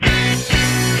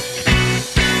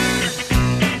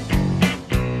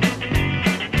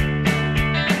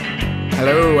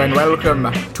and welcome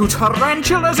to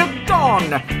Tarantulas at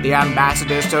Dawn, the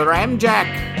ambassadors to Ramjack.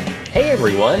 Hey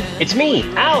everyone, it's me,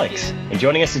 Alex, and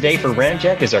joining us today for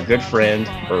Ramjack is our good friend,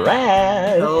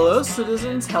 Brad. Hello,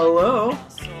 citizens, hello.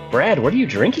 Brad, what are you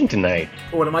drinking tonight?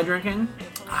 What am I drinking?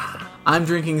 I'm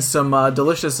drinking some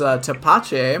delicious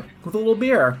tepache with a little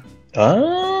beer.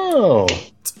 Oh,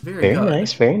 It's very good.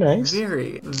 nice, very nice.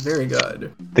 Very, very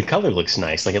good. The color looks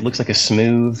nice, like it looks like a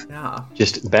smooth, Yeah.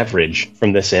 just beverage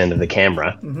from this end of the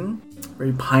camera.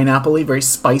 Very pineapple-y, very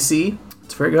spicy.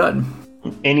 It's very good.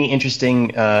 Any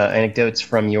interesting anecdotes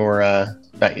from your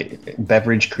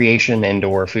beverage creation and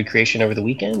or food creation over the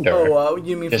weekend? Or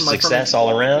You mean just from my success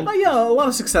all around? Yeah, a lot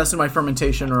of success in my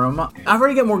fermentation room. I've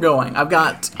already got more going. I've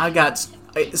got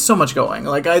so much going.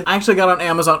 Like I actually got on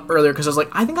Amazon earlier because I was like,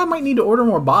 I think I might need to order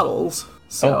more bottles.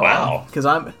 So, Oh, wow. Because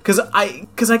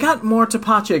I got more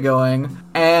tepache going,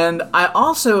 and I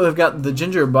also have got the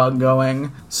ginger bug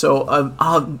going. So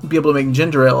I'll be able to make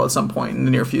ginger ale at some point in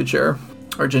the near future,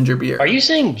 or ginger beer. Are you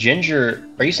saying ginger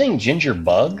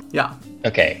bug? Yeah.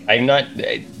 Okay, I'm not.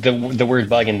 The word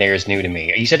bug in there is new to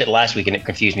me. You said it last week and it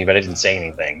confused me, but I didn't say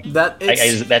anything.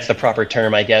 That's the proper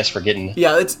term, I guess, for getting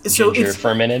ginger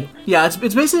fermented. Yeah, it's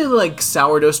basically like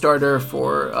sourdough starter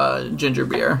for ginger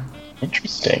beer.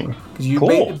 Interesting. Because you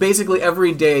Cool. basically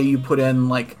every day you put in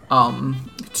like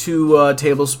 2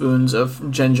 tablespoons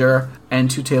of ginger and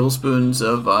 2 tablespoons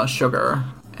of sugar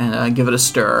and give it a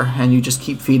stir, and you just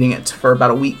keep feeding it for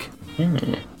about a week.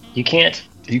 You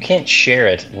can't share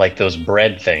it like those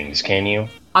bread things, can you?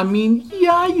 I mean,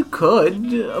 yeah, you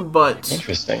could, but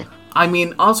Interesting. I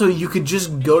mean, also you could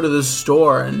just go to the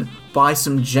store and buy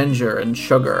some ginger and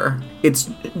sugar. It's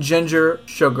ginger,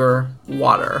 sugar,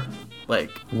 water.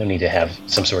 Like, No need to have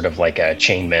some sort of like a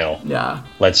chainmail. yeah,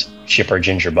 Let's ship our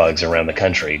ginger bugs around the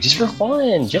country just for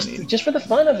fun, just for the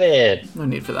fun of it. no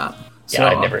need for that. Yeah,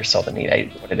 I never saw the need. I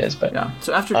don't know what it is, but Yeah,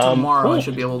 so after tomorrow, cool. I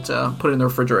should be able to put it in the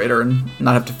refrigerator and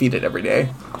not have to feed it every day.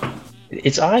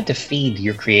 it's odd to feed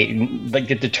your like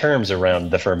get the terms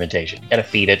around the fermentation. You gotta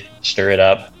feed it, stir it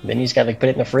up, then you just gotta put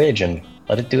it in the fridge and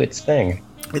let it do its thing.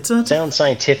 It's Sounds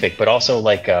scientific, but also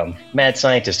like mad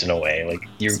scientist in a way. Like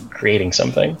you're creating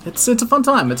something. It's a fun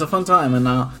time. It's a fun time, and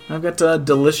I've got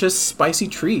delicious spicy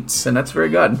treats, and that's very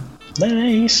good.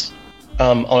 Nice.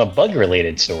 On a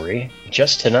bug-related story,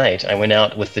 just tonight I went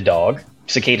out with the dog.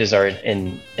 Cicadas are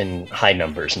in high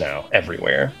numbers now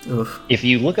everywhere. Oof. If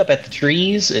you look up at the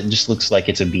trees, it just looks like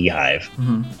it's a beehive.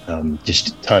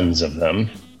 Just tons of them.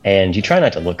 And you try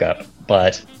not to look up.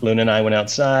 But Luna and I went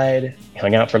outside,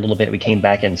 hung out for a little bit. We came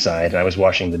back inside, and I was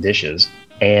washing the dishes.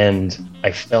 And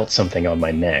I felt something on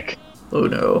my neck. Oh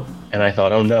no. And I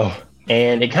thought, oh no.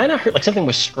 And it kind of hurt, like something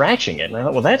was scratching it. And I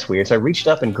thought, well, that's weird. So I reached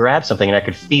up and grabbed something, and I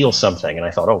could feel something. And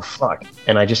I thought, oh, fuck.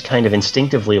 And I just kind of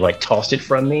instinctively, like, tossed it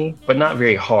from me, but not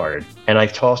very hard. And I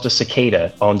tossed a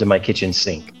cicada onto my kitchen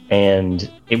sink. And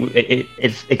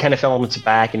it kind of fell on its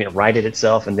back, and it righted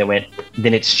itself, and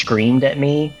then it screamed at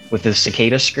me with the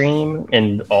cicada scream,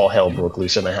 and all hell broke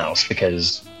loose in the house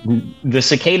because the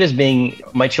cicadas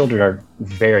my children are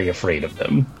very afraid of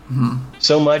them.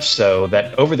 So much so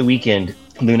that over the weekend,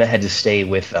 Luna had to stay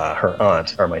with her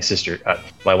aunt, or my sister,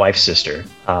 my wife's sister,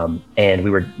 and we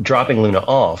were dropping Luna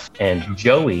off, and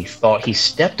Joey thought he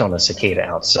stepped on a cicada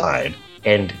outside.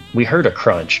 And we heard a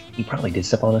crunch. He probably did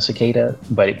step on a cicada,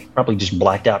 but it probably just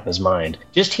blacked out in his mind.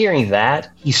 Just hearing that,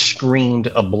 he screamed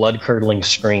a blood-curdling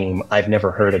scream I've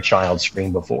never heard a child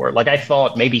scream before. Like I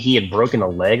thought maybe he had broken a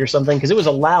leg or something, because it was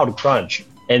a loud crunch.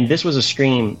 And this was a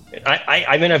scream.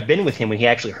 I mean, I've been with him when he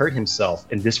actually hurt himself,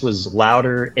 and this was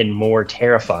louder and more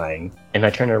terrifying. And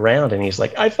I turned around, and he's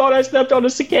like, I thought I stepped on a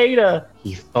cicada.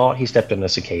 He thought he stepped on a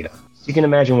cicada. You can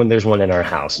imagine when there's one in our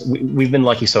house. We've been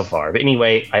lucky so far. But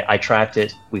anyway, I trapped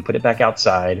it. We put it back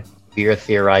outside. Vera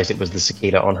theorized it was the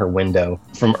cicada on her window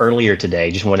from earlier today,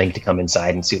 just wanting to come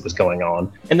inside and see what was going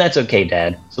on. And that's okay,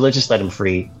 Dad. So let's just let him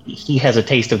free. He has a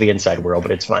taste of the inside world,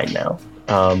 but it's fine now.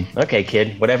 Okay,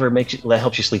 kid. Whatever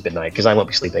helps you sleep at night, because I won't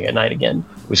be sleeping at night again.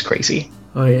 It was crazy.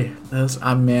 Oh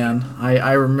yeah, man.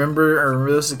 I remember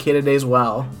those cicada days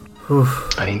well. Whew.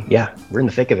 I mean, yeah, we're in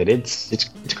the thick of it.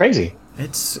 It's crazy.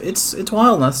 It's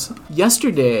wildness.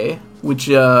 Yesterday, which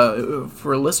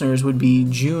for listeners would be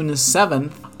June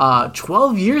 7th,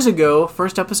 12 years ago,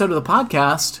 first episode of the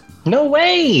podcast. No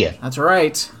way! That's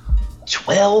right.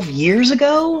 12 years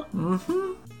ago?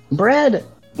 Mm-hmm. Brad,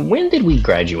 when did we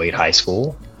graduate high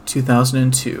school?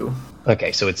 2002.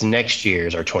 Okay, so it's next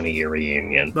year's our 20-year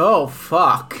reunion. Oh,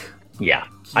 fuck. Yeah.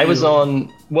 I was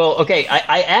on... Well, okay,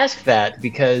 I asked that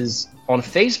because on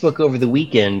Facebook over the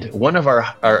weekend, one of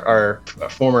our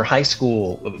former high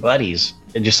school buddies,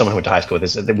 and just someone who went to high school with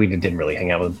us that we didn't really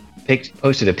hang out with,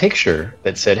 posted a picture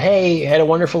that said, "Hey, had a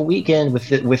wonderful weekend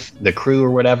with the crew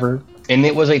or whatever." And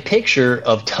it was a picture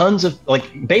of tons of,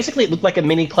 like, basically it looked like a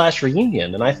mini class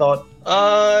reunion. And I thought,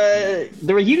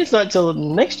 the reunion's not till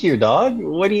next year, dog.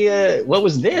 What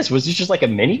was this? Was this just like a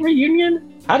mini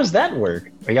reunion? How does that work?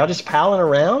 Are y'all just palling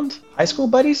around? High school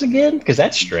buddies again? Because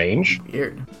that's strange.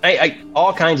 Weird.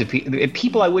 All kinds of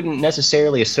people I wouldn't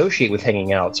necessarily associate with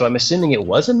hanging out. So I'm assuming it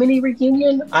was a mini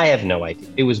reunion. I have no idea.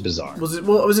 It was bizarre.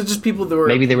 Was it just people that were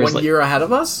maybe there was one year ahead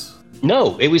of us?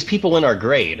 No, it was people in our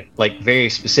grade, like very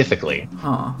specifically.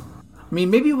 Huh. I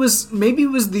mean, maybe it was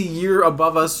the year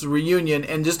above us reunion,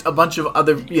 and just a bunch of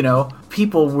other,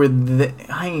 people were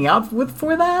hanging out with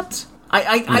for that.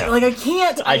 I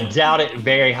can't. I doubt it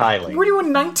very highly. We're doing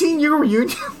 19-year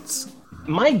reunions.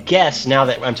 My guess, now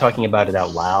that I'm talking about it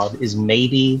out loud, is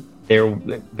maybe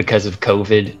because of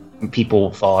COVID,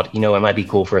 people thought, it might be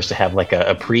cool for us to have like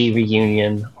a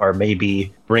pre-reunion, or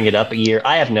maybe bring it up a year.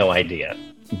 I have no idea.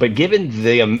 But given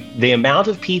the amount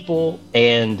of people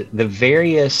and the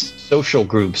various social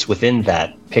groups within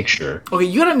that picture, okay,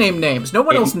 you gotta name names. No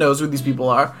one else knows who these people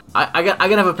are. I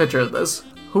gotta have a picture of this.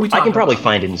 Who are we talking I can probably about?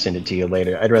 find it and send it to you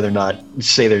later. I'd rather not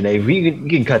say their name. You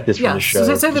can cut this from the show.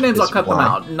 Yeah, say the names. I'll cut them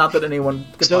out. Not that anyone.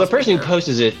 So the person who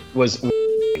posted it was,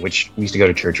 which used to go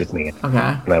to church with me.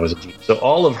 Okay. When I was a teen. So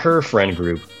all of her friend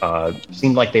group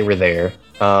seemed like they were there.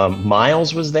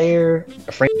 Miles was there.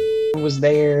 A friend was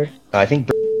there. I think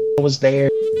was there.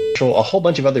 A whole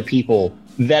bunch of other people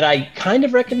that I kind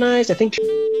of recognized. I think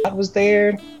was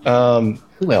there.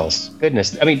 Who else?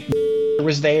 Goodness. I mean,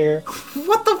 was there.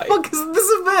 What the fuck is this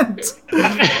event?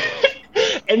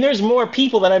 And there's more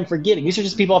people that I'm forgetting. These are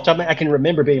just people off the top of my head I can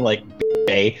remember being like,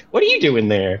 "Hey, what are you doing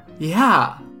there?"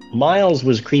 Yeah. Miles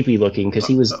was creepy looking because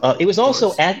he was. It was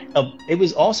also at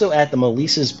the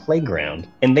Melissa's playground,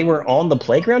 and they were on the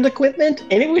playground equipment,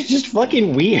 and it was just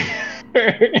fucking weird.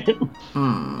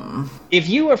 If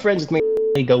you are friends with me,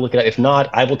 go look it up. If not,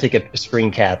 I will take a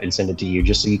screen cap and send it to you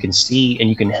just so you can see and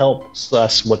you can help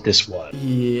suss what this was.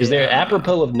 Yeah. Because they're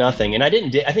apropos of nothing, and I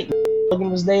think Logan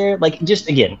was there. Like, just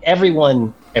again,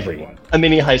 everyone. A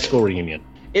mini high school reunion.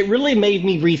 It really made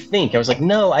me rethink. I was like,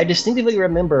 no, I distinctively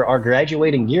remember our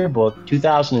graduating yearbook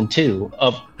 2002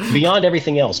 of beyond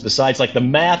everything else, besides like the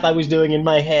math I was doing in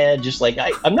my head. Just like,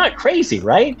 I'm not crazy,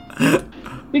 right?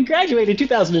 We graduated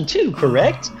 2002,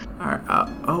 correct?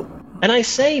 And I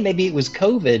say maybe it was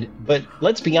COVID, but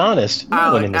let's be honest,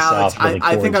 no one in the South really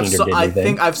quarantined or did anything. I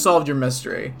think I've solved your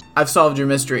mystery.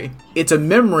 It's a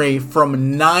memory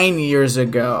from 9 years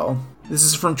ago. This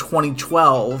is from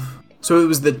 2012. So it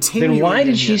was the 10-year Then why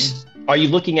reunion. did she... Are you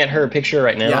looking at her picture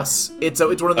right now? Yes. It's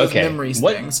one of those memories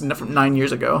things from 9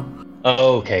 years ago.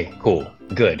 Oh, okay, cool.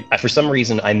 Good. For some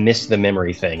reason, I missed the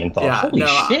memory thing and thought, holy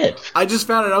shit. I just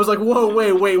found it. I was like, whoa,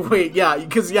 wait. Yeah,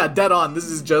 because, dead on. This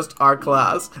is just our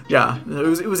class. Yeah,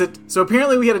 so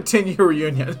apparently we had a 10-year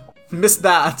reunion. Missed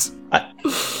that. I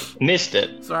missed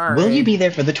it. Sorry. Will you be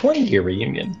there for the 20-year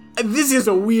reunion? This is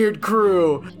a weird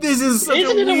crew. This is such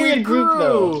Isn't a it a weird group,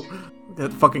 though?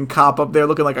 That fucking cop up there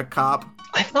looking like a cop.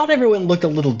 I thought everyone looked a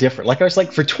little different. Like, I was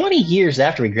like, for 20 years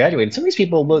after we graduated, some of these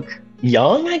people look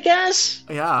young, I guess?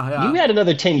 Yeah. You had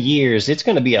another 10 years, it's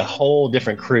going to be a whole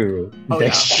different crew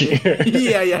next year.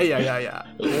 Yeah.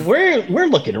 We're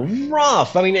looking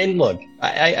rough. I mean, and look,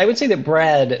 I would say that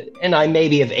Brad and I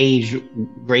maybe have aged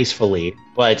gracefully,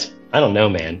 but I don't know,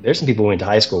 man. There's some people we went to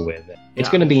high school with. It's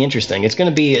going to be interesting. It's going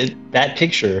to be that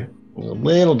picture was a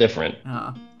little different.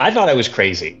 I thought I was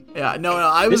crazy. Yeah,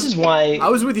 no. This is why I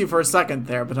was with you for a second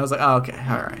there, but I was like, oh, okay,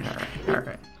 all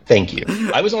right. Thank you.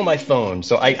 I was on my phone,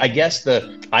 so I guess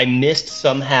I missed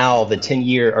somehow the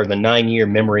 10-year or the 9-year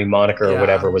memory moniker or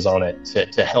whatever was on it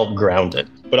to help ground it.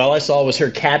 But all I saw was her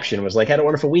caption was like, "Had a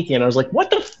wonderful weekend." I was like, what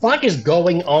the fuck is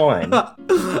going on?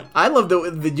 I love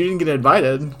that you didn't get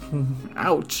invited.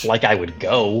 Ouch. Like I would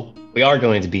go. We are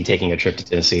going to be taking a trip to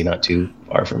Tennessee not too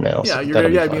far from now. Yeah, so you're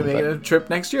going to be making a trip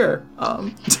next year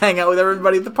to hang out with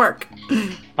everybody at the park.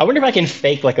 I wonder if I can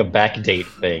fake like a backdate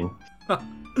thing.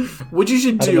 What you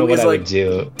should do is like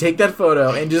take that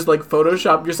photo and just like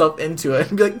Photoshop yourself into it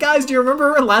and be like, guys, do you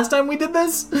remember last time we did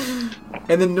this?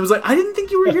 And then it was like, I didn't think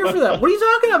you were here for that. What are you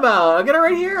talking about? I got it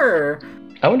right here.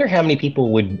 I wonder how many people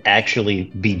would actually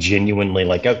be genuinely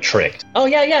like, oh, tricked. Oh,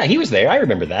 yeah, he was there. I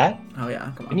remember that. Oh,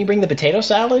 yeah, come on. Can you bring the potato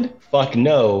salad? Fuck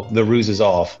no, the ruse is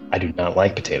off. I do not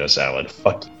like potato salad.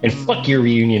 Fuck. And fuck your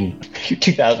reunion. Your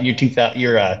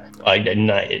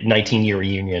 19-year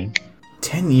reunion.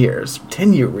 10 years.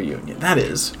 10-year reunion. That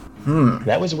is.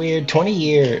 That was weird.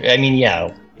 20-year. I mean,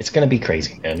 yeah. It's gonna be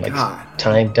crazy, man. Like, God.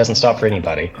 time doesn't stop for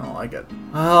anybody. I don't like it.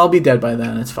 I'll be dead by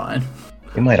then. It's fine.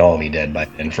 We might all be dead by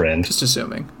then, friend. Just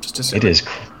assuming. It is.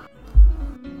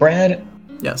 Brad,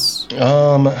 Yes.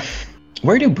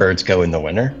 where do birds go in the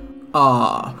winter?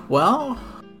 Well,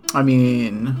 I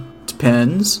mean,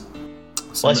 depends.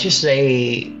 Let's just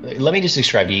say, let me just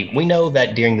describe to you. We know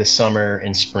that during the summer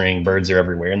and spring, birds are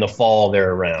everywhere. In the fall,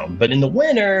 they're around. But in the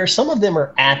winter, some of them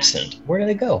are absent. Where do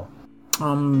they go?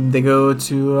 They go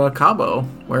to Cabo.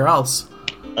 Where else?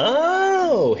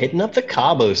 Oh, hitting up the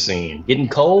Cabo scene. Getting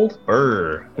cold?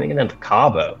 Thinking of the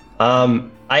Cabo.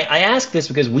 I ask this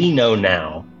because we know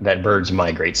now that birds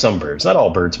migrate. Some birds, not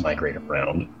all birds migrate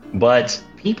around. But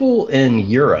people in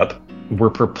Europe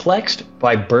were perplexed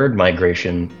by bird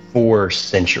migration for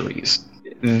centuries.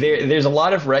 There's a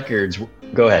lot of records.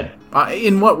 Go ahead.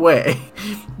 In what way?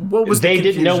 What was they the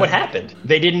didn't know what confusion? happened.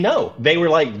 They didn't know. They were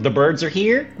like, the birds are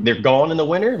here. They're gone in the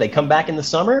winter. They come back in the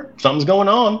summer. Something's going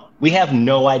on. We have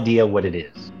no idea what it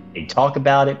is. They talk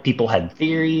about it. People had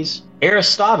theories.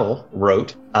 Aristotle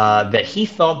wrote that he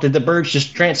thought that the birds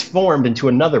just transformed into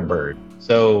another bird.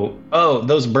 So,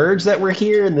 those birds that were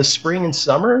here in the spring and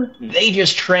summer, they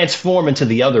just transform into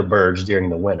the other birds during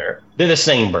the winter. They're the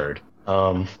same bird.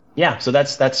 Yeah, so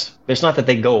that's it's not that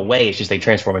they go away, it's just they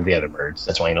transform into the other birds.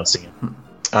 That's why you don't see them.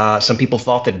 Some people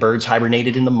thought that birds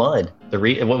hibernated in the mud. They were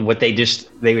here,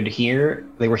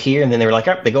 and then they were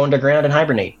like, they go underground and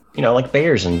hibernate. You know, like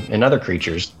bears and other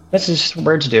creatures. That's just what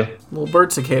birds do. Little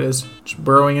bird cicadas just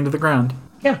burrowing into the ground.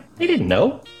 Yeah, they didn't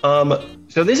know.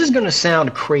 So this is going to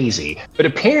sound crazy, but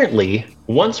apparently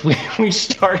once we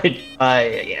started,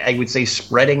 I would say,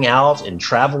 spreading out and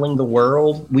traveling the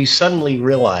world, we suddenly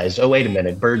realized, oh, wait a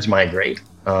minute, birds migrate.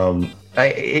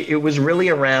 It was really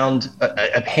around,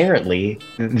 apparently,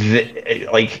 the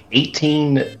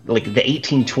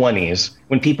 1820s,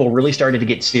 when people really started to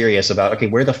get serious about, okay,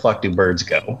 where the fuck do birds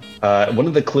go? One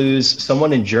of the clues,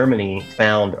 someone in Germany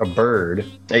found a bird.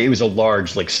 It was a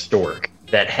large, stork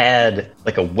that had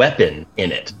a weapon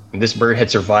in it. And this bird had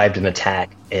survived an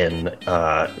attack in,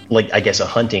 I guess, a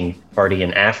hunting party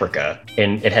in Africa,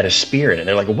 and it had a spear in it.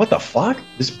 They're like, what the fuck?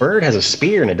 This bird has a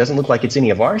spear, and it doesn't look like it's any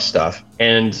of our stuff.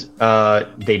 And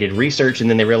they did research, and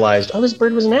then they realized, this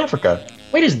bird was in Africa.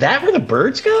 Wait, is that where the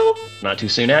birds go? Not too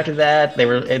soon after that,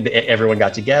 everyone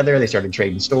got together. They started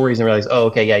trading stories and realized,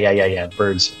 okay, yeah.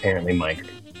 Birds apparently migrate.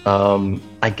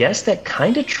 I guess that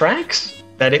kind of tracks.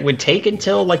 That it would take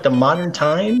until the modern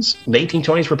times, the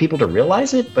 1820s, for people to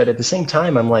realize it. But at the same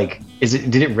time, I'm like,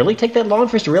 did it really take that long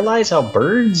for us to realize how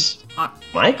birds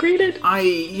migrated?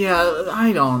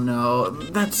 I don't know.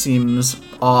 That seems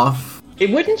off.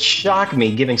 It wouldn't shock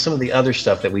me, given some of the other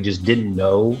stuff that we just didn't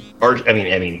know, or I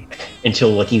mean,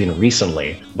 until even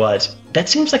recently. But that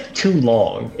seems like too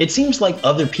long. It seems like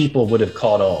other people would have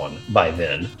caught on by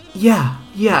then. Yeah,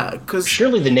 because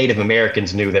surely the Native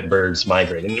Americans knew that birds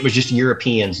migrate, and it was just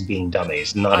Europeans being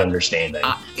dummies, not understanding,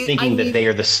 thinking that they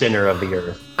are the center of the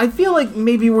earth. I feel like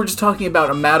maybe we're just talking about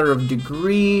a matter of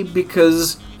degree,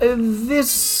 because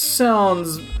this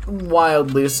sounds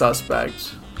wildly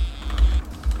suspect.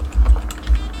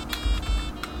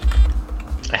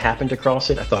 I happened across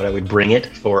it. I thought I would bring it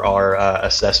for our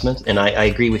assessment, and I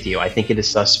agree with you. I think it is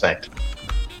suspect.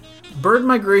 Bird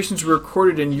migrations were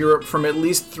recorded in Europe from at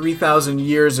least 3,000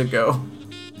 years ago.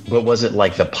 But was it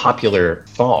the popular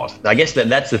thought? I guess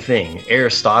that's the thing.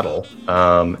 Aristotle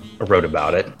wrote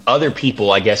about it. Other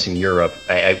people, I guess, in Europe,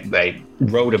 I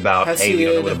wrote about, Hesiod, hey, we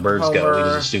don't know where the birds Homer, go. We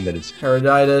just assume that it's...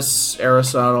 Herodotus,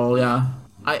 Aristotle, yeah.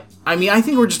 I mean, I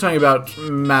think we're just talking about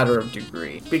matter of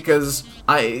degree, because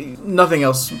nothing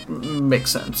else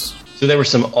makes sense. So there were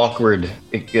some awkward,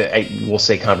 we'll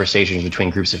say, conversations between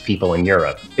groups of people in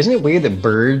Europe. Isn't it weird that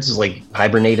birds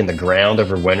hibernate in the ground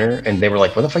over winter? And they were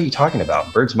like, what the fuck are you talking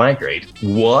about? Birds migrate.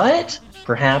 What?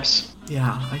 Perhaps.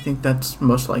 Yeah, I think that's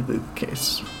most likely the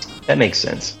case. That makes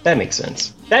sense. That makes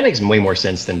way more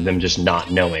sense than them just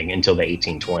not knowing until the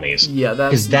 1820s. Yeah,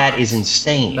 because that is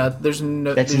insane. There's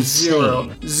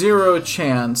zero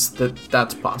chance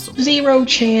that's possible. Zero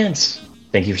chance.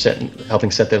 Thank you for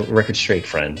helping set the record straight,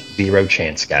 friend. Zero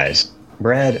chance, guys.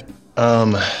 Brad,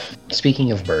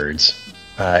 speaking of birds,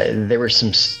 there were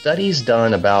some studies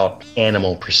done about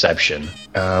animal perception.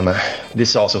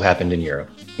 This also happened in Europe,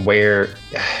 where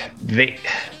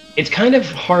it's kind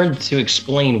of hard to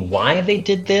explain why they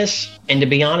did this, and to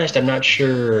be honest, I'm not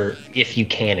sure if you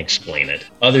can explain it,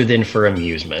 other than for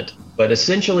amusement. But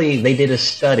essentially, they did a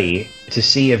study to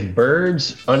see if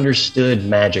birds understood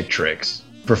magic tricks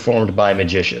performed by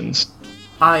magicians.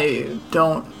 I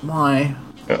don't. Why?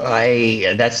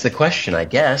 That's the question, I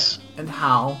guess. And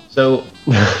how? So,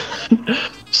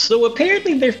 so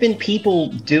apparently there've been people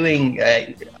doing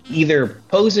either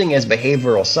posing as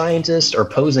behavioral scientists or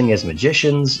posing as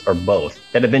magicians or both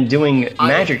that have been doing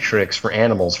magic tricks for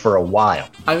animals for a while.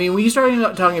 I mean, when you start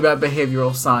talking about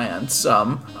behavioral science,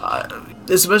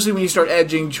 especially when you start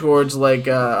edging towards like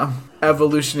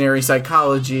evolutionary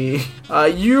psychology,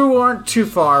 you aren't too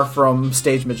far from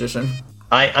stage magician.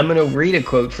 I'm going to read a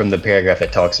quote from the paragraph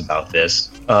that talks about this.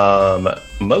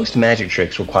 Most magic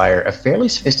tricks require a fairly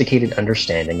sophisticated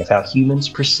understanding of how humans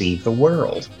perceive the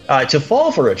world. To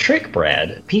fall for a trick,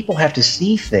 Brad, people have to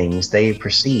see things they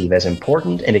perceive as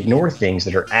important and ignore things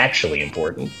that are actually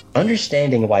important.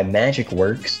 Understanding why magic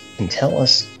works can tell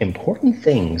us important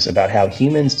things about how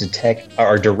humans detect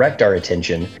or direct our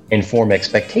attention and form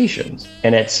expectations.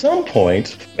 And at some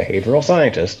point, behavioral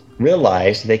scientists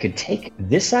realized they could take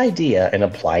this idea and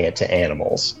apply it to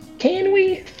animals. Can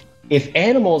we? If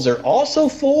animals are also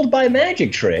fooled by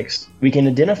magic tricks, we can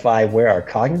identify where our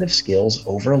cognitive skills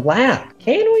overlap.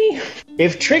 Can we?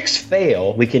 If tricks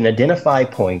fail, we can identify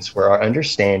points where our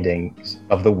understandings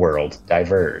of the world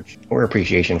diverge. Or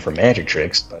appreciation for magic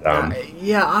tricks, but no.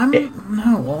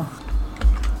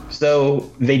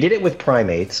 So they did it with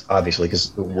primates, obviously,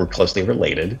 because we're closely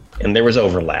related, and there was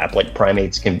overlap. Like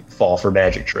primates can fall for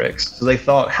magic tricks. So they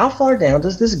thought, how far down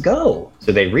does this go?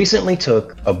 So they recently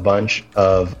took a bunch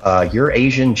of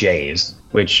Eurasian jays,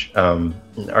 which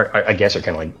I guess are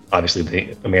kind of like obviously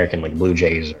the American like blue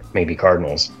jays or maybe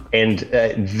cardinals, and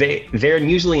they're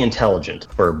unusually intelligent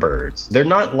for birds. They're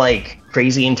not like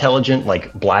crazy intelligent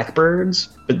like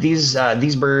blackbirds, but these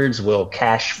birds will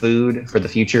cache food for the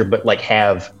future, but like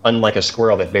have, unlike a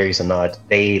squirrel that buries a nut,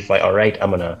 they like, all right,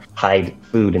 I'm gonna hide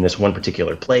food in this one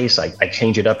particular place. I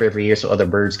change it up every year so other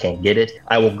birds can't get it.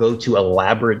 I will go to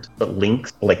elaborate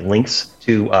links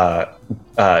to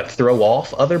throw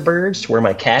off other birds to where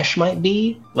my cache might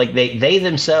be. Like they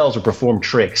themselves will perform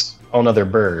tricks on other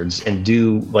birds and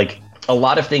do like a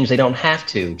lot of things they don't have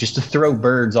to, just to throw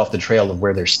birds off the trail of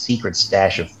where their secret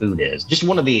stash of food is. Just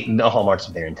one of the hallmarks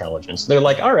of their intelligence. They're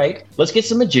like, all right, let's get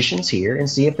some magicians here and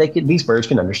see if these birds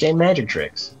can understand magic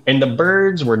tricks. And the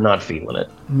birds were not feeling it.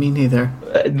 Me neither.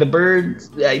 The birds,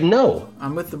 no.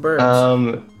 I'm with the birds.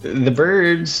 The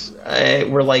birds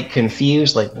were like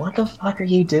confused, like, what the fuck are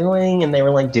you doing? And they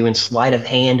were like doing sleight of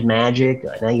hand magic.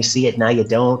 Now you see it, now you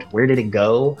don't. Where did it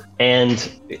go?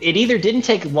 And it either didn't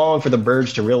take long for the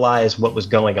birds to realize what was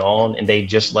going on and they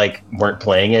just like weren't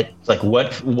playing it. It's like,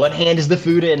 what hand is the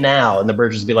food in now? And the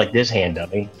birds just be like, this hand,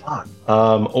 dummy. Fuck.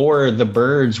 Or the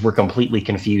birds were completely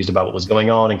confused about what was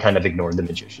going on and kind of ignored the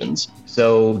magicians.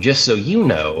 So just so you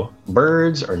know,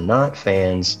 birds are not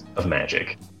fans of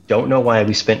magic. Don't know why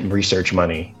we spent research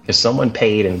money, because someone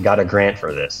paid and got a grant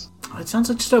for this. It sounds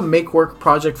like just a make-work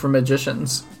project for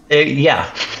magicians.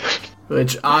 Yeah.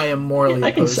 Which I am morally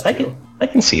opposed to. I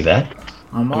can see that.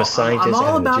 I'm a scientist, I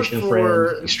have a magician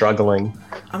friend, struggling.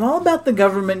 I'm all about the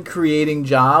government creating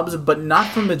jobs, but not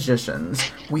for magicians.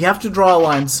 We have to draw a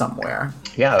line somewhere.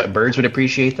 Yeah, birds would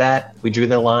appreciate that. We drew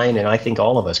the line, and I think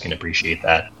all of us can appreciate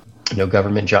that. No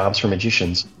government jobs for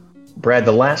magicians. Brad,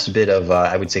 the last bit of,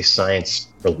 I would say,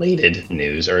 science-related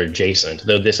news, or adjacent,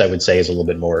 though this I would say is a little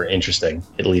bit more interesting,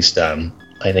 at least I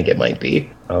think it might be,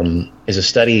 is a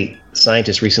study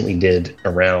scientists recently did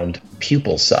around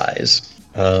pupil size.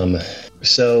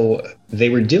 So they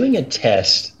were doing a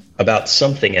test about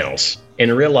something else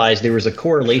and realized there was a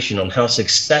correlation on how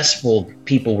successful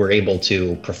people were able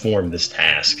to perform this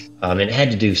task. And it had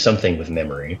to do something with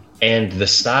memory and the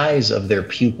size of their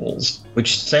pupils,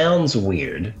 which sounds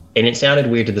weird. And it sounded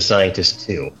weird to the scientists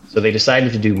too. So they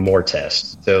decided to do more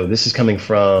tests. So this is coming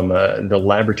from the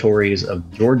laboratories of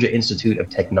Georgia Institute of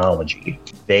Technology.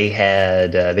 They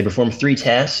performed 3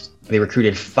 tests. They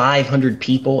recruited 500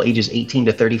 people ages 18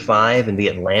 to 35 in the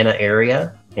Atlanta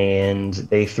area. And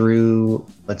they threw,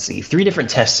 3 different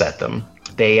tests at them.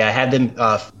 They had them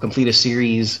complete a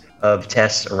series of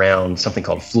tests around something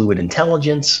called fluid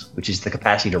intelligence, which is the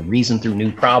capacity to reason through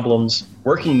new problems,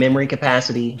 working memory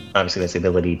capacity, obviously that's the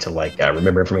ability to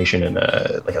remember information in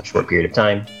a short period of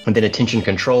time, and then attention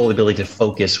control, the ability to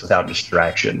focus without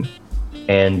distraction.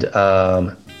 And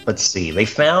they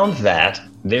found that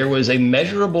there was a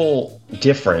measurable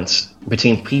difference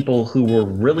between people who were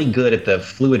really good at the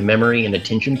fluid memory and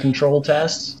attention control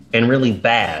tests and really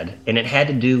bad, and it had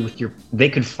to do with they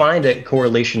could find a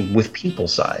correlation with pupil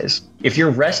size. If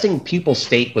your resting pupil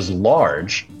state was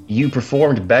large, you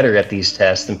performed better at these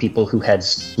tests than people who had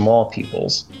small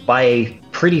pupils by a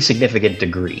pretty significant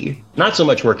degree. Not so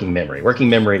much working memory. Working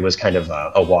memory was kind of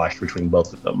a wash between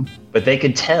both of them. But they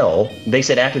could tell, they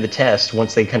said after the test,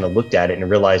 once they kind of looked at it and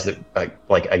realized that,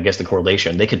 I guess the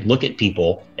correlation, they could look at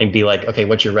people and be like, okay,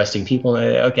 what's your resting pupil?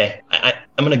 Okay,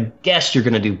 I'm going to guess you're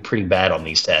going to do pretty bad on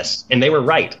these tests. And they were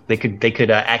right. They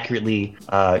could accurately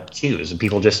choose. And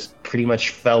people just pretty much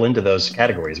fell into those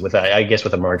categories with, I guess,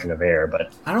 with a margin of error.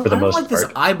 But for the most part, this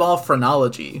eyeball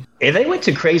phrenology. They went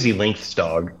to crazy lengths,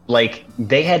 dog. Like,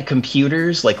 they had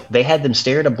computers, like, they had them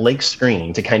stare at a blank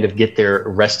screen to kind of get their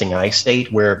resting eye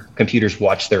state where computers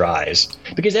watch their eyes.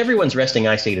 Because everyone's resting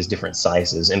eye state is different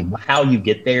sizes, and how you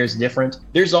get there is different.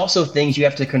 There's also things you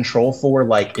have to control for,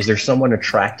 like, is there someone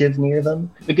attractive near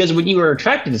them? Because when you are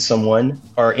attracted to someone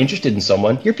or interested in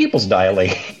someone, your pupils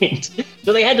dilate.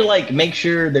 So they had to, like, make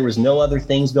sure there was no other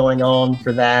things going on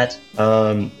for that.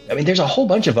 I mean, there's a whole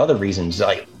bunch of other reasons,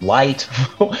 like light,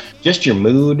 just your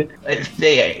mood,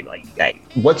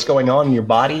 what's going on in your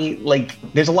body. Like,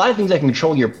 there's a lot of things that can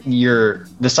control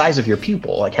the size of your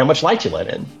pupil, like how much light you let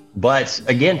in. But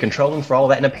again, controlling for all of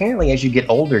that. And apparently as you get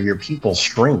older, your pupils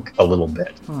shrink a little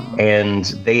bit. And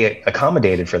they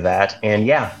accommodated for that.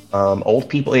 And old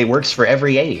people, it works for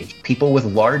every age. People with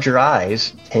larger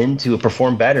eyes tend to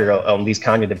perform better on these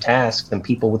cognitive tasks than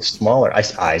people with smaller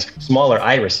eyes, smaller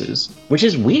irises, which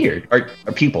is weird. Or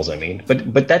pupils, I mean.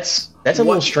 But that's a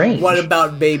little strange. What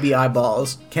about baby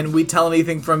eyeballs? Can we tell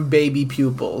anything from baby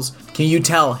pupils? Can you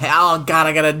tell, oh God,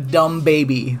 I got a dumb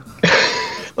baby?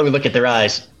 Let me look at their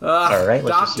eyes. All right,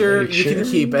 doctor, you can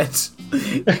keep it.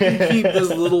 You can keep this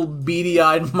little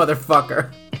beady-eyed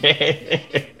motherfucker.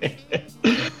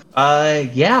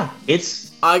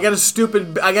 It's. I got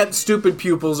stupid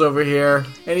pupils over here.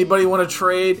 Anybody want to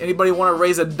trade? Anybody want to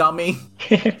raise a dummy?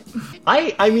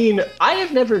 I mean, I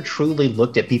have never truly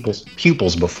looked at people's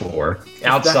pupils before,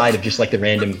 outside of just like the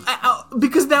random.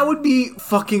 Because that would be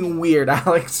fucking weird,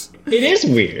 Alex. It is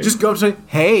weird. Just go up and say,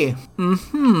 hey,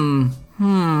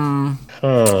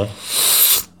 Huh.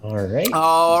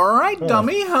 All right,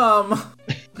 dummy.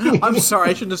 I'm sorry,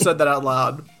 I shouldn't have said that out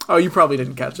loud. Oh, you probably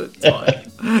didn't catch it. It's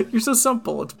fine. You're so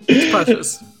simple. It's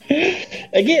precious.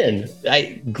 Again,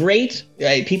 great.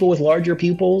 People with larger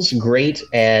pupils, great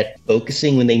at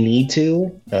focusing when they need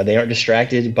to. They aren't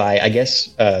distracted by, I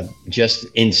guess, just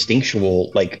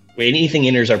instinctual, like anything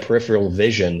enters our peripheral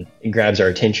vision, it grabs our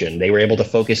attention. They were able to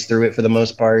focus through it for the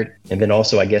most part. And then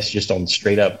also, I guess, just on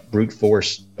straight up brute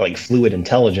force, like fluid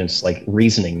intelligence, like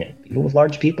reasoning. People with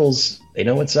large pupils, they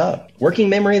know what's up. Working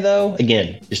memory, though,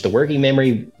 again, just the working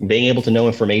memory, being able to know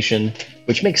information,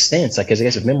 which makes sense. Because I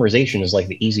guess if memorization is like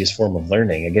the easiest form of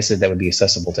learning, I guess that would be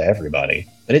accessible to everybody.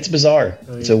 But it's bizarre.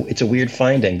 Oh, yeah. It's a weird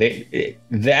finding. The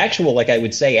actual, like I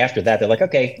would say after that, they're like,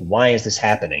 okay, why is this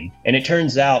happening? And it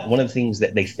turns out one of the things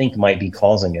that they think might be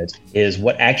causing it is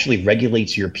what actually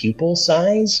regulates your pupil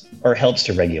size or helps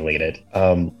to regulate it.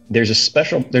 There's a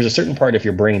certain part of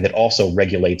your brain that also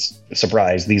regulates,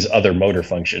 surprise, these other motor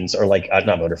functions, or like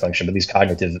not motor function, but these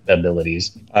cognitive abilities,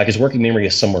 because working memory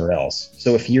is somewhere else.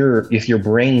 So if your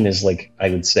brain is, like, I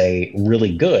would say,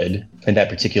 really good in that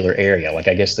particular area, like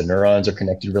I guess the neurons are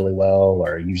connected really well,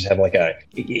 or you just have like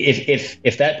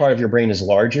if that part of your brain is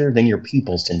larger, then your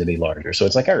pupils tend to be larger. So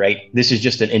it's like, all right, this is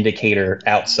just an indicator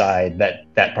outside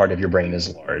that part of your brain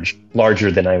is larger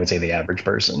than I would say the average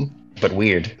person. But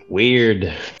weird.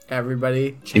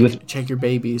 Everybody, check your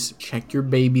babies. Check your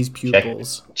babies'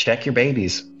 pupils. Check your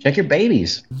babies. Check your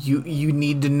babies. You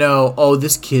need to know, oh,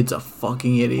 this kid's a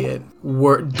fucking idiot.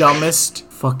 Dumbest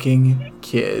fucking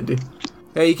kid.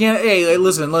 Hey,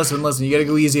 listen. You gotta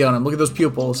go easy on him. Look at those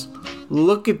pupils.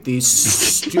 Look at these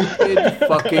stupid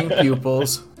fucking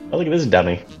pupils. Oh, look at this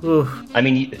dummy. Oof. I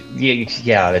mean,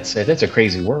 yeah, that's a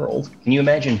crazy world. Can you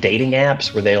imagine dating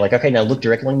apps where they're like, okay, now look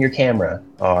directly in your camera.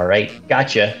 All right,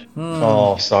 gotcha.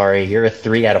 Oh, sorry, you're a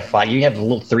 3 out of 5. You have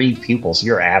little 3 pupils.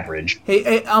 You're average.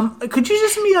 Hey, could you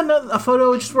just send me a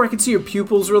photo just where I can see your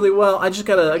pupils really well? I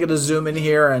gotta zoom in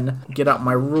here and get out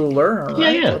my ruler. All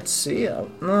right, yeah. Let's see.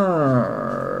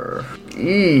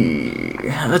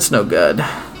 That's no good.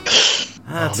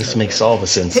 This makes all the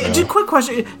sense. Hey, quick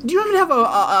question. Do you even have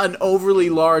an overly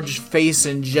large face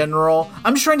in general?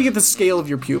 I'm just trying to get the scale of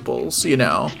your pupils,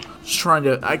 Just trying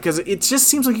to, because it just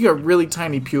seems like you got really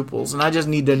tiny pupils, and I just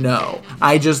need to know.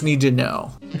 I've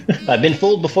been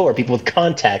fooled before. People with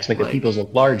contacts make their pupils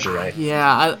look larger, right?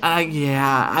 Yeah,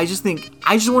 I just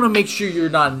want to make sure you're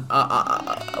not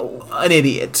an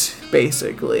idiot,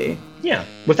 basically. Yeah,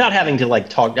 without having to like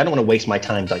talk. I don't want to waste my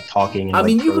time like talking. And, I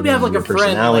mean, you could have like a friend like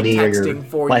personality or your texting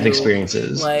for life you.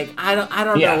 experiences. Like I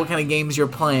don't Yeah. know what kind of games you're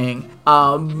playing.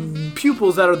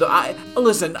 Pupils that are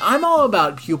listen. I'm all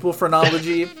about pupil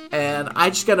phrenology, and I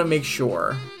just gotta make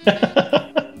sure.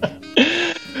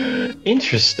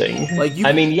 Interesting. Like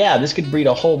I mean, yeah, this could breed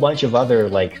a whole bunch of other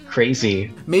like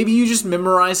crazy. Maybe you just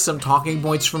memorize some talking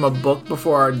points from a book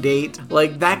before our date.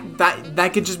 Like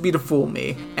that could just be to fool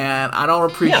me, and I don't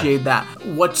appreciate that.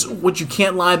 What you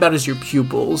can't lie about is your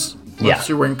pupils. Unless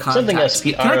you're wearing contacts. Something else.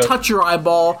 Can I touch your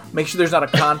eyeball? Make sure there's not a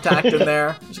contact in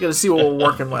there. Just gotta see what we're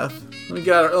working with. Let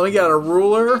me get a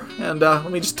ruler and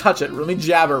let me just touch it. Let me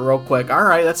jab it real quick. All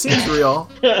right, that seems real.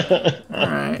 All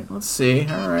right, let's see.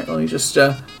 All right, let me just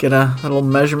get a little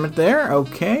measurement there.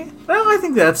 Okay. Well, I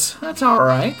think that's all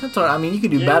right. That's all right. I mean, you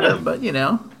could do better, but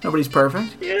nobody's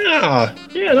perfect. Yeah,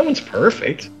 no one's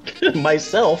perfect.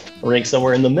 Myself rank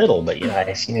somewhere in the middle, but yeah,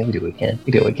 we do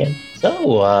what we can.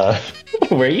 So,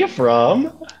 where are you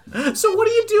from? So what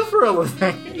do you do for a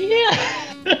living? Yeah.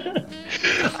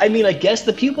 I mean, I guess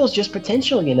the pupil's just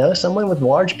potential, someone with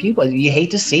large pupils. You hate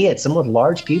to see it. Someone with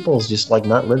large pupils just like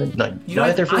not living, not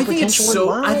at their full potential in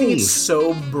life. I think it's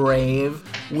so brave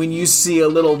when you see a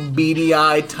little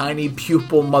beady-eyed, tiny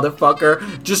pupil motherfucker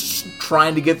just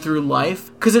trying to get through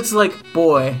life. Because it's like,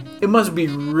 boy, it must be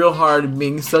real hard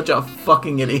being such a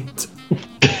fucking idiot.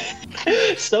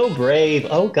 So brave.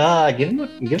 Oh God, give him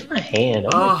a hand.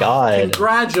 Oh my God.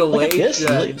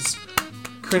 Congratulations.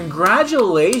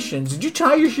 Congratulations. Did you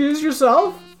tie your shoes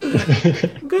yourself?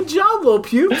 Good job, little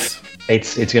pupes.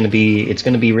 It's gonna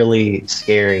be really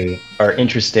scary or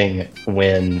interesting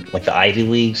when like the Ivy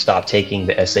League stop taking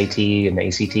the SAT and the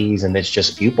ACTs and it's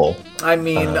just pupil. I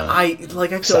mean, I feel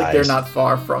like they're not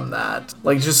far from that.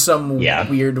 Like just some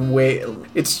weird way.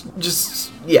 It's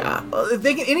just if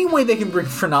they can, any way they can bring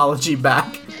phrenology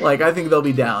back, like I think they'll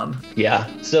be down. Yeah.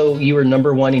 So you were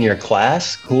number one in your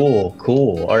class? Cool.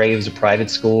 All right, it was a private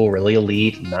school, really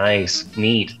elite, nice,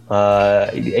 neat.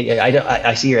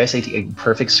 I see your SAT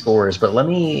perfect scores, but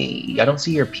I don't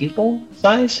see your pupil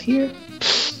size here.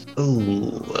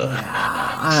 Ooh,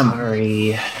 I'm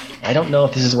sorry. I don't know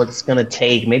if this is what it's gonna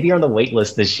take. Maybe you're on the wait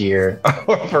list this year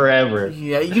or forever.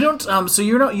 Yeah, you don't. So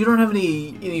you don't have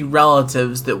any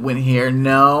relatives that went here,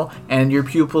 no? And your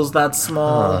pupil's that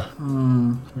small.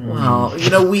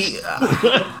 Well, we.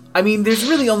 I mean, there's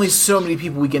really only so many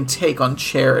people we can take on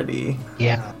charity.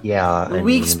 Yeah.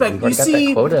 We expect. You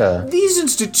see, these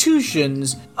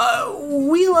institutions,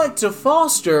 we like to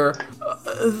foster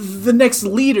the next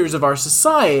leaders of our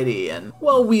society, and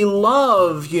we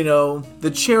love,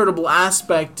 the charitable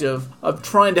aspect of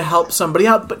trying to help somebody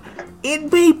out, but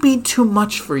it may be too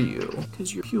much for you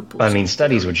because your pupils. I mean,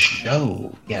 studies would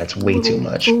show. Yeah, it's way too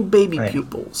much. Little baby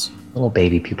pupils. Little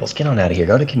baby pupils. Get on out of here.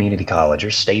 Go to community college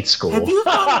or state school. Have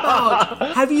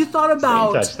you thought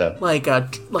about like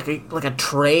a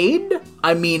trade?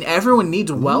 I mean, everyone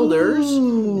needs welders.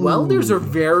 Ooh. Welders are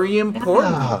very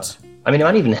important. Yeah. I mean, it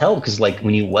might even help because, like,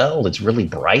 when you weld, it's really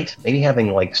bright. Maybe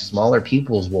having, like, smaller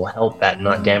pupils will help that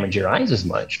not damage your eyes as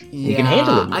much. Yeah, you can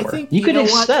handle it more. I think, you could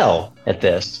excel at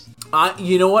this.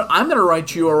 You know what? I'm going to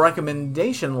write you a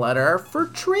recommendation letter for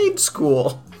trade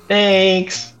school.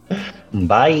 Thanks.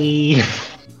 Bye.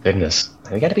 Goodness.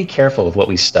 We got to be careful with what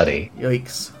we study.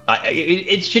 Yikes.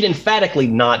 It should emphatically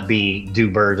not be do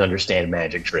birds understand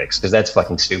magic tricks, because that's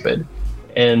fucking stupid.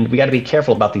 And we got to be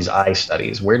careful about these eye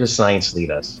studies. Where does science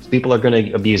lead us? People are going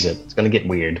to abuse it. It's going to get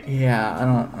weird. Yeah, I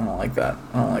don't like that.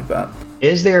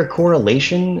 Is there a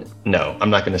correlation? No, I'm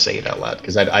not going to say it out loud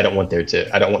because I don't want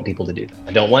people to do that.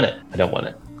 I don't want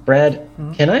it. Brad,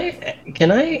 can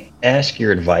I ask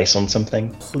your advice on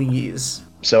something? Please.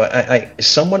 So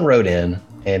someone wrote in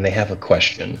and they have a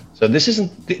question. So this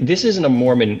isn't a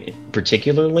Mormon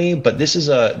particularly, but this is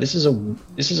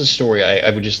a story I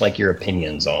would just like your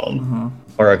opinions on,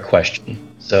 or a question.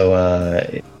 So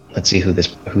let's see who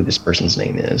this person's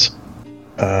name is.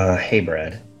 Hey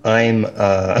Brad, I'm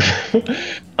a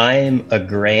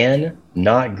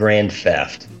not grand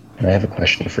theft, and I have a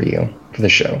question for you, for the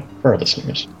show, for our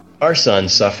listeners. Our son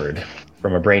suffered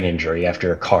from a brain injury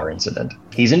after a car incident.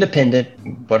 He's independent,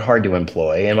 but hard to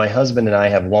employ, and my husband and I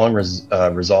have long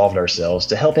resolved ourselves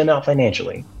to help him out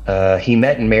financially. He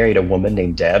met and married a woman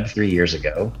named Deb 3 years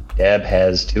ago. Deb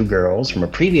has 2 girls from a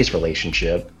previous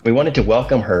relationship. We wanted to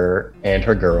welcome her and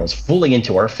her girls fully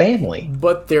into our family.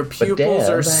 But their pupils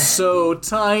are so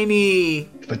tiny.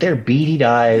 But they're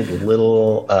beady-eyed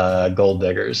little gold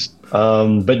diggers.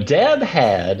 But Deb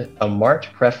had a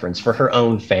marked preference for her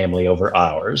own family over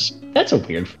ours. That's a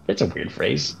weird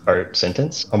phrase or sentence.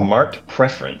 sentence, a marked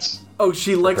preference. Oh,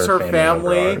 she likes her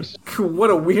family.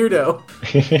 What a weirdo.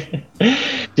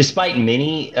 Despite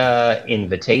many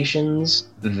invitations,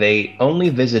 they only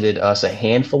visited us a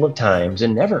handful of times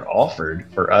and never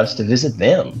offered for us to visit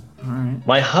them. All right.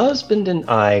 My husband and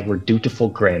I were dutiful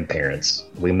grandparents.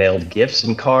 We mailed gifts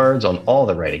and cards on all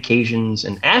the right occasions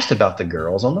and asked about the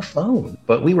girls on the phone,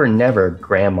 but we were never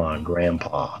grandma and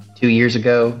grandpa. 2 years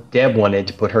ago, Deb wanted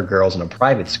to put her girls in a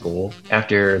private school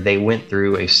after they went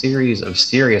through a series of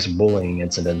serious bullying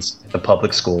incidents at the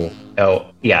public school.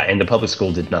 And the public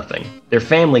school did nothing. Their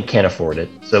family can't afford it,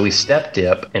 so we stepped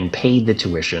up and paid the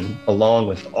tuition, along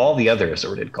with all the other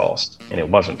assorted costs, and it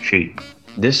wasn't cheap.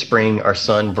 This spring, our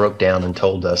son broke down and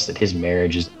told us that his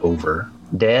marriage is over.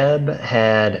 Deb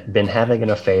had been having an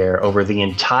affair over the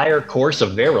entire course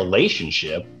of their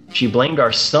relationship. She blamed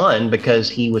our son because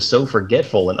he was so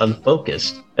forgetful and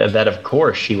unfocused that, of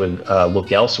course, she would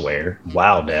look elsewhere.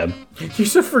 Wow, Deb. You're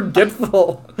so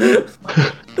forgetful.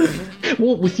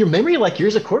 Well, with your memory like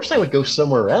yours, of course I would go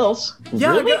somewhere else.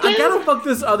 Yeah, Really, I Deb? gotta fuck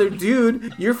this other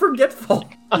dude. You're forgetful.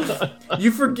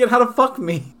 You forget how to fuck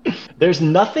me. There's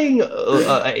nothing.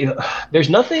 There's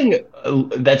nothing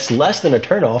that's less than a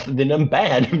turnoff than a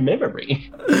bad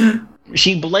memory.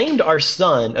 She blamed our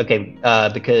son,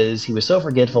 because he was so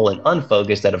forgetful and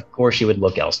unfocused that of course she would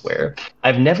look elsewhere.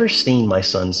 I've never seen my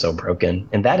son so broken,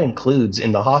 and that includes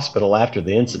in the hospital after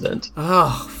the incident.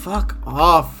 Oh, fuck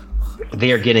off.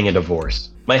 They are getting a divorce.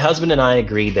 My husband and I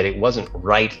agreed that it wasn't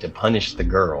right to punish the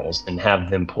girls and have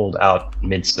them pulled out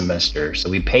mid-semester, so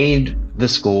we paid the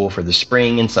school for the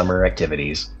spring and summer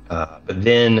activities. But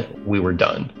then we were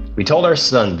done. We told our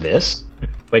son this,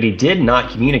 but he did not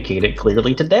communicate it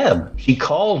clearly to Deb. She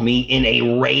called me in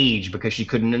a rage because she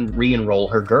couldn't re-enroll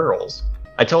her girls.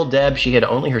 I told Deb she had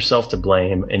only herself to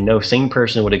blame and no sane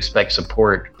person would expect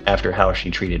support after how she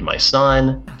treated my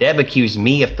son. Deb accused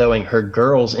me of throwing her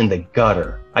girls in the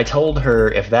gutter. I told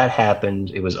her if that happened,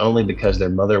 it was only because their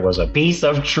mother was a piece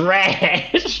of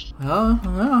trash.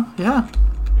 Oh, yeah.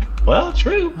 Well,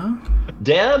 true.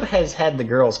 Deb has had the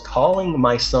girls calling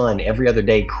my son every other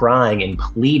day, crying and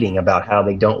pleading about how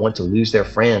they don't want to lose their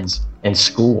friends and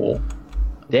school.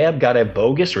 Deb got a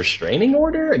bogus restraining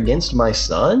order against my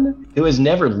son, who has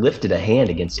never lifted a hand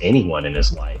against anyone in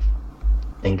his life,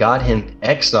 and got him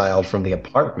exiled from the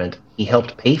apartment he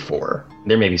helped pay for.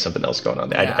 There may be something else going on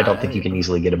there. Yeah, I don't think you can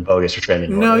easily get a bogus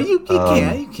restraining order. No, you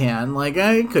can. You can. Like,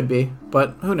 it could be,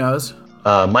 but who knows?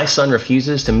 My son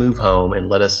refuses to move home and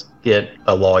let us get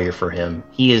a lawyer for him.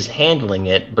 He is handling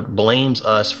it, but blames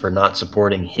us for not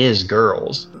supporting his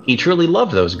girls. He truly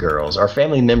loved those girls. Our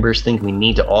family members think we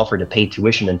need to offer to pay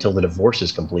tuition until the divorce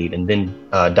is complete and then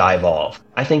dive off.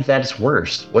 I think that's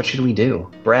worse. What should we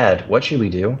do? Brad, what should we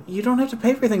do? You don't have to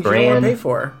pay for things you don't want to pay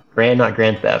for. Grand, not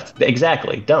grand theft.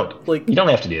 Exactly. Don't. Like, you don't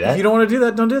have to do that. If you don't want to do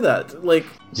that, don't do that. Like,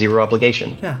 zero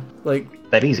obligation. Yeah. Like,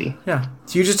 that easy. Yeah.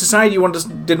 So you just decide you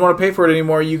didn't want to pay for it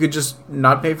anymore. You could just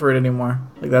not pay for it anymore.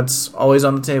 Like, that's always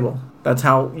on the table. That's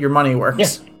how your money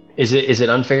works. Yeah. Is it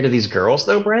unfair to these girls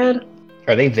though, Brad?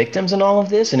 Are they victims in all of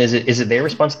this? And is it their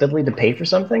responsibility to pay for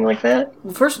something like that?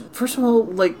 Well, first of all,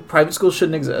 like, private schools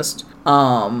shouldn't exist.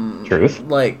 Truth.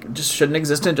 Like, just shouldn't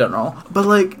exist in general. But,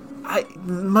 like,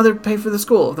 mother pay for the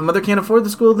school. If the mother can't afford the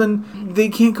school, then they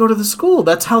can't go to the school.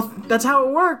 That's how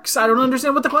it works. I don't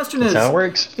understand what the question is. That's how it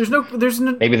works. There's no.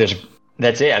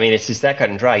 That's it. I mean, it's just that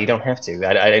cut and dry. You don't have to.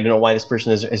 I don't know why this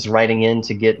person is writing in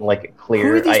to get like clear.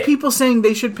 Who are these people saying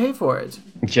they should pay for it?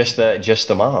 Just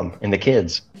the mom and the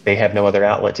kids. They have no other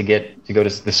outlet to go to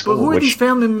the school. But who are these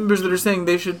family members that are saying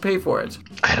they should pay for it?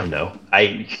 I don't know.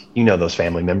 You know those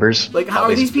family members. Like, how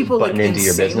are these people like into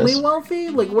your insanely business? wealthy?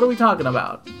 Like, what are we talking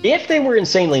about? If they were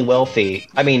insanely wealthy,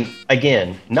 I mean,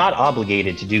 again, not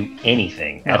obligated to do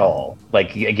anything at all.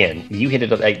 Like, again, you hit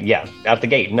it, out the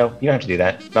gate. No, you don't have to do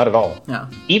that. Not at all. No.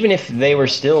 Even if they were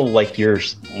still like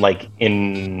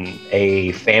in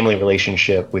a family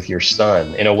relationship with your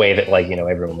son in a way that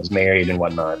everyone was married and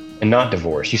whatnot and not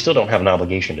divorced, you still don't have an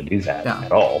obligation to do that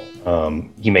at all.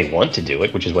 You may want to do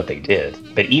it, which is what they did.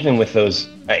 But even with those,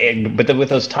 with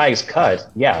those ties cut,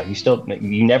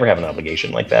 you never have an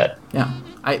obligation like that. Yeah.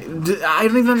 I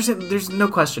don't even understand. There's no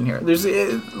question here. There's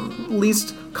the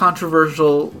least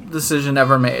controversial decision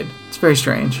ever made. It's very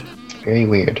strange. Very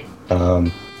weird.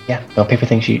 Don't pay for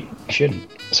things you shouldn't.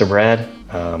 So Brad,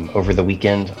 over the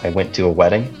weekend, I went to a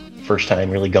wedding. First time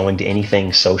really going to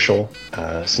anything social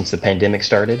since the pandemic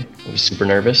started. I was super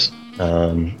nervous.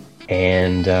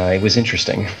 And it was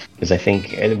interesting because I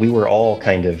think we were all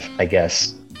kind of, I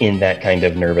guess, in that kind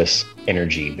of nervous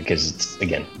energy because,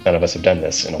 again, none of us have done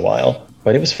this in a while.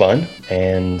 But it was fun,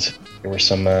 and there were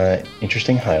some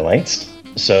interesting highlights.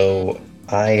 So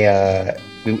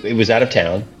It was out of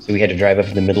town, so we had to drive up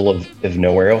in the middle of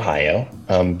nowhere, Ohio.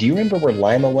 Do you remember where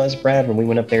Lima was, Brad, when we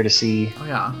went up there to see? Oh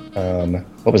yeah.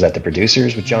 What was that? The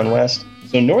Producers with John West.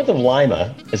 So north of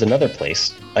Lima is another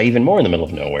place, even more in the middle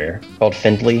of nowhere, called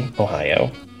Findlay, Ohio.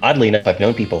 Oddly enough, I've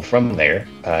known people from there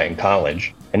in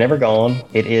college. I've never gone.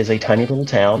 It is a tiny little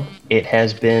town. It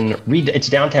has been its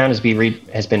downtown has been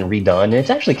redone, and it's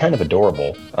actually kind of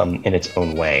adorable in its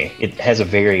own way. It has a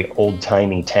very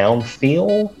old-timey town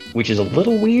feel, which is a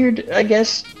little weird, I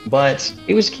guess, but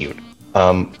it was cute.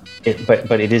 But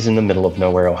it is in the middle of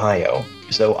nowhere, Ohio.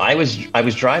 So I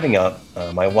was driving up.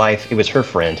 My wife, it was her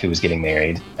friend who was getting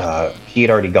married. She had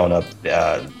already gone up,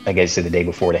 I guess, the day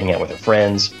before to hang out with her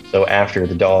friends. So after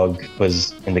the dog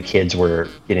was and the kids were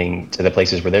getting to the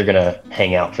places where they're gonna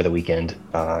hang out for the weekend,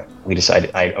 we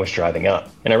decided I was driving up,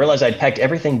 and I realized I'd packed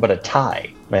everything but a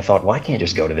tie. And I thought, well, I can't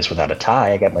just go to this without a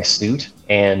tie. I got my suit,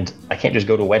 and I can't just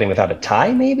go to a wedding without a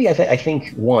tie. Maybe I think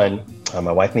one.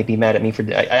 My wife may be mad at me for,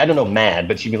 I don't know, mad,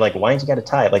 but she'd be like, why ain't you got a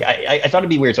tie? Like, I thought it'd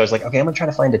be weird, so I was like, okay, I'm gonna try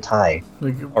to find a tie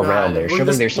around there.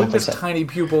 Surely there's someplace. This tiny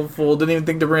pupil fool didn't even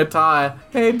think to bring a tie.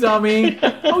 Hey, dummy.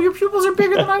 Oh, your pupils are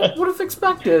bigger than I would have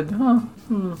expected. Huh.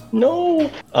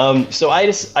 No. So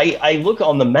I look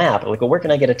on the map, like, well, where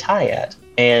can I get a tie at?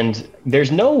 And there's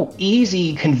no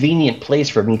easy, convenient place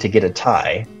for me to get a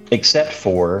tie except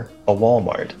for a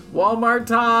Walmart. Walmart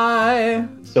tie.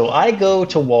 So I go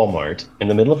to Walmart in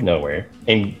the middle of nowhere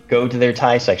and go to their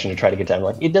tie section to try to get tie. I'm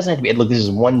like, it doesn't have to be. Look, this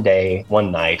is one day,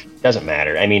 one night. Doesn't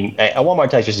matter. I mean, a Walmart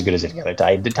tie is just as good as any other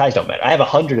tie. The ties don't matter. I have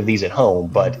 100 of these at home,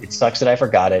 but it sucks that I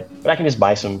forgot it. But I can just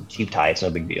buy some cheap tie. It's no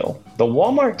big deal. The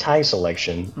Walmart tie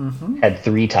selection had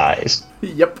 3 ties.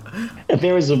 Yep.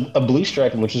 There was a blue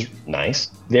stripe, which is nice.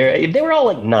 They were all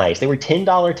like nice. They were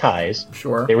 $10 ties.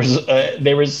 Sure. There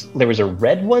was a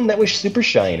red one that was super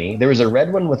shiny. There was a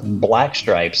red one with black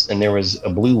stripes, and there was a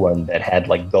blue one that had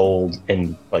like gold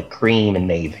and like cream and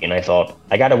navy. And I thought,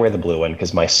 I got to wear the blue one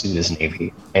because my suit is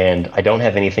navy, and I don't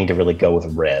have anything to really go with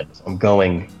red. So I'm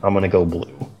gonna go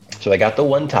blue. So I got the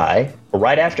one tie.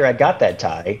 Right after I got that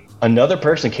tie, another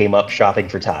person came up shopping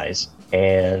for ties,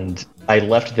 and I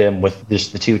left them with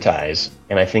just the 2 ties.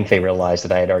 And I think they realized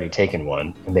that I had already taken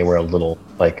one, and they were a little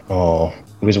like, oh,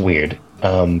 it was weird.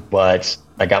 But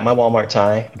I got my Walmart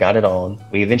tie, got it on.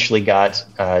 We eventually got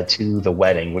to the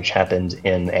wedding, which happened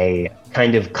in a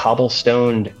kind of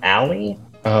cobblestoned alley.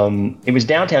 It was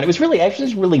downtown. It was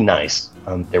really nice.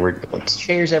 There were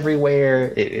chairs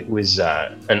everywhere. It was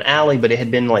an alley, but it had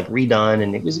been like redone,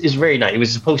 and it was very nice. It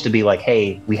was supposed to be like,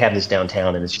 hey, we have this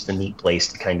downtown, and it's just a neat place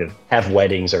to kind of have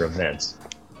weddings or events.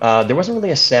 There wasn't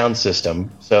really a sound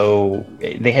system, so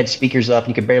they had speakers up,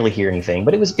 and you could barely hear anything,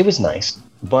 but it was nice.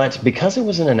 But because it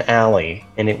was in an alley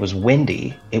and it was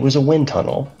windy, it was a wind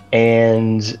tunnel.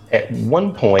 And at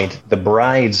one point, the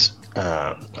bride's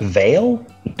veil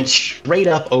went straight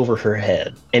up over her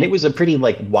head, and it was a pretty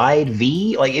like wide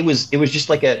V. Like it was just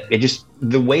like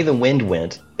the way the wind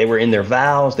went. They were in their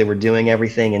vows, they were doing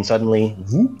everything, and suddenly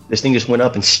this thing just went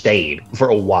up and stayed for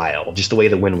a while, just the way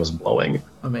the wind was blowing.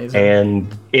 Amazing.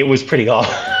 And it was pretty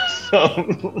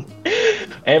awesome.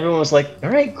 Everyone was like, all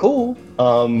right, cool.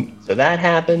 So that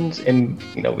happened, and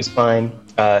it was fine.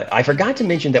 I forgot to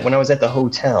mention that when I was at the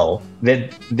hotel,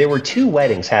 that there were 2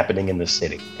 weddings happening in the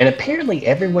city. And apparently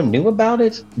everyone knew about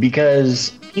it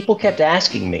because people kept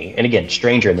asking me, and again,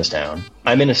 stranger in this town,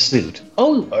 I'm in a suit.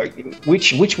 Oh,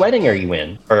 which wedding are you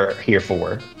in or here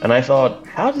for? And I thought,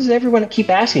 how does everyone keep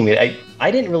asking me? I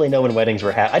didn't really know when weddings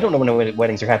were I don't know when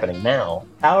weddings are happening now.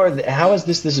 How is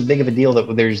this big of a deal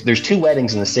that there's 2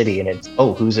 weddings in the city, and it's,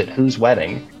 oh, whose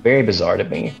wedding? Very bizarre to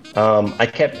me.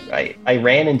 I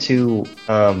ran into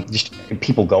just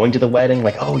people going to the wedding,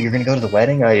 like, oh, you're gonna go to the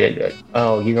wedding?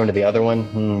 Oh, you're going to the other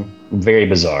one? Very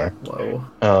bizarre. Whoa.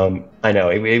 I know,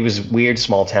 it was weird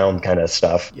small town kind of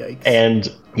stuff. Yikes.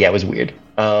 And yeah, it was weird.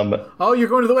 Oh, you're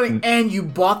going to the wedding, and you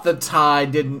bought the tie,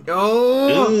 didn't?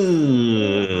 Oh.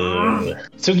 Ooh.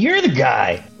 So you're the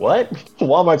guy. What?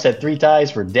 Walmart's had 3 ties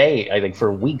for I think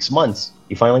for weeks, months.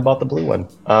 You finally bought the blue one.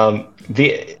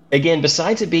 Again,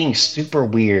 besides it being super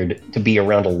weird to be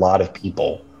around a lot of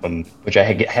people, which I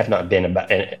have not been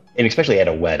about, and especially at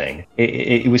a wedding,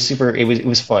 it was super. It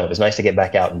was fun. It was nice to get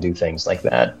back out and do things like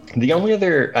that. The only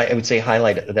other, I would say,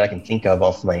 highlight that I can think of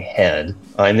off my head,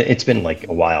 and it's been like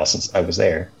a while since I was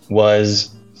there, was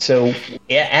So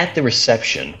at the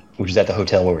reception, which is at the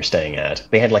hotel where we're staying at,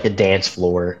 they had like a dance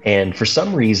floor. And for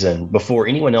some reason, before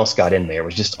anyone else got in there, it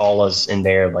was just all us in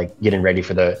there, like getting ready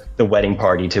for the wedding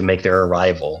party to make their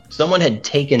arrival. Someone had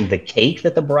taken the cake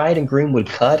that the bride and groom would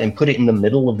cut and put it in the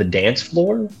middle of the dance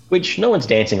floor, which no one's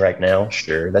dancing right now.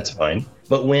 Sure, that's fine.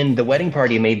 But when the wedding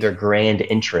party made their grand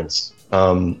entrance,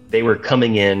 they were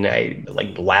coming in,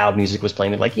 like loud music was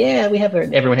playing. They're like, yeah,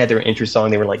 everyone had their intro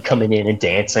song. They were like coming in and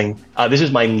dancing. This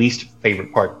is my least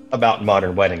favorite part about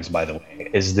modern weddings, by the way,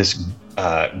 is this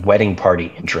wedding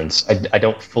party entrance. I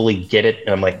don't fully get it.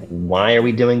 And I'm like, why are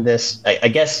we doing this? I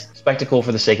guess spectacle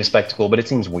for the sake of spectacle, but it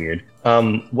seems weird.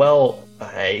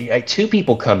 Two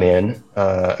people come in,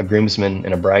 a groomsman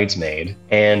and a bridesmaid,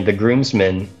 and the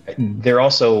groomsmen, they're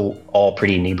also all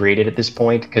pretty inebriated at this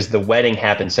point because the wedding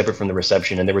happened separate from the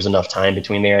reception and there was enough time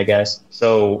between there, I guess.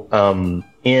 So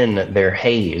in their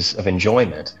haze of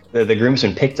enjoyment, the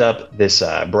groomsmen picked up this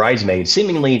bridesmaid,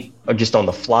 seemingly just on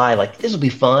the fly, like, this will be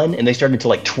fun. And they started to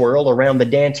like twirl around the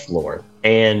dance floor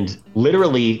and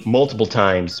literally multiple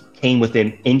times came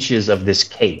within inches of this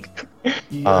cake.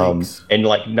 And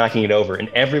like knocking it over, and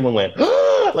everyone went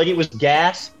like it was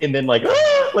gas, and then like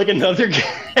another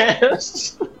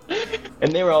gas,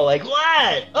 and they were all like,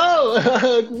 "What?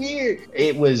 Oh, weird!"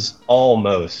 It was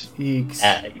almost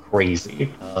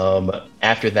crazy.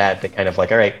 After that, they kind of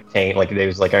like, all right, like they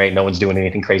was like, all right, no one's doing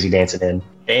anything crazy dancing in,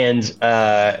 and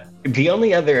the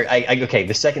only other,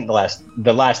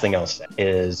 the last thing I'll say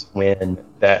is when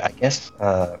I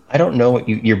don't know what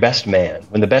your best man,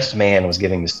 when the best man was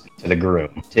giving this to the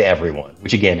groom, to everyone,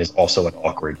 which again is also an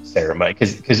awkward ceremony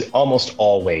because almost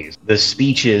always the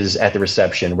speeches at the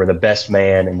reception were the best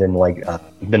man and then like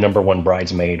the number one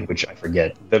bridesmaid, which I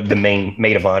forget, the main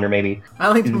maid of honor maybe. I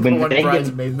like the number one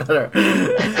bridesmaid better.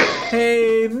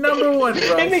 Hey, number one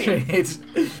bridesmaid.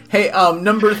 Hey,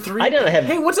 number three.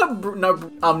 Hey, what's up,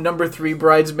 number three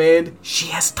bridesmaid? She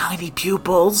has tiny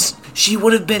pupils. She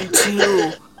would have been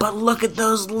 2, but look at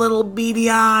those little beady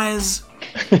eyes.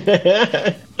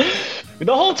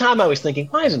 The whole time I was thinking,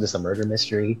 why isn't this a murder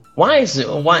mystery? Why?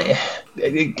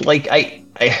 Like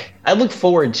I look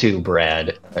forward to,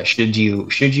 Brad. Should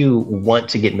you want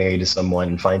to get married to someone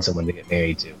and find someone to get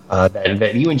married to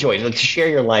that you enjoy, like to share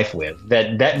your life with,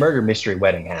 that murder mystery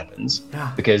wedding happens,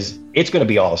 because it's going to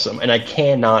be awesome, and I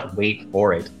cannot wait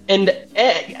for it. And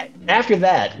after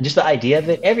that, just the idea of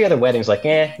it, every other wedding's like,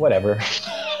 whatever.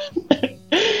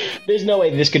 There's no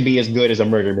way this could be as good as a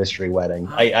murder mystery wedding.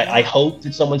 I hope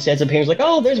that someone stands up here and is like,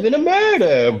 oh, there's been a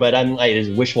murder. But it is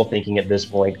wishful thinking at this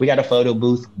point. We got a photo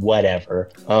booth, whatever.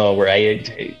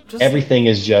 Everything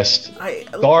is just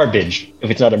garbage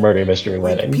if it's not a murder mystery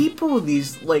wedding. People with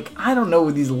these, like, I don't know,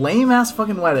 with these lame-ass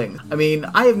fucking weddings. I mean,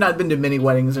 I have not been to many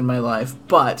weddings in my life,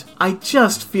 but I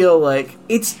just feel like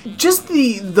it's just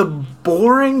the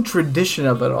boring tradition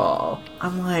of it all.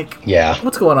 I'm like,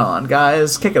 what's going on,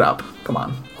 guys? Kick it up. Come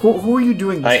on. Who are you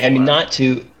doing this for? I mean, not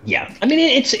to... Yeah. I mean,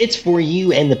 it's for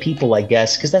you and the people, I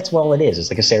guess, because that's all it is. It's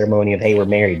like a ceremony of, hey, we're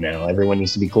married now. Everyone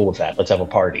needs to be cool with that. Let's have a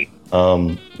party.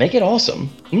 Make it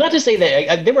awesome. Not to say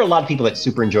that there were a lot of people that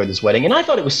super enjoyed this wedding, and I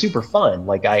thought it was super fun.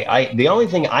 Like, the only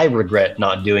thing I regret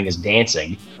not doing is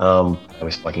dancing. I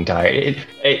was fucking tired.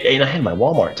 And I had my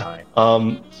Walmart tie.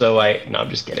 I'm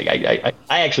just kidding. I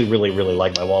actually really, really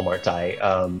like my Walmart tie.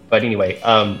 But anyway,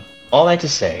 all that to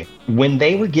say, when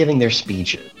they were giving their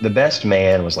speeches, the best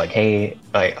man was like, hey,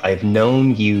 I've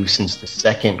known you since the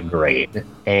 2nd grade,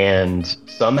 and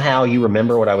somehow you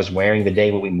remember what I was wearing the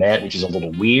day when we met, which is a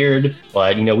little weird,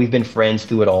 but, we've been friends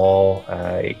through it all,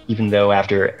 even though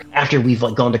after we've,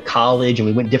 like, gone to college and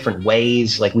we went different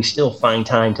ways, like, we still find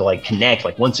time to, like, connect,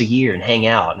 like, once a year and hang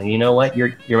out, and you know what?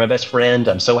 You're my best friend.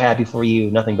 I'm so happy for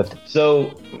you. Nothing but...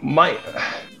 So, my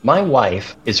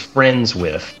wife is friends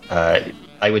with...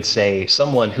 I would say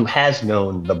someone who has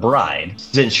known the bride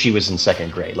since she was in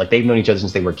 2nd grade. Like, they've known each other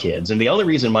since they were kids. And the only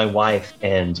reason my wife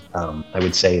and I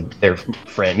would say their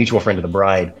mutual friend of the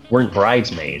bride weren't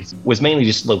bridesmaids was mainly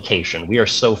just location. We are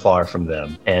so far from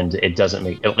them, and it doesn't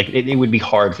make it would be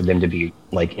hard for them to be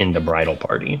like in the bridal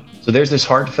party. So there's this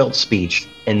heartfelt speech,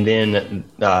 and then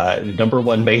number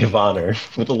one maid of honor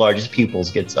with the largest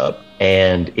pupils gets up,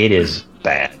 and it is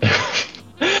bad.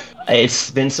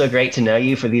 It's been so great to know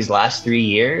you for these last 3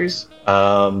 years.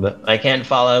 I can't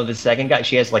follow the second guy.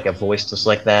 She has like a voice just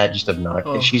like that, just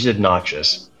obnoxious. She's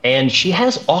obnoxious. And she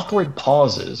has awkward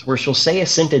pauses where she'll say a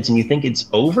sentence and you think it's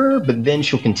over, but then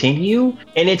she'll continue.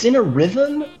 And it's in a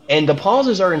rhythm, and the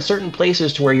pauses are in certain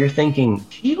places to where you're thinking,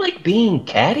 is she like being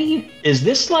catty? Is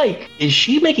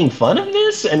she making fun of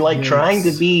this and like trying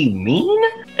to be mean?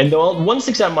 And the one that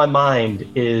sticks out in my mind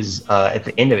is at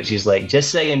the end of it, she's like, just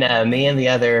so you know, me and the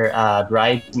other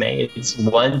bridesmaids,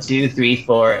 1, 2, 3,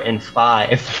 4, and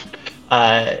 5,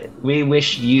 we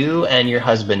wish you and your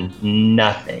husband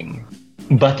nothing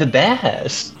but the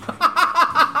best.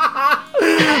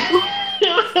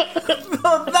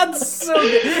 Oh, that's so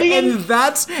good. And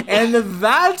that's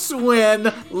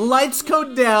when lights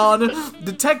go down,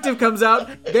 detective comes out,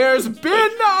 there's been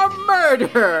a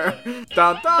murder.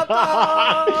 Dun, dun,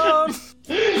 dun.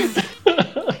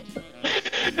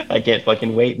 I can't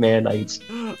fucking wait, man. That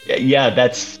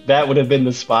would have been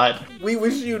the spot. We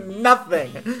wish you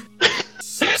nothing.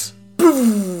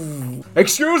 Boom.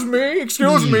 Excuse me.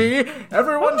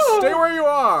 Everyone stay where you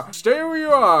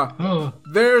are.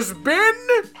 There's been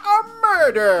a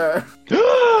murder.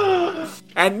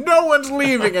 And no one's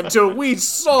leaving until we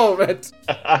solve it.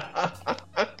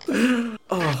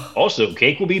 Also,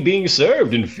 cake will be being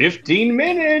served in 15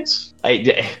 minutes.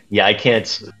 I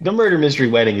can't. The murder mystery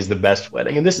wedding is the best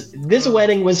wedding, and this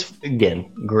wedding was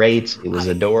again great. It was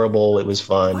adorable. It was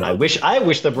fun. I wish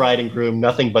the bride and groom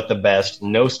nothing but the best.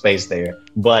 No space there,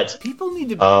 but people need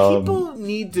to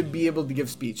be able to give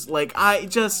speech. Like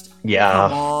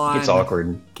come on, it's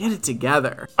awkward. Get it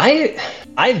together.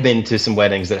 I've been to some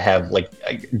weddings that have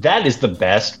that is the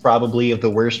best probably of the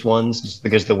worst ones, just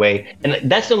because the way, and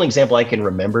that's the only example I can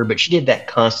remember. But she did that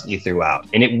constantly throughout,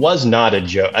 and it was not a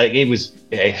joke. It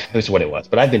was what it was.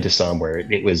 But I've been to some where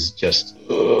it was just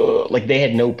like they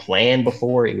had no plan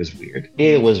before. It was weird.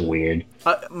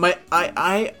 I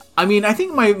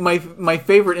think my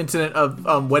favorite incident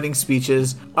of wedding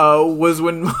speeches was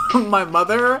when my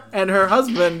mother and her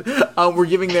husband were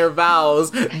giving their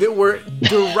vows that were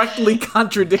directly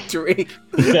contradictory.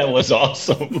 That was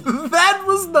awesome. That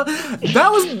was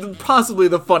possibly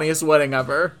the funniest wedding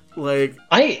ever. Like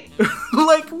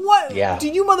what? Yeah.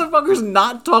 Did you motherfuckers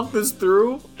not talk this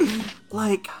through?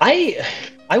 I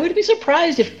would be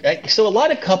surprised if so. A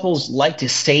lot of couples like to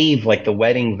save the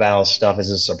wedding vow stuff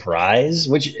as a surprise,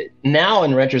 which now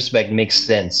in retrospect makes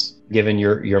sense given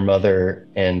your mother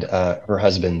and her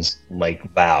husband's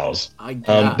vows. I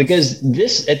guess. Because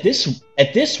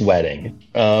at this wedding,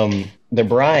 the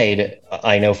bride,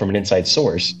 I know from an inside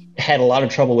source, had a lot of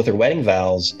trouble with her wedding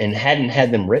vows and hadn't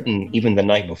had them written even the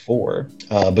night before.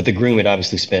 But the groom had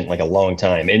obviously spent a long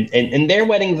time. And their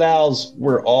wedding vows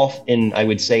were off in, I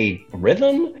would say,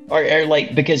 rhythm, or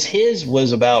because his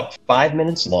was about 5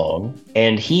 minutes long,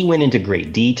 and he went into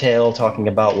great detail talking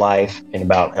about life and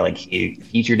about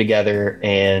future together,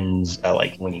 and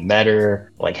when he met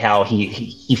her, how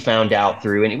he found out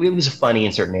through, and it was funny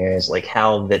in certain areas,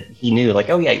 how that he knew,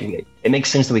 oh yeah, it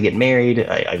makes sense that we get married.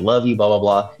 I love you, blah, blah,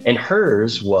 blah. And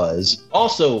hers was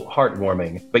also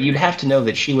heartwarming, but you'd have to know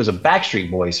that she was a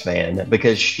Backstreet Boys fan,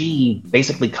 because she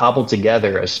basically cobbled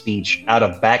together a speech out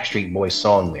of Backstreet Boys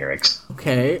song lyrics.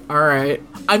 Okay, all right.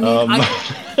 I mean,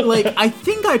 I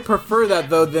think I prefer that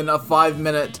though than a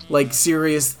 5-minute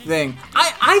serious thing.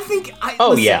 I think.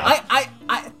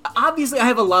 Obviously, I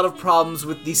have a lot of problems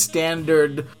with the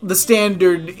standard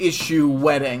issue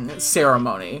wedding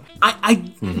ceremony.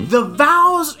 The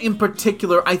vows in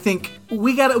particular, I think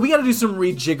we gotta do some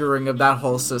rejiggering of that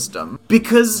whole system,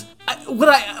 because I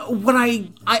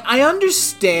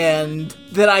understand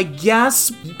that I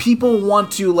guess people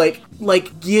want to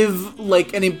give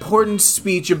an important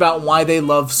speech about why they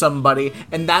love somebody,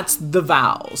 and that's the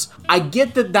vows. I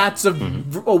get that that's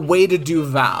a way to do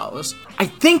vows. I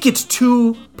think it's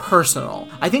too personal.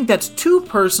 I think that's too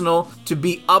personal to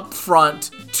be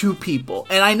upfront to people,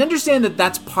 and I understand that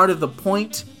that's part of the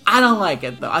point. I don't like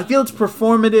it though. I feel it's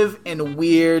performative and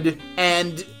weird,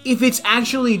 and if it's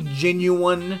actually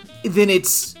genuine, then I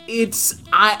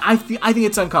think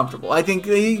it's uncomfortable. I think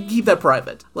they keep that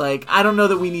private. I don't know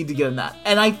that we need to get in that.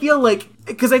 And I feel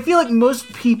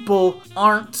most people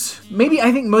aren't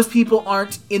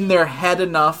in their head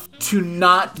enough to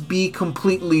not be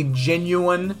completely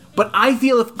genuine. But I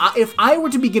feel if I were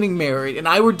to be getting married and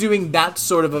I were doing that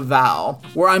sort of a vow,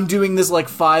 where I'm doing this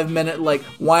 5-minute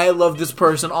why I love this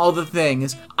person, all the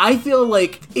things, I feel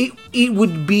it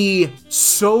would be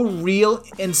so real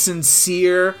and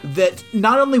sincere that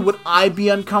not only would I be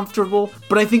uncomfortable,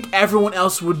 but I think everyone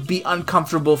else would be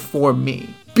uncomfortable for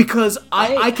me. Because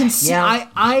I can see, yeah.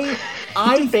 I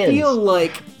feel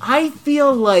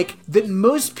like that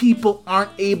most people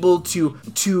aren't able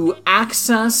to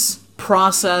access,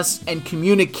 process, and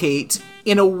communicate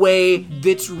in a way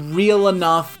that's real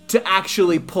enough to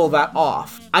actually pull that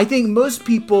off. I think most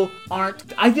people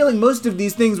aren't. I feel like most of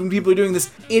these things, when people are doing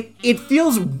this, it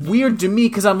feels weird to me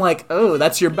because I'm like, oh,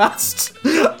 that's your best.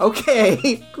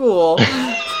 Okay, cool.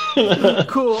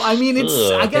 Cool. I mean,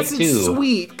 I guess it's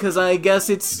sweet because I guess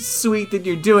it's sweet that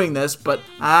you're doing this, but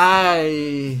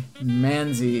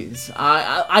mansies.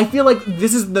 I feel like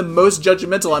this is the most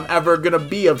judgmental I'm ever gonna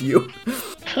be of you.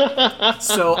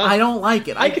 So I don't like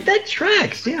it. That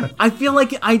tracks, yeah. I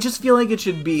just feel like it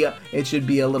should be a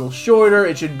little shorter.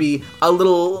 It should be a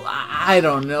little, I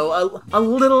don't know, a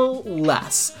little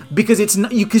less, because it's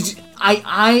not, because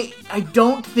I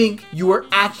don't think you are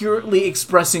accurately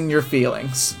expressing your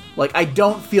feelings. Like, I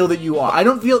don't feel that you are. I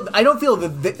don't feel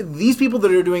that these people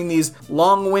that are doing these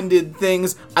long-winded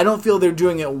things, I don't feel they're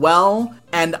doing it well.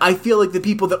 And I feel like the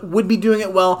people that would be doing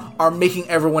it well are making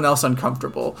everyone else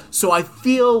uncomfortable. So I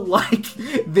feel like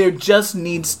there just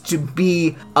needs to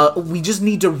be, we just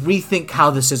need to rethink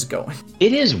how this is going.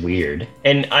 It is weird.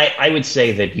 And I would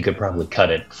say that you could probably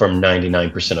cut it from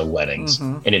 99% of weddings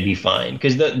and it'd be fine.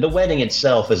 Because the wedding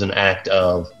itself is an act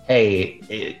of,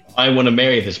 hey, I want to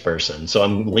marry this person, so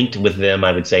I'm linked with them,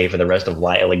 I would say, for the rest of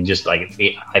life, like, just like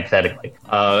hypothetically.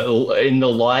 In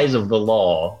the eyes of the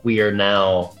law, we are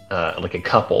now like a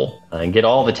couple and get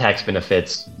all the tax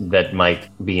benefits that might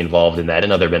be involved in that,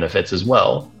 and other benefits as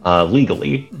well,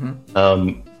 legally.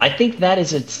 I think that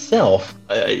is itself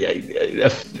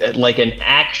like an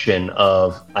action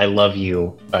of, I love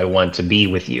you, I want to be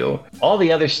with you. All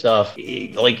the other stuff,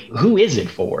 like, who is it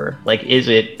for? Like, is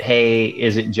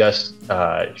it just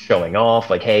showing off?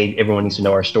 Like, hey, everyone needs to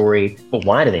know our story. But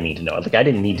why do they need to know it? Like, I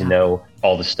didn't need to know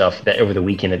all the stuff that over the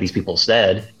weekend that these people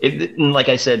said. And like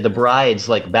I said, the bride's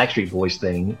like Backstreet Boys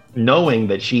thing, knowing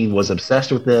that she was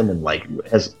obsessed with them and like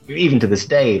has, even to this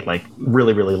day, like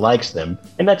really, really likes them.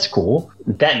 And that's cool.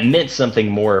 That meant something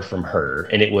more from her,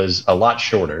 and it was a lot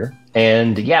shorter.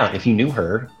 And yeah, if you knew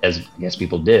her, as I guess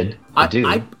people did,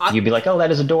 you'd be like, "Oh, that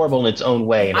is adorable in its own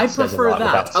way." And I prefer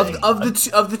that.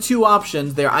 Of the two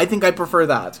options there, I think I prefer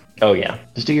that. Oh yeah,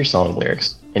 just do your song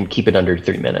lyrics and keep it under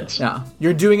 3 minutes. Yeah,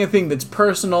 you're doing a thing that's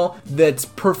personal, that's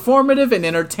performative and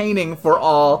entertaining for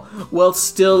all, while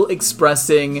still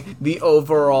expressing the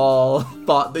overall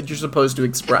thought that you're supposed to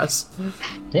express.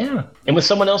 Yeah, and with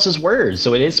someone else's words,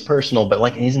 so it is personal. But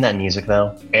like, isn't that music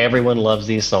though? Everyone loves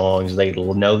these songs. They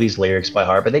know these lyrics by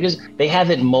heart, but they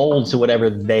have it mold to whatever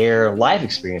their life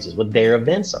experiences, what their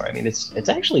events are. I mean, it's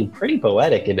actually pretty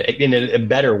poetic in a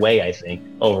better way, I think,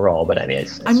 overall. But I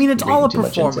mean, it's all a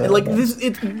performance. Like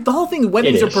the whole thing.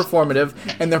 Weddings are performative,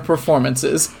 and they're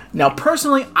performances. Now,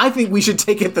 personally, I think we should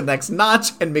take it the next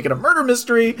notch and make it a murder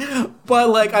mystery. But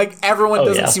like everyone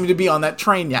doesn't seem to be on that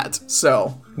train yet,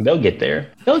 so. They'll get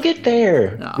there.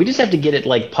 No. We just have to get it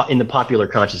like in the popular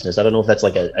consciousness. I don't know if that's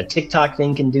like a TikTok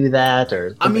thing can do that,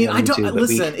 or I mean, I don't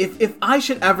listen. If I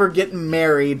should ever get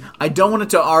married, I don't want it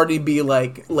to already be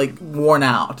like worn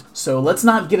out. So let's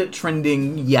not get it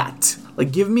trending yet.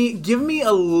 Like, give me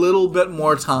a little bit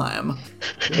more time.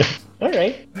 All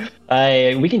right,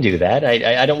 we can do that.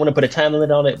 I don't want to put a time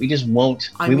limit on it. We just won't.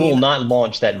 We will not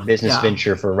launch that business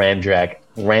venture for Ramjack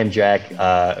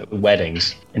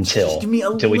weddings until we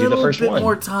do the first one.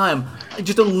 More time.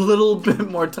 Just a little bit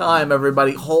more time,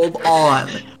 everybody. Hold on.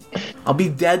 I'll be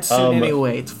dead soon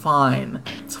anyway. It's fine.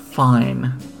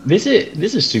 This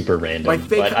is super random.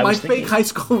 My fake high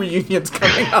school reunion's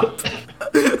coming up.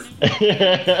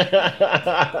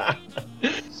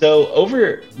 So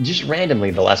over just randomly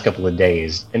the last couple of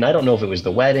days, and I don't know if it was the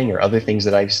wedding or other things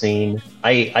that I've seen,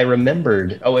 I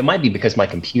remembered, it might be because my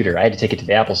computer, I had to take it to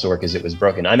the Apple store because it was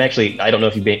broken. I don't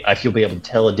know if you'll be able to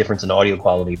tell a difference in audio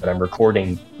quality, but I'm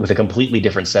recording with a completely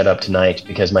different setup tonight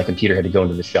because my computer had to go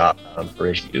into the shop for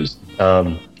issues.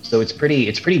 So it's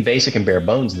pretty basic and bare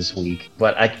bones this week.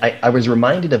 But I was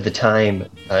reminded of the time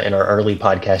in our early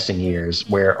podcasting years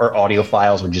where our audio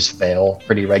files would just fail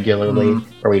pretty regularly,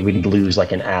 or we'd lose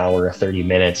like an hour or 30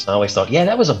 minutes. And I always thought, yeah,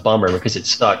 that was a bummer because it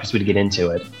sucked because we'd get into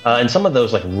it. And some of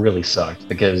those like really sucked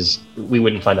because we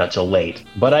wouldn't find out till late.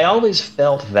 But I always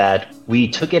felt that we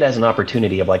took it as an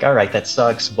opportunity of like, all right, that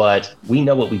sucks, but we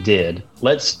know what we did.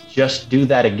 Let's just do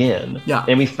that again. Yeah.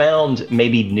 And we found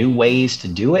maybe new ways to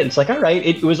do it. It's like, all right,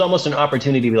 it was almost an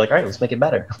opportunity to be like, all right, let's make it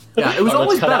better. Yeah, it was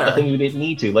always better. Let's cut out the thing we didn't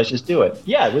need to. Let's just do it.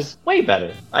 Yeah, it was way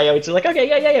better. I would say like, okay,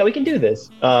 yeah, we can do this.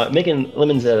 Making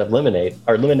lemons out of lemonade,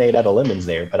 or lemonade out of lemons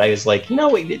there. But I was like, I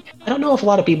don't know if a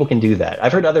lot of people can do that.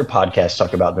 I've heard other podcasts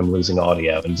talk about them losing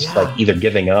audio and just like either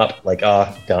giving up, like,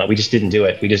 oh, God, we just didn't do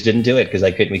it. We just didn't do it because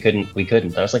we we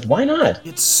couldn't. I was like, why not?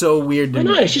 It's so weird to Why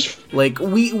me. not? It's just Like,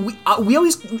 we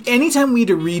always, anytime we had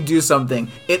to redo something,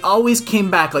 it always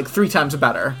came back like 3 times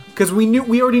better. Because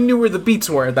we already knew where the beats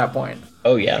were at that point.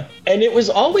 Oh, yeah. And it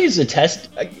was always a test.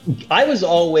 I was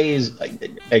always,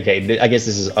 okay, I guess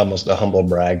this is almost a humble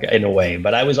brag in a way,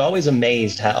 but I was always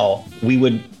amazed how we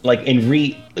would, like,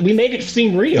 we made it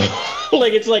seem real.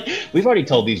 Like, it's like, we've already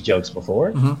told these jokes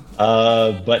before.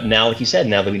 But now, like you said,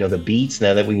 now that we know the beats,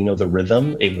 now that we know the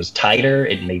rhythm, it was tighter,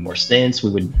 it made more sense. We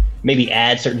would maybe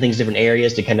add certain things, different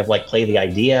areas to kind of like play the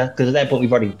idea. Because at that point,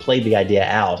 we've already played the idea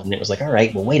out, and it was like, all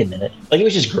right, well, wait a minute. Like, it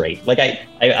was just great. Like,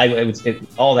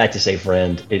 all that to say,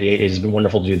 friend, it has been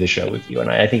wonderful to do this show with you, and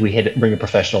I think we bring a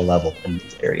professional level in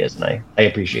these areas, and I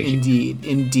appreciate you.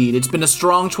 Indeed. It's been a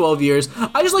strong 12 years.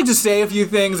 I just like to say a few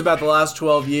things about the last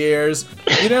 12 years.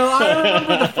 You know, I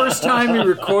remember the first time we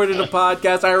recorded a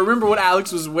podcast. I remember what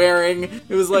Alex was wearing.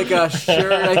 It was like a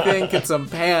shirt, I think, and some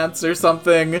pants or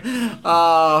something.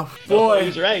 Boy. Oh,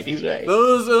 he's right.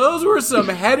 Those were some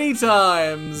heady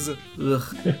times.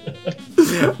 Ugh.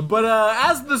 But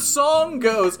as the song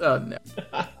goes... Oh, no.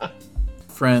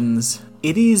 Friends,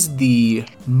 it is the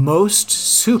most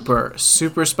super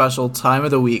special time of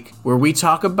the week where we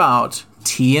talk about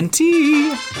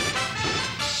TNT.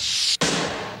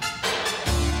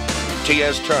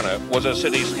 T.S. Turner was a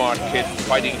city-smart kid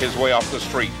fighting his way off the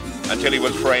street until he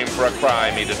was framed for a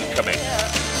crime he didn't commit.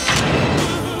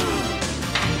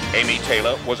 Amy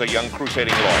Taylor was a young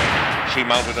crusading lawyer. She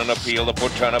mounted an appeal to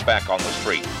put Turner back on the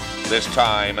street, this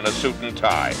time in a suit and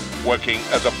tie, working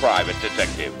as a private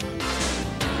detective.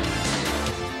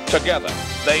 Together,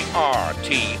 they are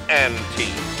TNT.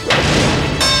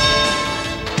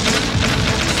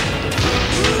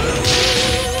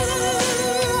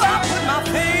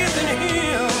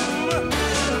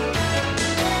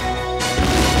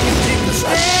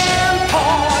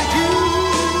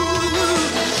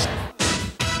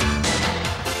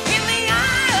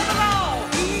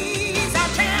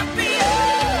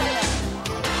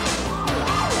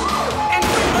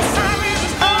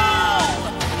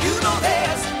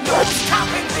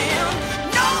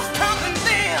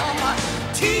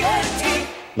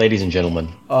 Ladies and gentlemen,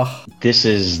 this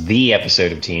is the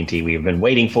episode of TNT we have been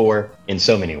waiting for in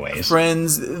so many ways.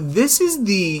 Friends, this is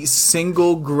the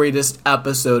single greatest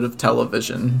episode of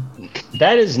television.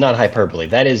 That is not hyperbole.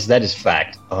 That is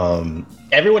fact.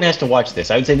 Everyone has to watch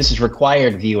this. I would say this is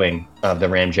required viewing of the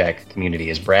Ramjack community.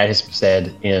 As Brad has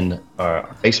said in our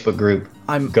Facebook group,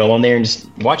 go on there and just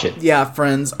watch it. Yeah,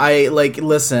 friends,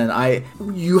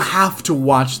 you have to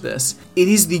watch this. It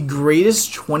is the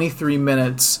greatest 23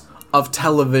 minutes of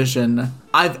television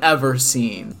I've ever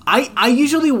seen. I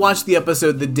usually watch the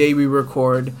episode the day we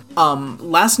record.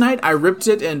 Last night I ripped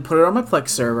it and put it on my Plex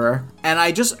server, and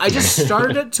I just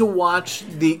started it to watch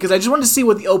because I just wanted to see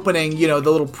what the opening, the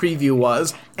little preview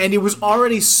was, and it was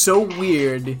already so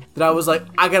weird that I was like,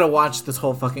 I gotta watch this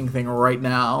whole fucking thing right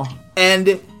now.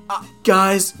 And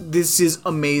guys, this is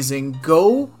amazing.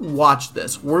 Go watch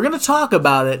this. We're going to talk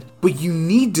about it, but you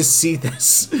need to see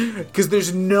this because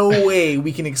there's no way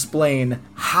we can explain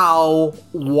how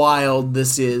wild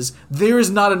this is. There is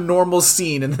not a normal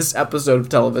scene in this episode of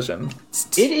television.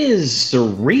 It is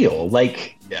surreal.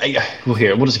 Like,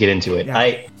 we'll just get into it.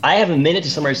 Yeah. I have a minute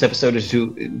to summarize this episode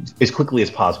as quickly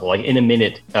as possible, like in a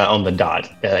minute on the dot.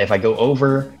 If I go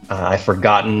over, I've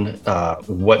forgotten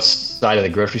what side of the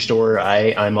grocery store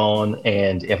I'm on,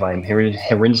 and if I'm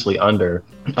horrendously under,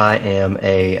 I am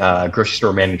a grocery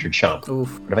store manager chump.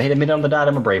 Oof. But if I hit a minute on the dot,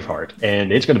 I'm a Braveheart.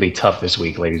 And it's going to be tough this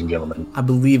week, ladies and gentlemen. I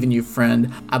believe in you,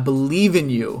 friend. I believe in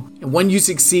you. And when you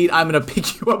succeed, I'm going to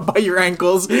pick you up by your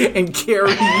ankles and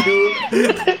carry you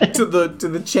to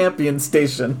the champion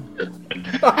station.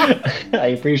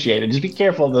 I appreciate it. Just be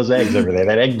careful of those eggs over there.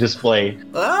 That egg display.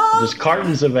 Just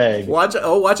cartons of eggs. Watch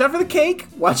out for the cake.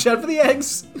 Watch out for the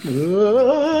eggs.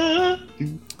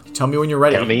 Tell me when you're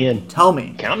ready. Count me in. Tell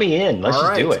me. Count me in. Let's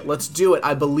just do it. Let's do it.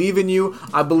 I believe in you.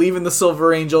 I believe in the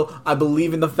Silver Angel. I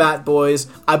believe in the Fat Boys.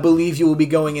 I believe you will be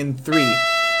going in 3,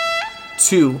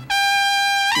 2,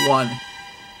 1,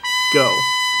 go.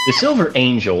 The Silver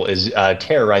Angel is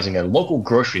terrorizing a local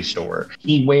grocery store.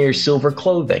 He wears silver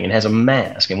clothing and has a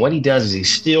mask. And what he does is he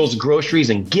steals groceries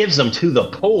and gives them to the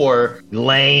poor.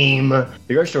 Lame. The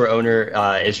grocery store owner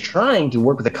is trying to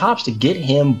work with the cops to get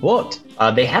him booked.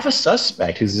 They have a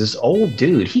suspect who's this old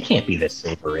dude. He can't be the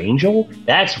Silver Angel.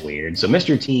 That's weird. So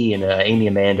Mr. T and Amy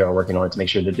Amanda are working on it to make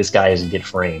sure that this guy doesn't get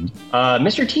framed.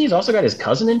 Mr. T's also got his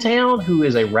cousin in town who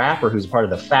is a rapper who's part of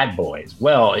the Fat Boys.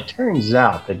 Well, it turns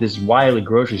out that this wily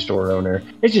grocery store owner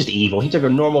is just evil. He took a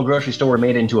normal grocery store and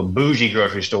made it into a bougie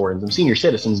grocery store, and some senior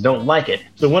citizens don't like it.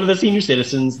 So one of the senior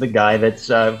citizens, the guy that's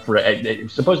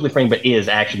supposedly framed but is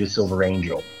actually the Silver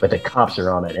Angel, but the cops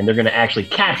are on it, and they're going to actually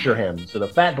capture him. So the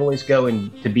Fat Boys go in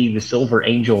to be the Silver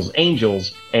Angel's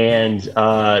angels, and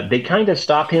they kind of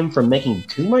stop him from making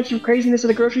too much of craziness at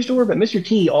the grocery store, but Mr.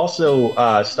 T also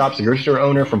stops the grocery store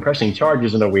owner from pressing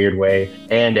charges in a weird way,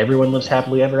 and everyone lives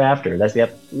happily ever after. That's the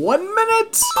 1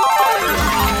 minute!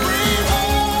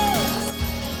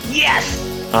 Yes!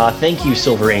 Thank you,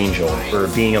 Silver Angel, for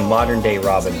being a modern-day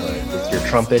Robin Hood with your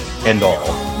trumpet and all.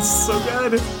 So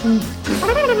good.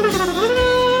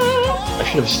 I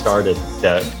should have started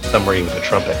the summary with a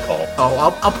trumpet call.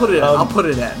 Oh, I'll put it in. I'll put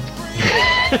it in.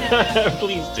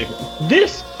 Please do.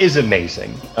 This is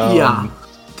amazing. Yeah.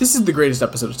 This is the greatest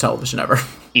episode of television ever.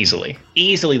 Easily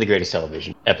the greatest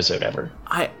television episode ever.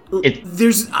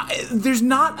 There's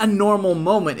not a normal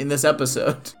moment in this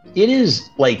episode. It is,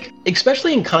 like,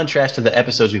 especially in contrast to the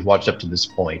episodes we've watched up to this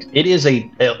point, it is a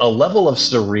level of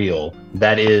surreal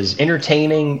that is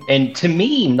entertaining and, to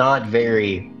me, not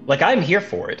very... Like, I'm here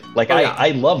for it. Like, I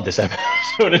love this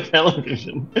episode of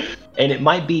television. And it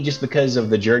might be just because of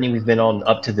the journey we've been on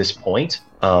up to this point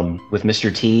with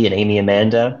Mr. T and Amy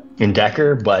Amanda and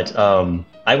Decker, but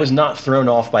I was not thrown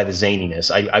off by the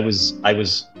zaniness. I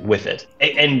was with it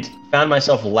and found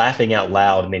myself laughing out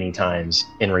loud many times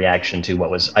in reaction to what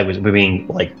was being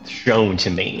like shown to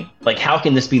me. Like, how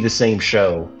can this be the same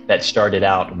show that started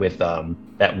out with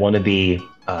that wannabe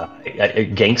a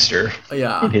gangster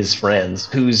and his friends,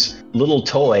 whose little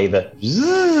toy, the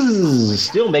zzz,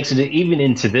 still makes it even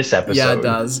into this episode.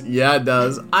 Yeah, it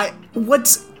does.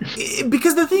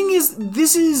 Because the thing is,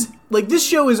 this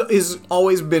show is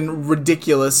always been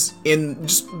ridiculous in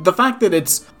just the fact that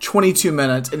it's 22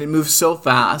 minutes and it moves so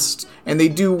fast, and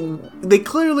they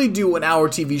clearly do an hour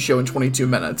TV show in 22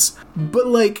 minutes, but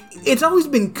like, it's always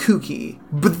been kooky.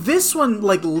 But this one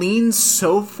like leans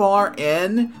so far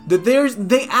in that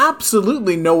they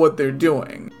absolutely know what they're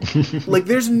doing. Like,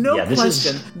 there's no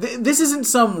question. This isn't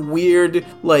some weird,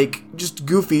 like, just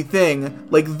goofy thing.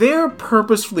 Like, they're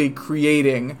purposefully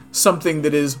creating something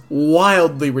that is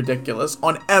wildly ridiculous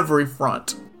on every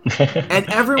front. And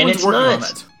everyone's working on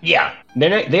it. Yeah.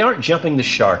 They aren't jumping the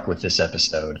shark with this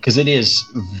episode, because it is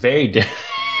very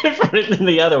different than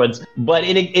the other ones, but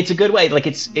it's a good way. Like,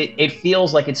 it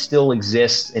feels like it still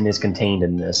exists and is contained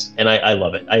in this, and I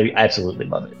love it. I absolutely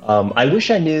love it. I wish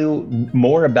I knew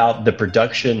more about the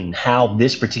production and how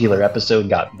this particular episode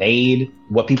got made,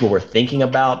 what people were thinking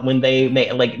about when they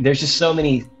made. Like, there's just so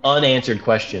many unanswered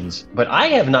questions, but I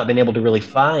have not been able to really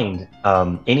find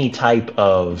any type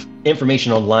of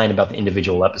information online about the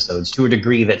individual episodes to a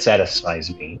degree that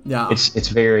satisfies me. Yeah, it's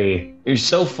very.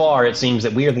 So far, it seems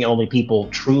that we are the only people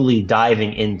truly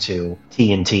diving into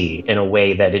TNT in a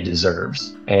way that it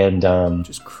deserves, and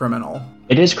just criminal.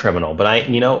 It is criminal, but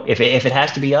if it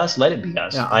has to be us, let it be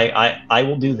us. Yeah. I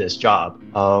will do this job.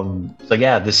 So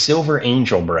yeah, the Silver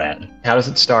Angel, Brad. How does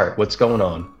it start? What's going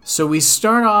on? So we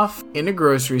start off in a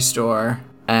grocery store,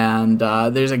 and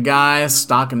there's a guy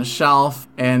stocking a shelf,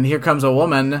 and here comes a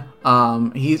woman.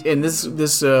 This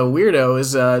weirdo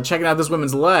is checking out this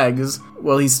woman's legs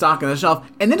while he's stocking the shelf,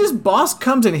 and then his boss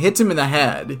comes and hits him in the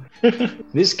head.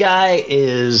 This guy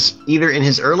is either in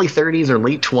his early 30s or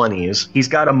late 20s. He's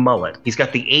got a mullet. He's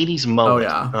got the 80s mullet.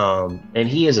 Oh, yeah. And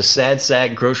he is a sad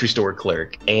sack grocery store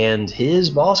clerk, and his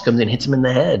boss comes and hits him in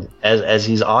the head as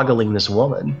he's ogling this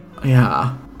woman.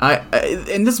 Yeah.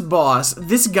 And this boss,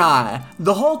 this guy,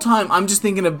 the whole time I'm just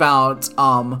thinking about,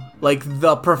 like,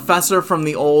 the professor from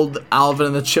the old Alvin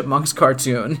and the Chipmunks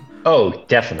cartoon. Oh,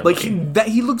 definitely. Like,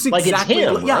 he looks exactly like it's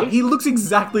him, right? Yeah, he looks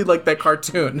exactly like that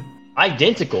cartoon.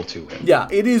 Identical to him. Yeah,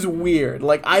 it is weird.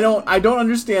 Like, I don't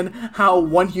understand how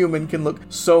one human can look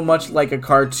so much like a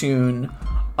cartoon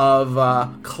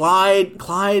of Clyde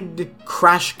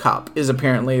Crash Cup is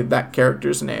apparently that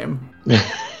character's name.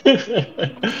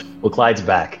 Well, Clyde's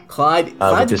back. Clyde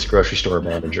with this grocery store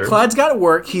manager. Clyde's got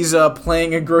work. He's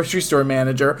playing a grocery store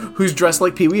manager who's dressed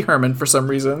like Pee Wee Herman for some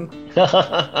reason.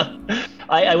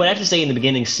 I would have to say in the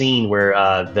beginning scene where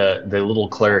the little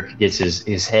clerk gets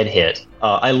his head hit,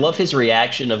 I love his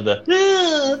reaction of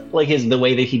the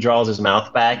way that he draws his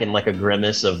mouth back and like a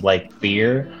grimace of like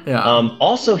fear. Yeah.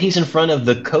 Also, he's in front of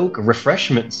the Coke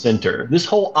refreshment center. This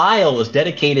whole aisle is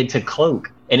dedicated to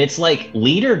Coke, and it's like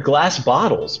liter glass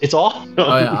bottles. It's all.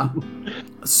 Oh yeah.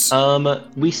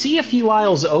 We see a few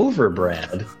aisles over,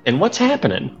 Brad, and what's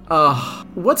happening?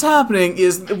 What's happening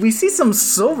is we see some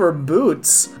silver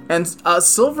boots and a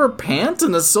silver pant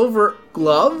and a silver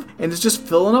glove, and it's just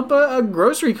filling up a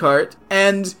grocery cart.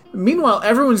 And meanwhile,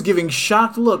 everyone's giving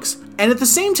shocked looks. And at the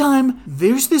same time,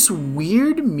 there's this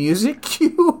weird music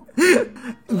cue.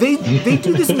 They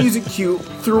do this music cue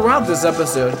throughout this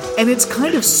episode, and it's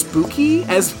kind of spooky,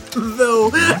 as though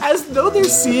they're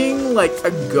seeing like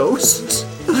a ghost.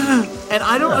 And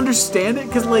I don't understand it,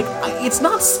 because like it's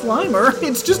not Slimer,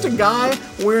 it's just a guy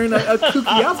wearing a kooky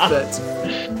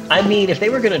outfit. I mean, if they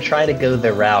were going to try to go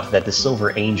the route that the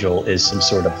Silver Angel is some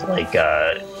sort of like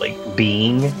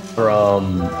being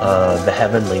from the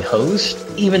heavenly host,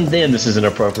 even then this is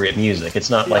inappropriate music. It's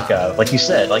not like you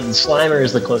said, like Slimer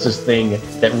is the closest thing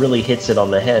that really hits it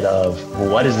on the head of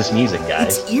what is this music,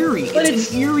 guys? It's eerie.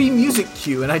 It's an eerie music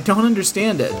cue, and I don't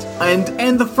understand it.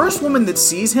 And the first woman that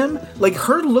sees him, like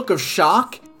her look of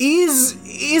shock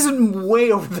isn't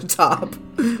way over the top.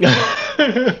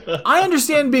 I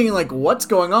understand being like, what's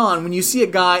going on when you see a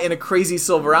guy in a crazy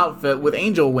silver outfit with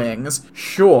angel wings,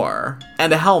 sure,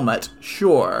 and a helmet,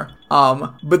 sure.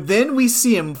 But then we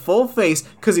see him full face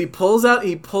because he pulls out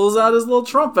his little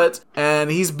trumpet and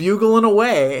he's bugling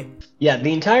away. Yeah,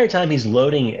 the entire time he's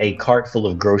loading a cart full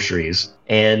of groceries.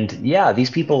 And yeah, these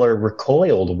people are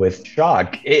recoiled with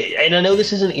shock. And I know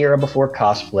this is an era before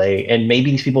cosplay, and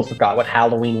maybe these people forgot what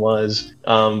Halloween was,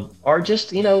 or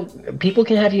just, people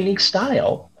can have unique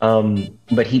style.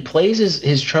 But he plays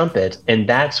his trumpet, and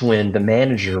that's when the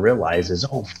manager realizes,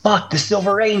 oh, fuck, the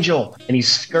Silver Angel! And he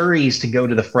scurries to go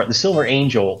to the front. The Silver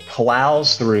Angel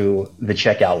plows through the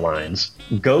checkout lines,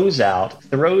 goes out,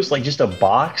 throws like just a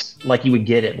box like you would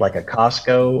get at like a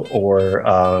Costco or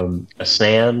a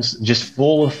Sam's, just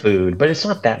full of food, but it's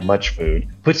not that much food.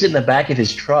 Puts it in the back of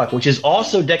his truck, which is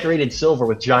also decorated silver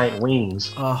with giant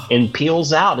wings, and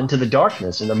peels out into the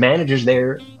darkness. And the manager's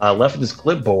there, left with his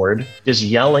clipboard, just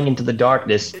yelling into the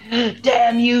darkness,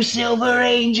 "Damn you, Silver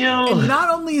Angel!" And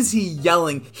not only is he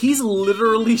yelling, he's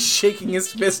literally shaking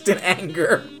his fist in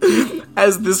anger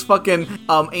as this fucking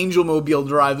Angel Mobile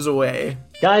drives away.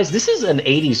 Guys, this is an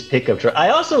 80s pickup truck. I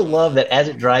also love that as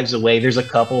it drives away, there's a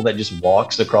couple that just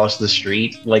walks across the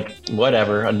street. Like,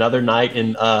 whatever, another night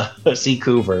in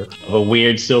Seacouver of a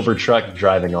weird silver truck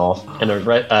driving off and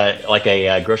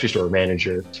a grocery store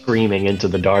manager screaming into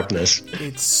the darkness.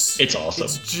 It's awesome.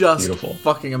 It's just beautiful.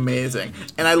 Fucking amazing.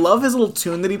 And I love his little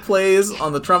tune that he plays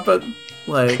on the trumpet.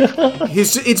 Like,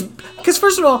 it's because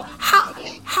first of all,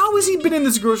 how has he been in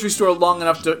this grocery store long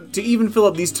enough to even fill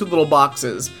up these two little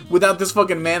boxes without this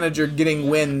fucking manager getting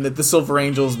wind that the Silver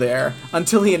Angel's there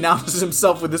until he announces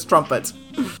himself with his trumpet?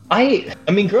 I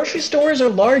mean, grocery stores are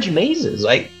large mazes.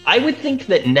 I would think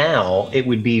that now it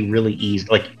would be really easy.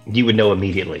 Like, you would know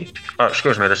immediately.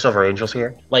 Excuse me, the Silver Angel's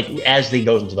here. Like, as they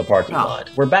go into the parking lot.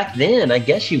 Where back then, I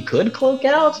guess you could cloak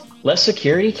out. Less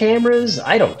security cameras?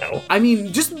 I don't know. I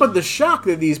mean, but the shock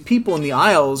that these people in the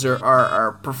aisles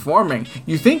are performing,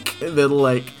 you think that,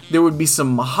 like, there would be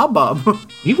some hubbub.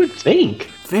 You would think.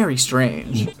 Very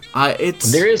strange.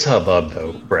 There is hubbub,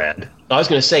 though, Brad. I was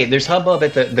going to say, there's hubbub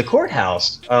at the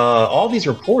courthouse. All these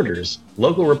reporters,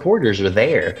 local reporters are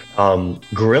there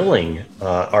grilling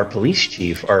our police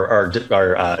chief, our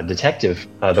detective,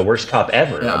 the worst cop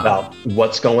ever, about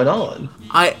what's going on.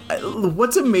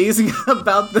 What's amazing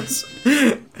about this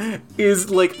is,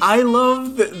 like, I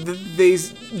love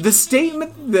the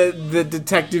statement that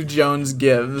Detective Jones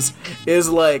gives is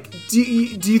like, do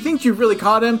you think you really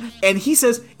caught him? And he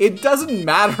says, it doesn't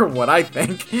matter what I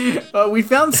think. We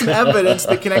found some evidence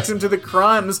that connects him to the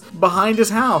crimes behind his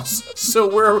house,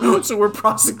 so we're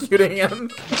prosecuting him.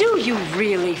 Do you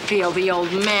really feel the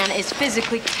old man is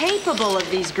physically capable of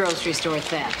these grocery store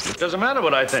thefts? It doesn't matter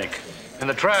what I think. In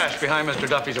the trash behind Mr.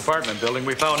 Duffy's apartment building,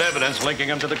 we found evidence linking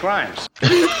him to the crimes.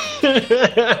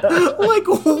 Like,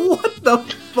 what the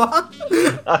fuck?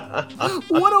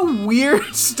 What a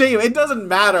weird statement. It doesn't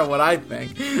matter what I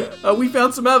think. We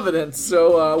found some evidence,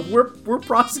 so we're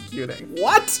prosecuting.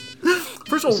 What?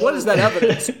 First of all, what is that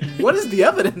evidence? What is the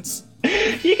evidence?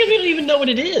 You don't even know what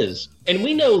it is. And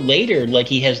we know later, like,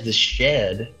 he has this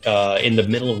shed in the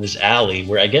middle of this alley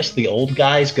where I guess the old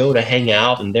guys go to hang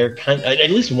out, and they're at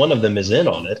least one of them is in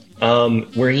on it,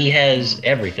 where he has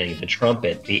everything, the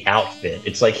trumpet, the outfit.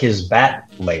 It's like his bat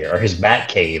lair, or his bat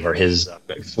cave, or his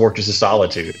Fortress of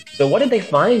Solitude. So what did they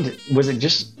find? Was it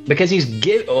just because he's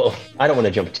I don't want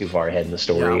to jump too far ahead in the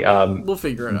story. Yeah, we'll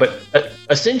figure it out. But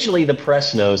essentially the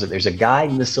press knows that there's a guy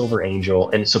in the Silver Angel,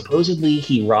 and supposedly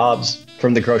he robs from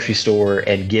from the grocery store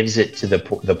and gives it to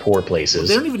the poor places.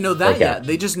 They don't even know that yet.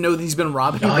 They just know that he's been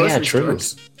robbing grocery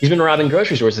stores. He's been robbing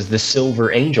grocery stores as the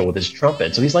Silver Angel with his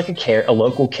trumpet. So he's like a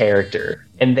local character.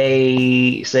 And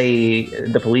they say,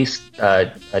 the police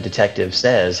detective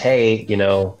says, hey,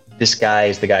 this guy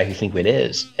is the guy who think it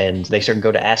is. And they start to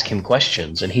go to ask him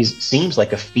questions. And he seems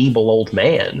like a feeble old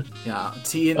man. Yeah,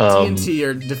 TNT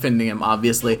are defending him,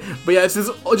 obviously. But yeah, it's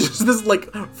just this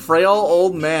like frail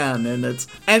old man. And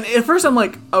at first I'm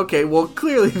like, okay, well,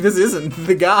 clearly this isn't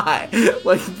the guy.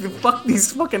 Like, fuck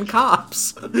these fucking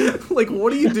cops. Like,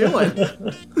 what are you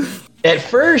doing? At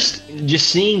first, just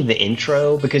seeing the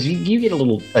intro, because you get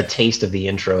a taste of the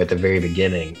intro at the very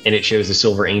beginning, and it shows the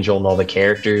Silver Angel and all the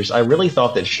characters. I really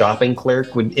thought that Shopping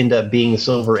Clerk would end up being the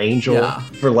Silver Angel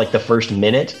for like the first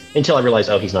minute, until I realized,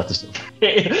 oh, he's not the Silver.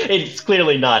 It's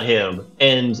clearly not him.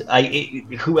 And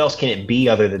who else can it be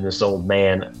other than this old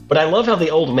man? But I love how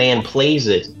the old man plays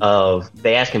it.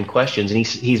 They ask him questions, and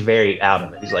he's very out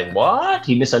of it. He's like, what?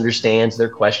 He misunderstands their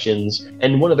questions,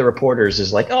 and one of the reporters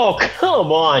is like, oh,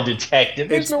 come on, detective.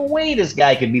 There's no way this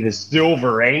guy could be the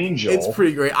Silver Angel. It's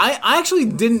pretty great. I actually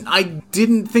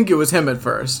didn't think it was him at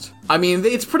first. I mean,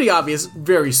 it's pretty obvious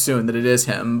very soon that it is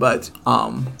him, but,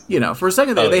 for a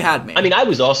second they had me. I mean, I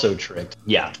was also tricked.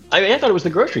 Yeah. I thought it was the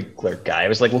grocery clerk guy. I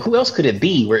was like, well, who else could it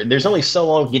be? Where there's only so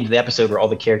long to get into the episode where all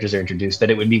the characters are introduced that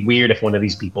it would be weird if one of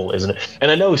these people isn't.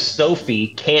 And I know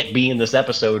Sophie can't be in this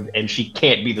episode, and she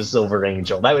can't be the Silver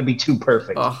Angel. That would be too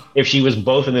perfect if she was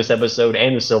both in this episode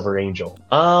and the Silver Angel.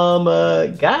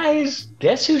 Guys,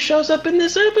 guess who shows up in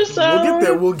this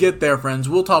episode? We'll get there, friends.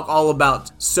 We'll talk all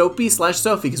about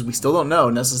Soapy/Sophie, because we still don't know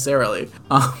necessarily.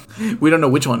 We don't know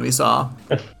which one we saw.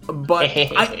 But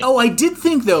I did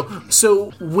think though,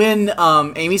 so when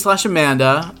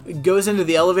Amy/Amanda goes into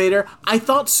the elevator, I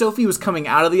thought Sophie was coming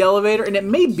out of the elevator, and it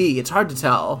may be, it's hard to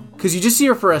tell, because you just see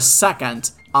her for a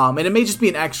second. And it may just be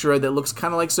an extra that looks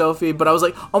kind of like Sophie, but I was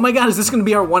like, oh my god, is this going to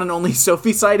be our one and only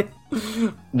Sophie sighting?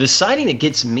 The sighting that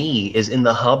gets me is in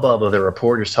the hubbub of the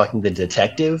reporters talking to the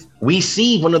detective. We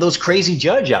see one of those crazy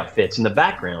judge outfits in the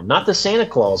background. Not the Santa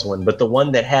Claus one, but the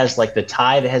one that has like the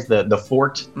tie that has the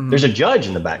fort. Mm-hmm. There's a judge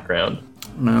in the background.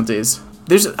 Mounties.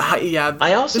 There's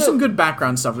some good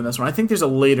background stuff in this one. I think there's a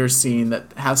later scene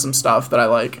that has some stuff that I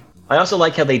like. I also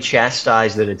like how they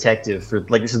chastise the detective for,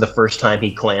 like, this is the first time he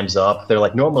clams up. They're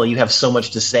like, normally you have so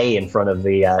much to say in front of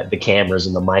the cameras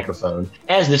and the microphone,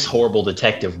 as this horrible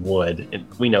detective would. And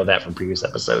we know that from previous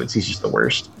episodes. He's just the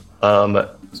worst.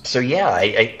 So yeah,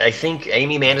 I think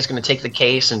Amy Amanda's going to take the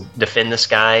case and defend this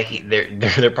guy.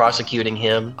 They're prosecuting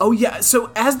him. Oh yeah.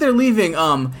 So as they're leaving,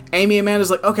 Amy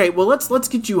Amanda's like, okay, well let's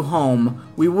get you home.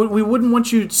 We wouldn't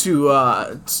want you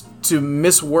to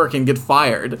miss work and get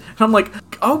fired. And I'm like,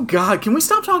 oh god, can we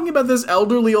stop talking about this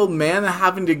elderly old man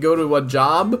having to go to a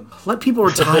job? Let people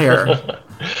retire.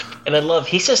 And I love,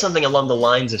 he says something along the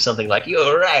lines of something like,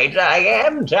 you're right, I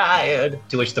am tired.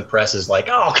 To which the press is like,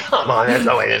 oh, come on, there's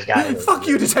no way this guy is. Fuck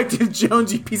you, Detective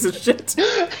Jones, you piece of shit.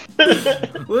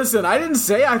 Listen, I didn't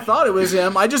say I thought it was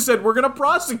him. I just said we're going to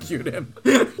prosecute him.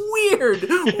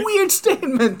 Weird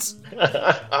statement.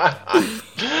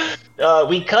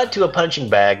 We cut to a punching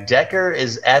bag. Decker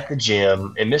is at the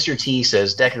gym, and Mr. T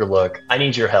says, Decker, look, I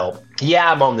need your help.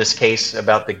 Yeah, I'm on this case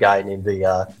about the guy named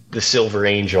the Silver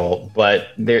Angel, but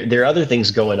there are other things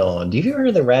going on. Do you ever heard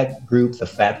of the rap group, the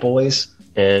Fat Boys?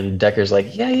 And Decker's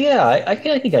like, yeah, I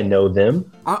think I know them.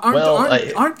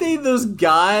 Aren't they those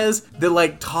guys that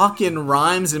like talk in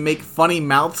rhymes and make funny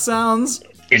mouth sounds?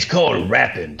 It's called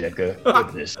rapping, Decker.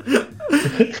 Goodness.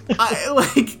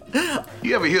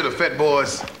 You ever hear the Fat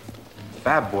Boys?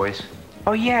 Fat Boys?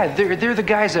 Oh yeah, they're the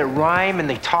guys that rhyme and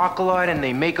they talk a lot and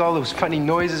they make all those funny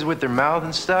noises with their mouth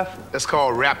and stuff. That's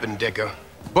called rapping, Decker.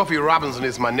 Buffy Robinson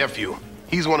is my nephew.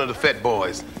 He's one of the Fat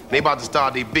Boys. They about to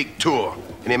start their big tour,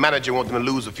 and their manager wants them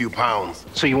to lose a few pounds.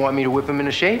 So you want me to whip him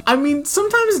into shape? I mean,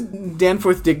 sometimes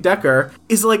Danforth Dick Decker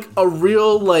is like a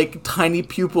real, like, tiny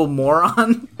pupil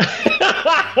moron.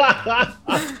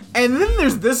 And then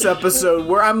there's this episode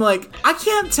where I'm like, I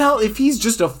can't tell if he's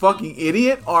just a fucking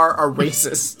idiot or a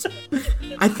racist.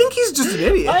 I think he's just an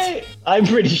idiot. I'm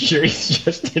pretty sure he's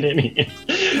just an idiot.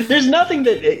 There's nothing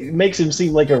that makes him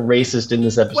seem like a racist in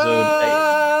this episode.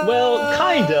 Well,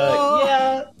 kinda,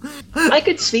 yeah. I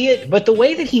could see it, but the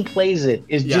way that he plays it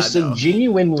is just a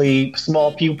genuinely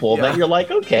small pupil that you're like,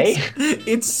 okay.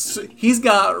 He's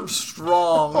got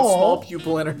strong small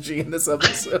pupil energy in this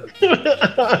episode.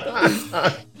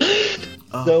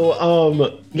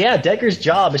 So, Decker's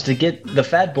job is to get the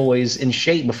Fat Boys in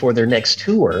shape before their next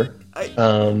tour.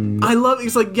 I love.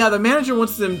 He's like, yeah, the manager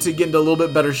wants them to get into a little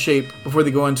bit better shape before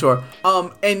they go on tour.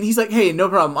 And he's like, hey, no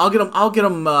problem. I'll get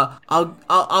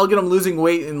them losing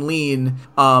weight and lean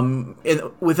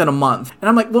within a month. And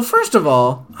I'm like, well, first of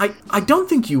all, I don't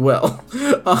think you will.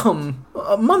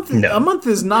 A month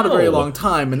is not a very long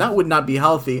time, and that would not be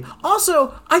healthy.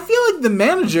 Also, I feel like the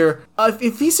manager,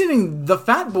 if he's sending the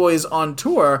Fat Boys on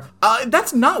tour,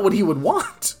 that's not what he would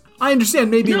want. I understand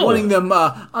maybe wanting them,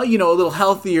 a little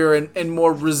healthier and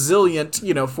more resilient,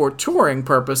 for touring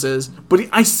purposes. But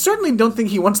I certainly don't think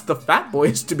he wants the Fat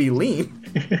Boys to be lean.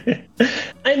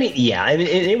 I mean,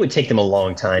 it would take them a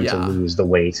long time to lose the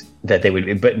weight that they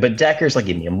would. But Decker's like,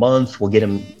 give me a month, we'll get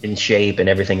them in shape, and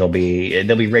everything they'll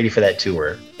be ready for that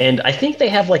tour. And I think they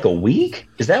have like a week.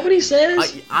 Is that what he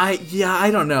says? I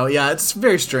don't know. Yeah, it's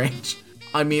very strange.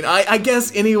 I mean, I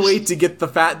guess any way to get the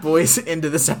Fat Boys into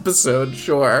this episode,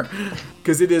 sure,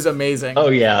 because it is amazing. Oh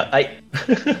yeah,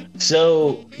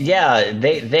 so yeah,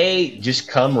 they just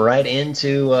come right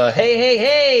into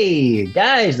hey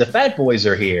guys, the Fat Boys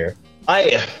are here.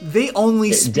 They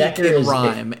only speak in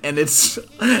rhyme, and it's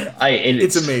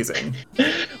amazing.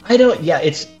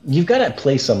 You've got to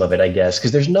play some of it, I guess,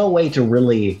 because there's no way to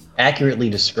really accurately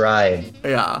describe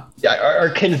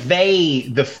or convey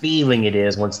the feeling it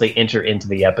is once they enter into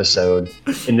the episode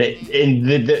and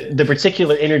the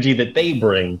particular energy that they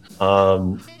bring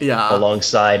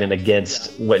alongside and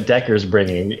against what Decker's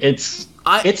bringing. It's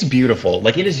beautiful.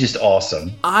 Like, it is just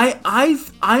awesome.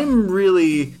 I'm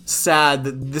really sad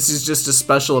that this is just a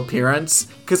special appearance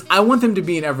because I want them to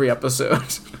be in every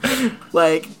episode.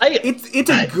 Like,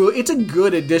 it's a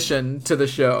good addition to the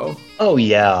show. Oh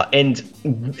yeah, and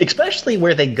especially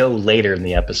where they go later in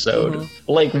the episode,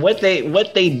 like what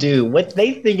they do, what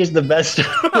they think is the best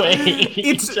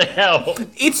way to help.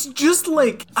 It's just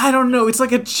like, I don't know, it's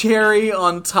like a cherry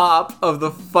on top of the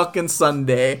fucking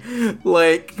sundae,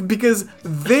 like, because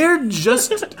they're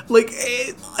just like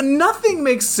nothing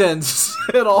makes sense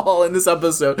at all in this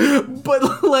episode,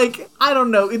 but like, I don't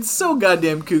know, it's so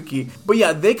goddamn kooky. But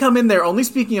yeah, they come in there only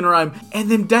speaking in rhyme, and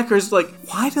then Decker's like,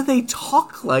 why do they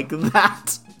talk like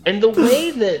that? And the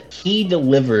way that he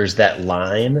delivers that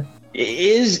line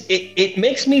it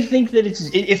makes me think that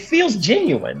it feels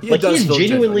genuine. Like, he's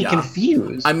genuinely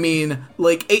confused. I mean,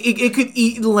 like, it could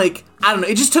eat, like, I don't know,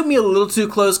 it just took me a little too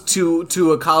close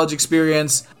to a college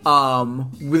experience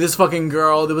with this fucking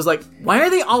girl that was like, why are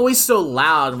they always so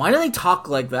loud? Why do they talk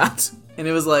like that? And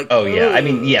it was like, oh yeah, I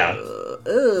mean, yeah.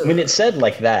 When it said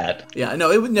like that. Yeah,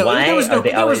 there was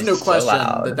no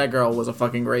question that girl was a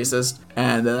fucking racist.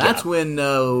 And that's when,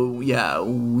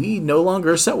 we no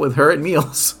longer sat with her at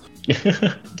meals.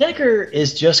 Decker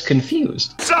is just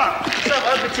confused. What's up? What's up,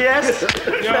 Uncle Jess?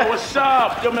 Yo, what's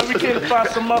up? Yo, man, we came to find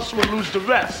some muscle and lose the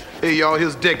rest. Hey, y'all,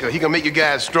 here's Decker. He gonna make you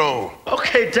guys strong.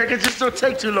 Okay, Decker, just don't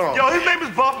take too long. Yo, his name is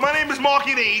Buff, my name is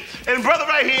Marky D, and brother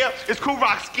right here is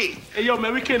Kuroski. Hey, yo,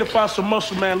 man, we came to find some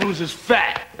muscle man loses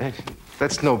fat.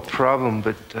 That's no problem,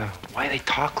 but why they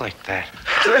talk like that?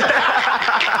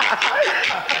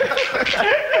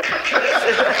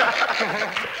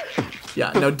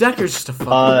 Yeah, no, Decker's just a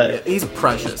fucking... he's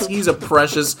precious. He's a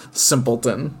precious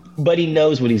simpleton. But he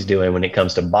knows what he's doing when it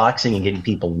comes to boxing and getting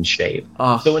people in shape.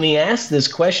 So when he asks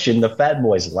this question, the Fat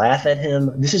Boys laugh at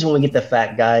him. This is when we get the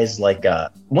fat guys, like,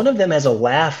 one of them has a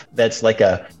laugh that's like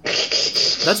a...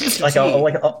 That's Mr.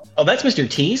 T. That's Mr.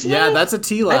 T's laugh? Yeah, that's a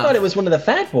T laugh. I thought it was one of the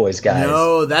Fat Boys guys.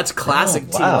 No, that's classic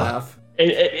T laugh.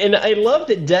 And I love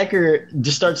that Decker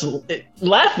just starts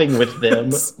laughing with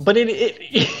them, but it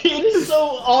is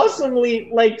so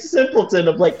awesomely, like, simpleton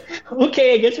of like,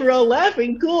 okay, I guess we're all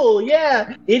laughing, cool,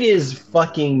 yeah. It is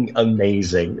fucking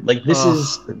amazing. Like, this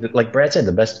is, like Brad said,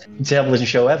 the best television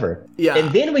show ever. Yeah.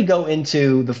 And then we go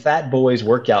into the Fat Boys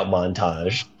workout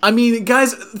montage. I mean,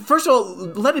 guys, first of all,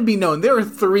 let it be known, there are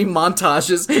 3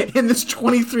 montages in this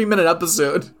 23-minute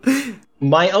episode.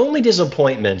 My only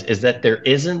disappointment is that there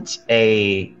isn't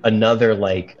another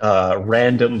like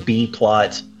random B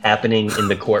plot happening in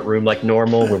the courtroom like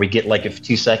normal, where we get like a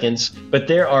few seconds. But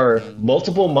there are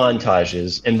multiple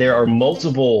montages, and there are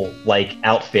multiple like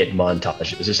outfit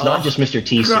montages. It's not just Mr.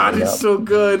 T. God, it's so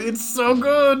good. It's so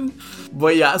good.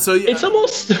 But yeah, so it's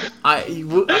almost.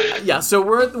 So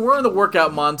we're in the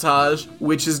workout montage,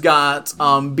 which has got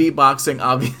beatboxing,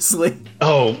 obviously.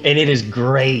 Oh, and it is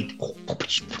great.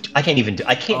 I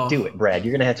can't do it, Brad.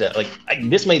 You're gonna have to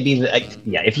this might be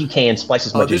if you can splice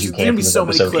as much as you can from this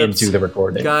episode into the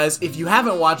recording. Guys, if you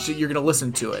haven't watched it, you're going to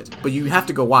listen to it. But you have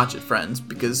to go watch it, friends,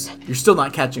 because you're still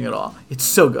not catching it all. It's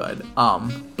so good.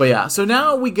 But yeah, so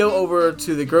now we go over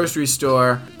to the grocery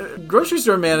store. Grocery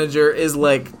store manager is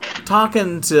like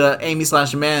talking to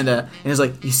Amy/Amanda and is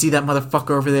like, you see that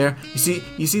motherfucker over there?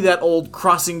 You see that old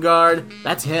crossing guard?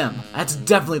 That's him. That's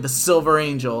definitely the Silver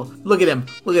Angel. Look at him.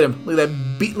 Look at him. Look at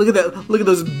that. Look at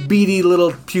those beady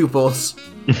little pupils.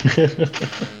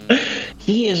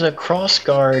 He is a cross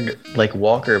guard, like,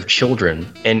 walker of children.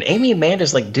 And Amy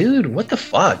Amanda's like, dude, what the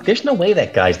fuck? There's no way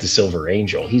that guy's the Silver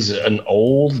Angel. He's an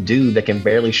old dude that can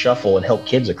barely shuffle and help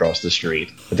kids across the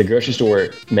street. But the grocery store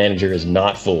manager is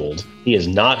not fooled. He is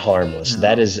not harmless. No.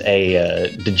 That is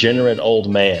a degenerate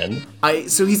old man.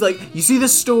 So he's like, you see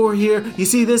this store here? You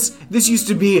see this? This used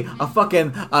to be a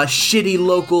fucking shitty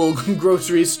local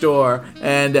grocery store.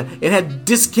 And it had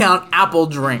discount apple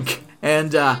drink.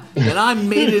 And I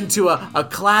made it into a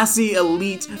classy,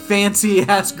 elite,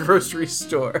 fancy-ass grocery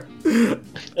store.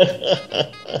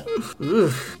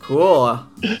 Ooh, cool.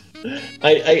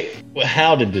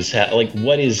 How did this happen? Like,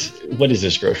 what is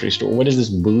this grocery store? What is this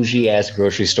bougie-ass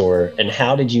grocery store? And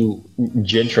how did you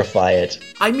gentrify it?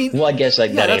 I mean... Well, I guess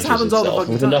that answers itself.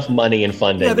 With enough money and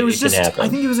funding, it can happen. I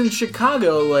think it was in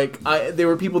Chicago, like, there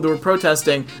were people that were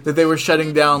protesting that they were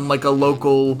shutting down, like, a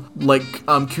local, like,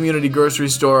 community grocery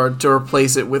store to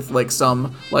replace it with, like,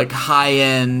 some, like,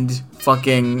 high-end...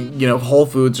 fucking, Whole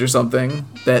Foods or something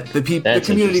that the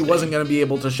community wasn't going to be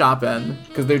able to shop in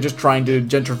because they're just trying to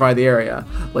gentrify the area.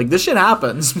 Like, this shit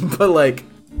happens, but like...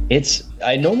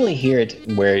 I normally hear it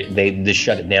where they just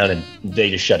shut it down and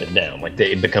they just shut it down. Like,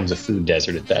 it becomes a food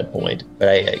desert at that point. But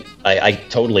I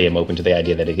totally am open to the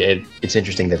idea that it's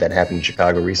interesting that happened in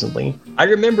Chicago recently. I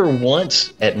remember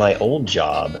once at my old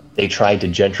job, they tried to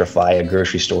gentrify a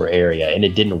grocery store area and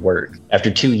it didn't work.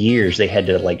 After 2 years, they had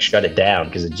to like shut it down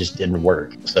because it just didn't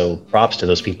work. So props to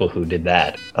those people who did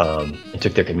that and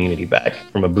took their community back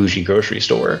from a bougie grocery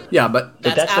store. Yeah, but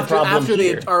that's the problem after they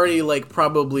had already like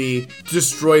probably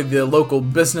destroyed the local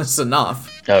business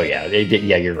enough. Oh yeah, they did.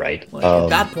 Yeah, you're right. Like, at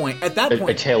that point, a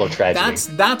tale of tragedy.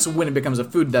 That's when it becomes a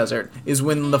food desert. Is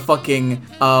when the fucking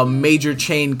major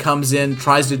chain comes in,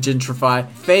 tries to gentrify,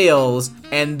 fails,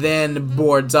 and then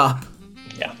boards up.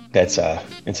 Yeah, that's horrible.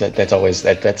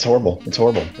 It's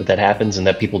horrible that happens and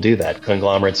that people do that.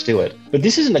 Conglomerates do it. But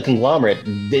this isn't a conglomerate.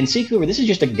 In Seacouver, this is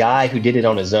just a guy who did it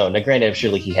on his own. Now, granted,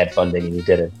 surely he had funding and he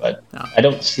did it, but no. I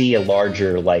don't see a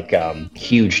larger, like,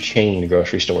 huge chain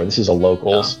grocery store. This is a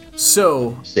local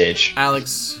sitch.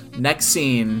 Alex, next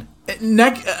scene.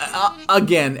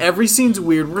 Again, every scene's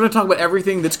weird. We're going to talk about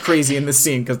everything that's crazy in this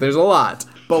scene because there's a lot.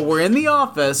 But we're in the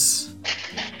office.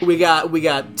 We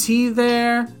got T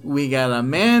there. We got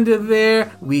Amanda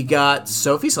there. We got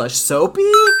Sophie/Soapy.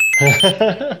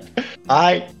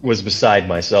 I was beside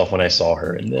myself when I saw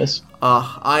her in this.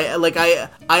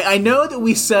 I know that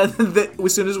we said that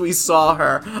as soon as we saw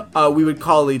her, we would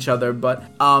call each other, but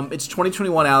it's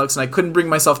 2021, Alex, and I couldn't bring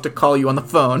myself to call you on the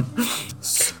phone.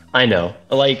 I know.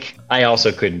 Like, I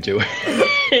also couldn't do it.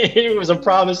 It was a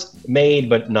promise made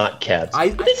but not kept.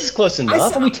 This is close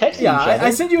enough. We texted each other.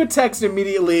 I sent you a text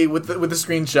immediately with the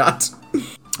screenshot.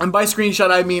 And by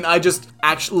screenshot, I mean I just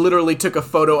literally took a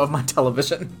photo of my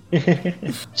television.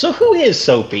 So who is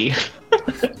Soapy?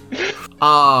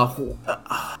 Well,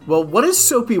 what is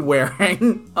Soapy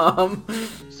wearing?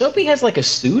 Soapy has like a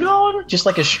suit on? Just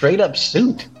like a straight up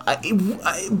suit.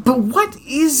 But what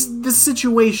is the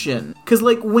situation? Because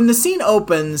like when the scene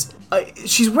opens,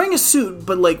 she's wearing a suit,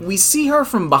 but like we see her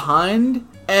from behind,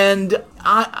 and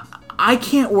I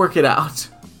can't work it out.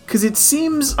 Because it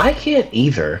seems... I can't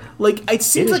either. Like, it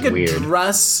seems like a weird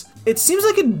dress. It seems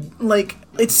like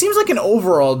it seems like an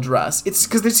overall dress. It's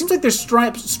because it seems like there's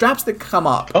straps that come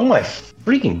up. Oh my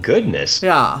freaking goodness.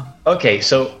 Yeah. Okay,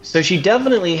 so she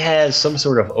definitely has some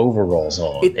sort of overalls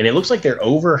on, and it looks like they're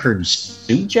over her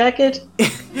suit jacket.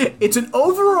 It's an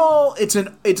overall. It's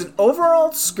an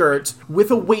overall skirt with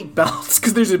a weight belt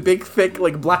because there's a big thick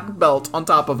like black belt on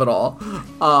top of it all.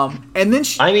 And then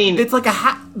it's like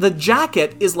the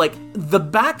jacket is like the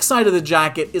back side of the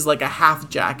jacket is like a half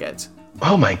jacket.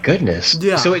 Oh my goodness.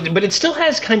 Yeah. But it still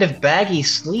has kind of baggy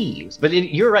sleeves. But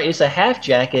you're right, it's a half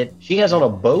jacket. She has on a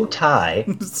bow tie.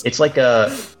 It's like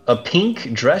a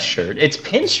pink dress shirt. It's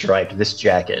pinstriped, this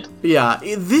jacket. Yeah,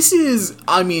 this is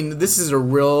a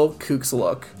real kooks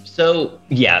look. So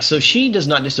she does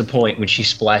not disappoint when she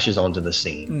splashes onto the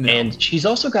scene. No. And she's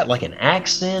also got like an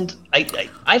accent.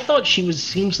 I thought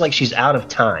seems like she's out of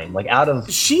time, like out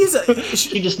of... She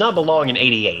does not belong in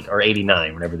 88 or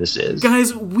 89, whenever this is.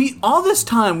 Guys, all this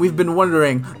time we've been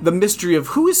wondering the mystery of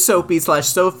who is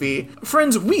Soapy/Sophie.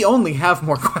 Friends, we only have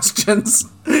more questions.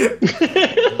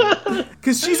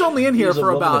 because she's only in here She's a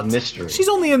for woman about. of mystery. She's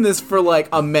only in this for like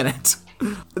a minute.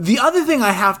 The other thing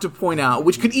I have to point out,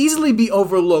 which could easily be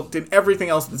overlooked in everything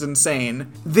else that's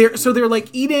insane, they're like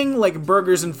eating like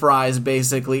burgers and fries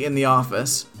basically in the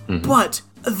office, but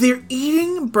they're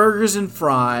eating burgers and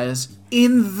fries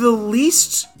in the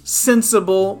least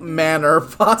sensible manner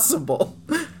possible.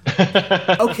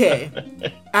 Okay,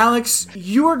 Alex,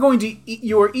 you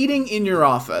are eating in your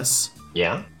office.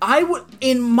 Yeah.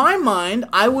 In my mind,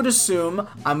 I would assume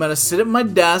I'm gonna sit at my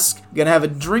desk, gonna have a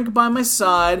drink by my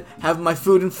side, have my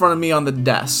food in front of me on the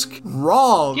desk.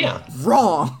 Wrong. Yeah.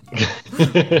 Wrong.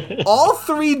 All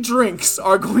 3 drinks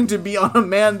are going to be on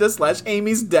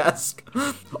Amanda/Amy's desk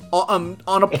on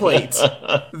a plate.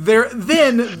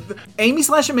 Then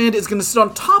Amy/Amanda is gonna sit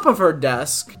on top of her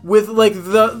desk with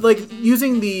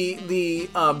using the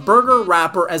burger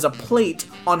wrapper as a plate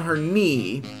on her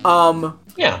knee.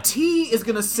 Yeah. T is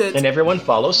gonna sit. And everyone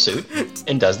follows suit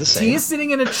and does the same. T is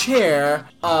sitting in a chair,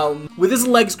 with his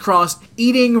legs crossed,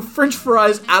 eating French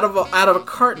fries out of a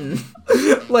carton.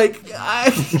 Like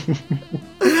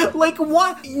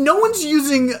what? No one's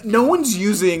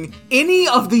using any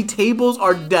of the tables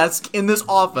or desk in this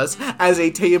office as a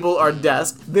table or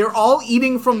desk. They're all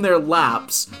eating from their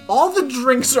laps. All the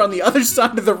drinks are on the other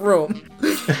side of the room.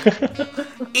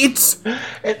 It's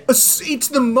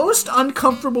the most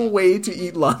uncomfortable way to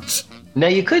eat lunch. Now,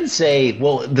 you could say,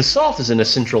 well, the salt is in a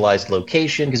centralized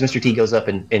location because Mr. T goes up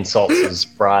and salts his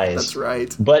fries. That's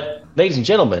right. But, ladies and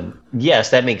gentlemen, yes,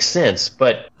 that makes sense,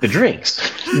 but the drinks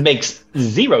makes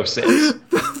 0 sense.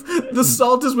 The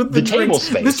salt is with the table drinks.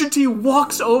 space. Mr. T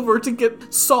walks over to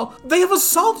get salt. They have a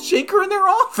salt shaker in their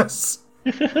office.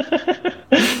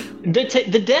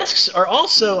 The desks are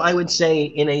also, I would say,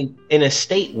 in a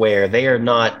state where they are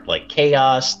not like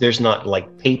chaos. There's not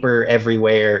like paper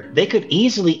everywhere. They could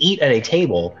easily eat at a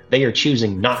table. They are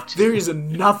choosing not to. There is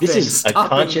nothing. This is a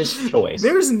conscious choice.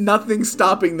 There is nothing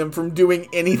stopping them from doing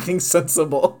anything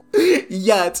sensible.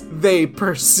 Yet they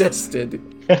persisted.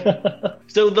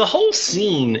 So the whole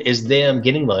scene is them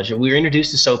getting lunch, and we're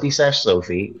introduced to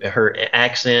Sophie/Sophie, her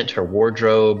accent, her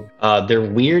wardrobe, their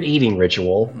weird eating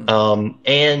ritual,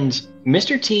 and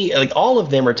Mr. T, like all of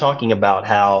them are talking about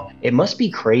how it must be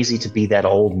crazy to be that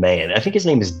old man. I think his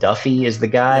name is Duffy is the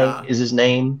guy, is his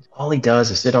name. All he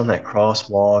does is sit on that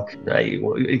crosswalk.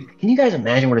 Can you guys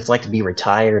imagine what it's like to be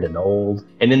retired and old?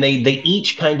 And then they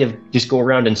each kind of just go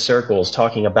around in circles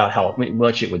talking about how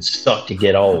much it would suck to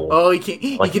get old. Oh, he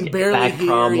can barely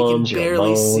hear, he can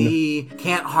barely see,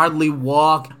 can't hardly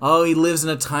walk. Oh, he lives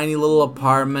in a tiny little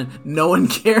apartment. No one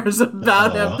cares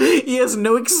about him. He has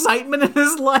no excitement in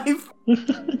his life.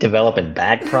 Developing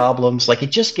back problems. Like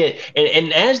it just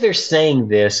and as they're saying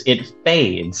this, it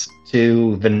fades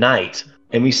to the night.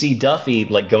 And we see Duffy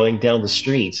like going down the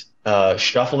street,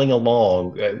 shuffling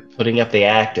along, putting up the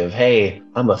act of, hey,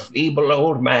 I'm a feeble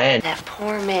old man. That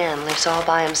poor man lives all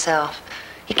by himself.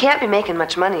 He can't be making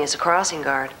much money as a crossing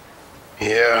guard.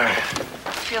 Yeah.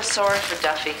 I feel sorry for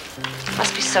Duffy.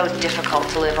 Must be so difficult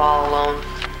to live all alone.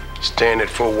 Staying at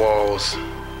 4 walls.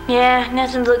 Yeah,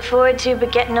 nothing to look forward to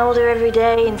but getting older every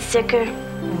day and sicker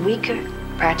and weaker.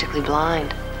 Practically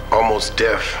blind. Almost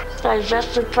deaf.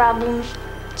 Digestive problems.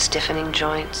 Stiffening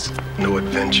joints. No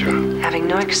adventure. Having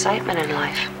no excitement in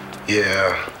life.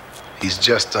 Yeah. He's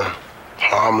just a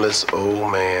harmless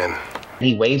old man.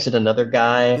 He waves at another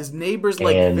guy. His neighbor's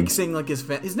fixing like his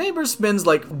fence. His neighbor spends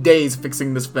like days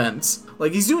fixing this fence.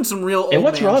 Like he's doing some real old man shit. And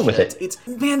what's wrong with it?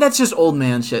 Man, that's just old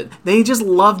man shit. They just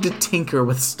love to tinker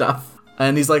with stuff.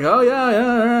 And he's like, oh,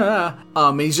 yeah.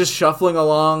 He's just shuffling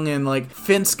along, and, like,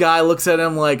 fence guy looks at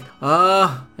him like,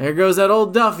 there goes that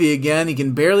old Duffy again. He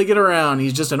can barely get around.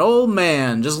 He's just an old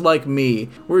man, just like me.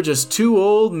 We're just 2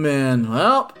 old men.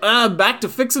 Well, back to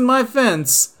fixing my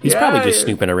fence. He's probably just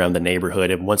snooping around the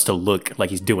neighborhood and wants to look like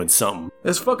he's doing something.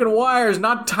 This fucking wire's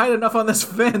not tight enough on this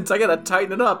fence. I gotta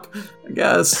tighten it up, I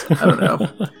guess. I don't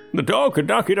know. The dog could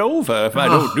knock it over if I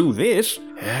don't do this.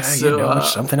 Yeah,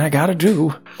 it's something I gotta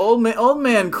do. Old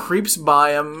man creeps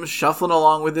by him, shuffling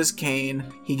along with his cane.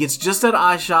 He gets just at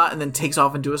eye shot and then takes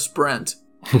off into a sprint.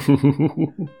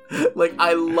 Like,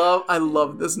 I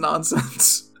love this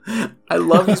nonsense. I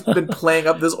love he's been playing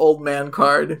up this old man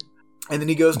card. And then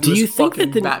he goes to his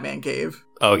fucking Batman cave.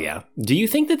 Oh, yeah. Do you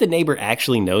think that the neighbor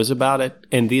actually knows about it?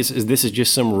 And this is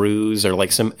just some ruse or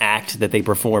like some act that they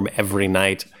perform every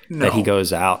night that he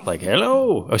goes out like,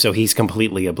 hello? Oh, so he's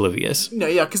completely oblivious. No,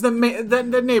 yeah, because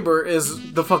that neighbor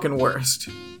is the fucking worst.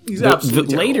 He's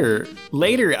absolutely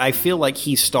later, I feel like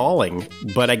he's stalling,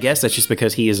 but I guess that's just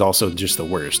because he is also just the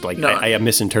worst. Like, I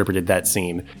misinterpreted that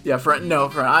scene. Yeah, friend.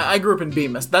 I grew up in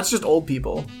Bemis. That's just old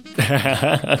people.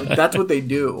 That's what they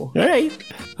do. All right.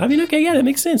 I mean, okay, yeah, that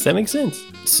makes sense.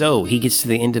 So he gets to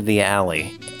the end of the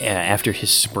alley after his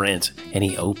sprint, and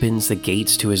he opens the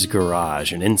gates to his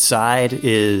garage, and inside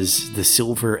is the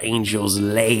Silver Angel's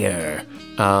lair.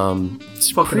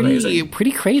 It's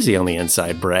pretty crazy on the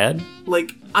inside, Brad.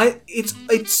 Like,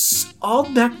 it's all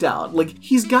decked out. Like,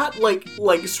 he's got like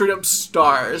straight up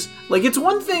stars. Like, it's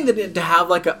one thing to have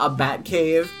like a bat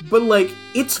cave, but like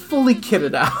it's fully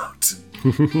kitted out.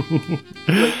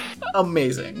 Like,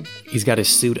 amazing. He's got his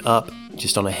suit up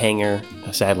just on a hanger,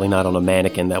 sadly not on a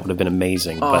mannequin. That would have been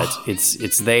amazing, but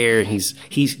it's there. He's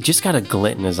just got a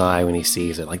glint in his eye when he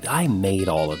sees it. Like, I made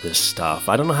all of this stuff.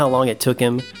 I don't know how long it took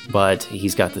him, but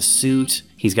he's got the suit.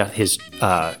 He's got his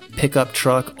pickup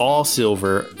truck, all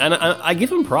silver. And I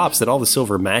give him props that all the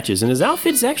silver matches. And his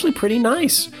outfit is actually pretty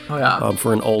nice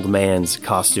for an old man's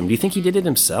costume. Do you think he did it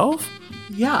himself?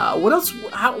 Yeah. What else?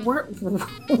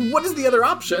 What is the other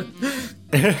option?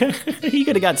 He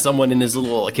could have got someone in his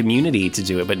little community to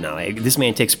do it, but no, this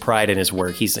man takes pride in his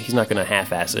work. He's not going to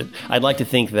half-ass it. I'd like to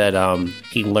think that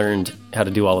he learned how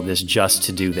to do all of this just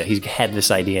to do that. He's had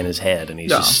this idea in his head, and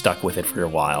he's just stuck with it for a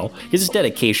while. His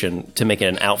dedication to making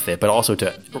an outfit, but also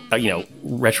to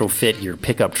retrofit your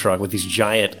pickup truck with these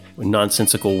giant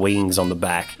nonsensical wings on the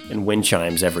back and wind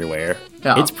chimes everywhere.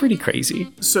 Yeah. It's pretty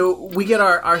crazy. So we get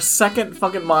our second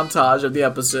fucking montage of the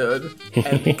episode,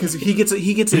 and because he gets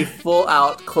a full out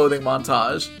clothing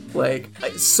montage. Like,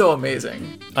 it's so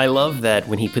amazing. I love that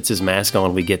when he puts his mask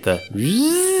on, we get the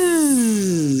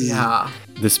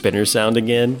spinner sound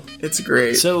again. It's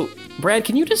great. So, Brad,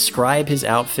 can you describe his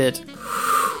outfit?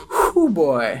 Oh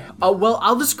boy. Well,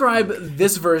 I'll describe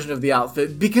this version of the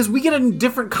outfit because we get a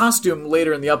different costume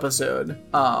later in the episode.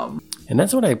 And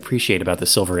that's what I appreciate about the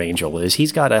Silver Angel is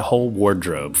he's got a whole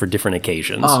wardrobe for different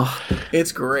occasions. Oh,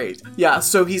 it's great. Yeah,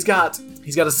 so he's got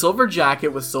a silver jacket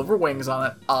with silver wings on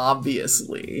it,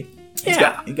 obviously.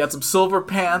 Yeah. He got some silver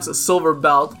pants, a silver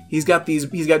belt. He's got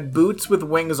boots with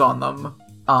wings on them.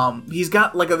 He's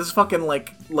got like this fucking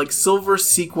like silver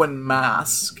sequin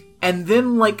mask. And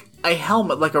then like a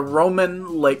helmet, like a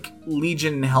Roman like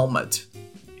legion helmet.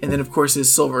 And then of course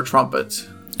his silver trumpet.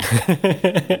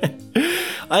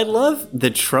 I love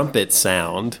the trumpet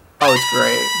sound. Oh, it's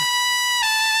great.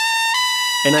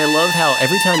 And I love how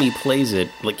every time he plays it,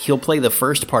 like he'll play the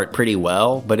first part pretty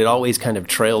well, but it always kind of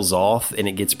trails off and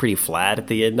it gets pretty flat at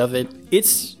the end of it.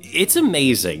 It's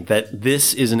amazing that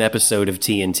this is an episode of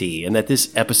TNT and that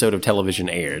this episode of television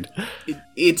aired.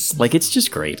 It's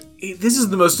just great. This is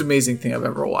the most amazing thing I've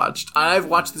ever watched. I've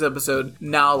watched this episode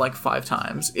now like 5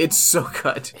 times. It's so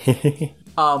good.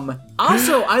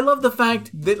 Also, I love the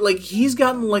fact that like he's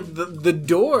gotten like the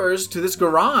doors to this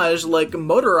garage like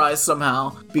motorized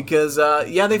somehow because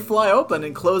they fly open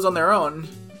and close on their own.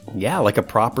 Yeah, like a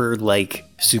proper like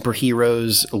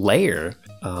superhero's lair.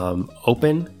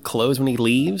 Open, close when he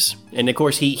leaves, and of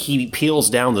course he peels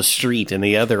down the street, and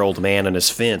the other old man on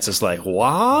his fence is like,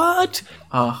 "What?"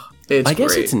 I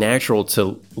guess it's natural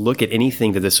to look at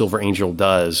anything that the Silver Angel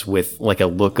does with like a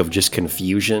look of just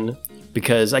confusion.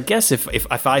 Because I guess if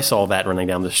I saw that running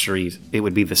down the street, it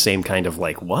would be the same kind of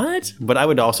like, what? But I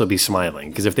would also be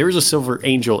smiling. Because if there was a Silver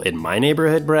Angel in my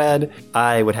neighborhood, Brad,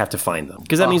 I would have to find them.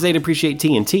 Because that means they'd appreciate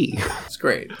TNT. It's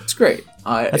great. It's great.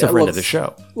 That's a friend of the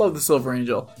show. Love the Silver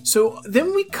Angel. So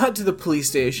then we cut to the police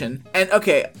station. And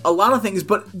okay, a lot of things,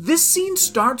 but this scene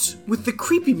starts with the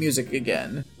creepy music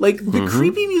again. Like, the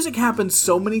creepy music happens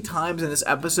so many times in this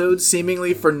episode,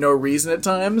 seemingly for no reason at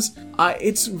times.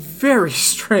 It's very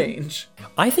strange.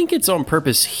 I think it's on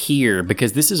purpose here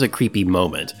because this is a creepy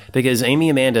moment. Because Amy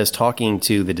Amanda is talking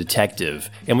to the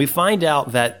detective, and we find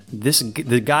out that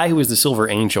the guy who was the Silver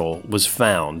Angel was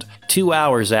found 2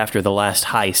 hours after the last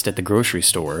heist at the grocery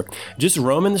store, just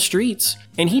roaming the streets.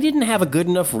 And he didn't have a good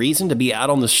enough reason to be out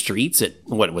on the streets at,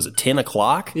 10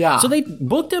 o'clock? Yeah. So they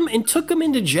booked him and took him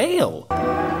into jail.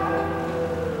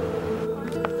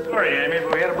 Sorry, Amy,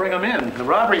 but we had to bring him in. The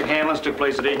robbery at Hanlon's took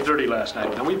place at 8:30 last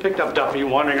night, and we picked up Duffy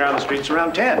wandering around the streets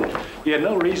around 10. He had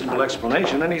no reasonable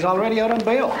explanation, and he's already out on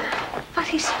bail. But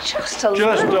he's just a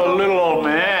little old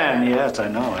man. Yes, I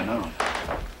know.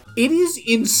 It is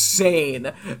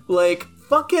insane. Like,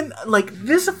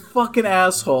 this fucking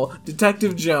asshole,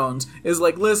 Detective Jones, is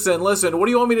like, listen, what do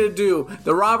you want me to do?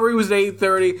 The robbery was at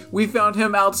 8:30. We found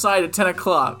him outside at 10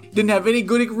 o'clock. Didn't have any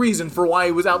good reason for why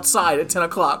he was outside at 10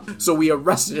 o'clock, so we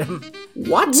arrested him.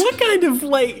 What? What kind of,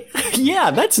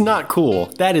 yeah, that's not cool.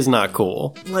 That is not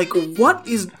cool. Like, what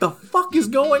is the fuck is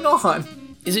going on?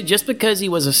 Is it just because he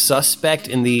was a suspect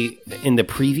in the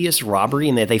previous robbery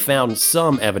and that they found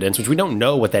some evidence, which we don't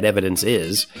know what that evidence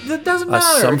is? That doesn't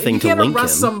matter. Something you can't to link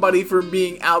arrest him. somebody for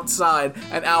being outside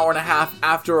an hour and a half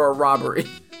after a robbery.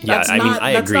 Yeah,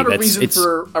 I agree. That's not a reason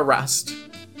for arrest.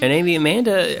 And Amy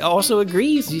Amanda also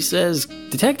agrees. He says,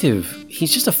 Detective,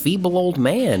 he's just a feeble old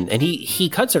man. And he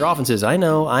cuts her off and says, I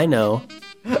know.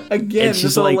 Again,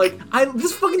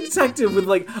 this fucking detective with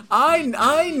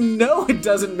I know it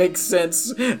doesn't make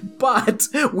sense, but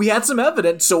we had some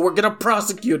evidence, so we're gonna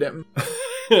prosecute him.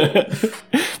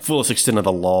 Fullest extent of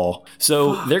the law.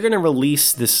 So they're gonna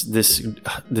release this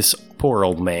poor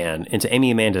old man into Amy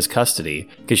Amanda's custody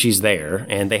because she's there,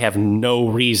 and they have no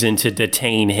reason to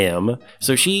detain him.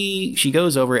 So she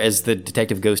goes over as the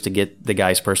detective goes to get the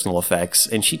guy's personal effects,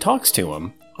 and she talks to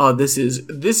him. Oh, this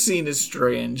scene is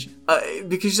strange.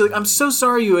 Because she's like, I'm so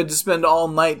sorry you had to spend all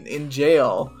night in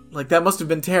jail. Like, that must have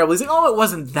been terrible. He's like, oh, it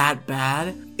wasn't that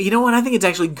bad. You know what? I think it's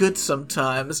actually good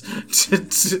sometimes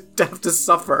to have to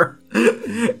suffer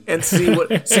and see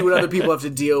what other people have to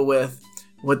deal with,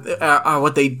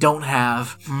 what they don't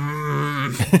have.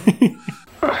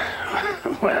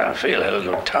 Well, I feel a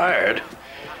little tired.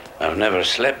 I've never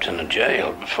slept in a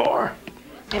jail before.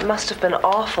 It must have been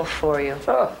awful for you.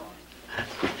 Oh.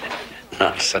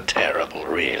 Not so terrible,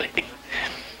 really.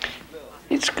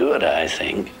 It's good, I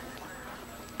think,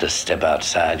 to step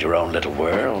outside your own little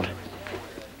world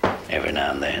every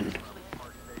now and then.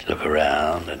 Look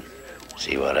around and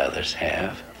see what others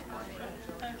have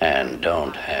and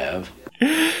don't have.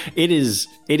 It is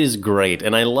great,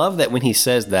 and I love that when he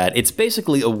says that, it's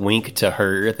basically a wink to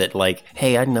her that, like,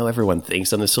 hey, I know everyone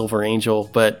thinks I'm the Silver Angel,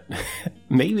 but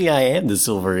maybe I am the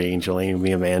Silver Angel,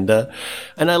 Amy Amanda.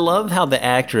 And I love how the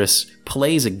actress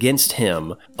plays against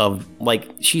him of, like,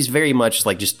 she's very much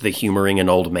like just the humoring an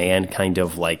old man kind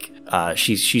of like,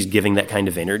 she's giving that kind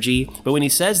of energy. But when he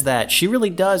says that, she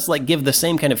really does like give the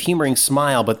same kind of humoring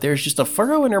smile, but there's just a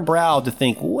furrow in her brow to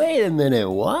think, wait a minute,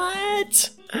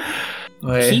 what?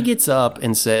 He gets up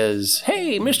and says,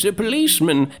 hey, Mr.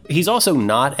 Policeman. He's also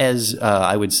not as,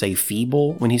 I would say,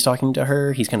 feeble when he's talking to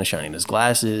her. He's kind of shining his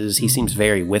glasses. He seems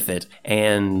very with it.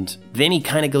 And then he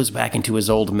kind of goes back into his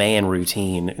old man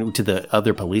routine to the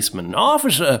other policeman.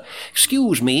 Officer,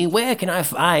 excuse me, where can I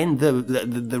find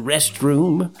the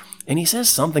restroom? And he says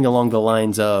something along the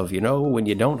lines of, when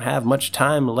you don't have much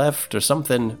time left or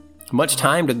something, much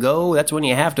time to go, that's when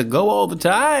you have to go all the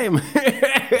time.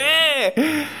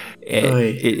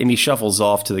 And he shuffles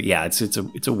off to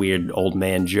it's a weird old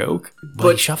man joke,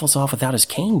 but he shuffles off without his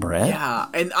cane, Brett. Yeah,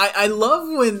 and I love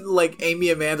when like Amy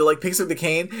Amanda like picks up the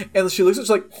cane and she looks at it, she's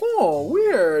like, oh,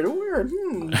 weird,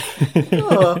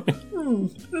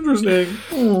 interesting.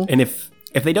 And if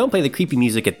they don't play the creepy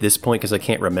music at this point because I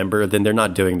can't remember, then they're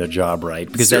not doing their job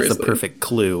right, because Seriously. That's the perfect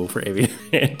clue for Amy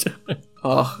Amanda.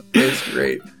 Oh, it's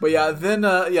great. But yeah, then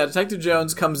Detective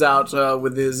Jones comes out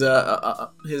with his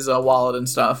wallet and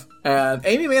stuff, and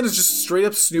Amy Amanda's just straight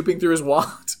up snooping through his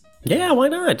wallet. Yeah, why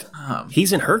not?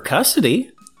 He's in her custody.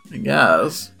 I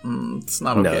guess it's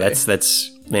not okay. No, that's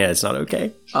it's not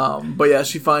okay. But yeah,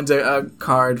 she finds a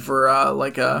card for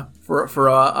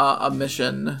a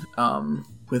mission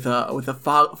with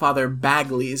Father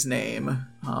Bagley's name.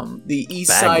 The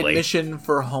East Side Mission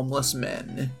for Homeless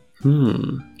Men.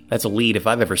 That's a lead if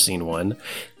I've ever seen one.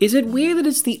 Is it weird that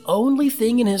it's the only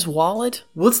thing in his wallet?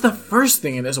 Well, it's the first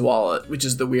thing in his wallet, which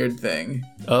is the weird thing.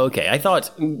 Okay, I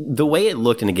thought the way it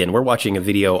looked, and again, we're watching a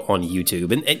video on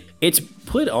YouTube, and it's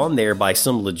put on there by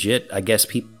some legit, I guess,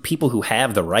 people who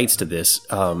have the rights to this.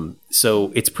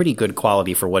 So it's pretty good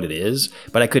quality for what it is,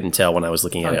 but I couldn't tell when I was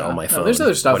looking at it on my phone. There's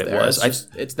other stuff what there. It was.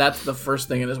 That's the first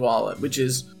thing in his wallet, which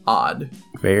is odd.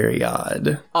 Very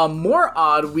odd. More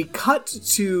odd, we cut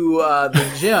to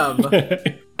the gym,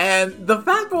 and the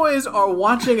Fat Boys are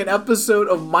watching an episode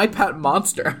of My Pet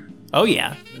Monster. Oh,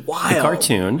 yeah. Wild. The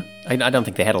cartoon. I don't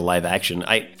think they had a live action.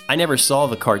 I never saw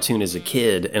the cartoon as a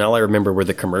kid, and all I remember were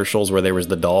the commercials where there was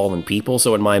the doll and people,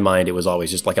 so in my mind it was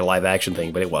always just like a live action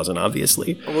thing, but it wasn't,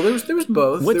 obviously. Well, there was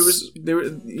both.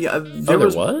 There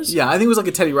was? Yeah, I think it was like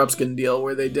a Teddy Ruxpin deal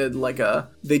where they did like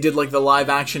the live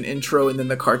action intro and then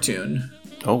the cartoon.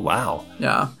 Oh, wow.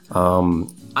 Yeah.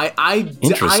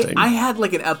 Interesting. I had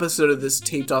like an episode of this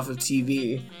taped off of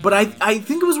TV, but I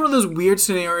think it was one of those weird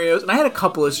scenarios, and I had a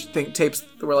couple of tapes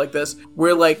that were like this,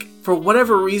 where like for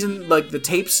whatever reason like the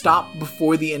tape stopped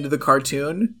before the end of the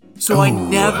cartoon, so I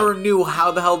never knew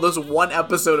how the hell this one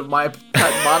episode of My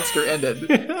Pet Monster ended.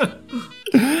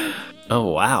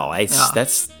 Oh, wow.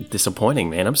 That's disappointing,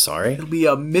 man. I'm sorry. It'll be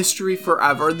a mystery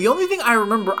forever. The only thing I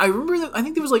remember that I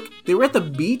think there was like, they were at the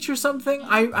beach or something.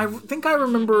 I think I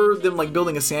remember them like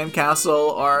building a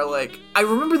sandcastle, or like, I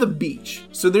remember the beach.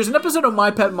 So there's an episode of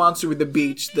My Pet Monster with the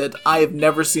beach that I have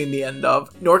never seen the end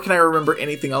of, nor can I remember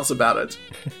anything else about it.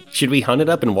 Should we hunt it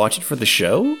up and watch it for the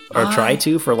show? Or try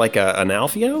to for like an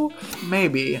Alfio?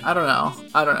 Maybe. I don't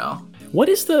know. What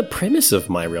is the premise of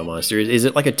My Real Monster? Is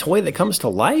it like a toy that comes to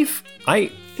life? I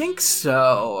think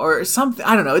so, or something.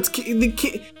 I don't know. It's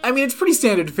pretty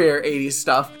standard fare 80s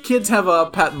stuff. Kids have a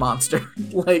pet monster.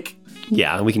 Like,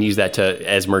 yeah, we can use that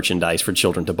as merchandise for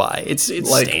children to buy. It's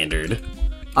like, standard.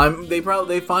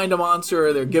 They find a monster,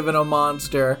 or they're given a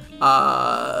monster.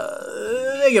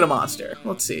 They get a monster.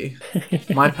 Let's see.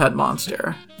 My Pet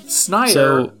Monster.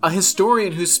 Snyder, a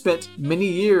historian who spent many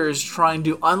years trying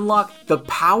to unlock the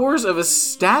powers of a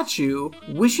statue,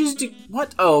 wishes to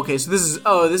what? Oh, okay. So this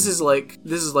is like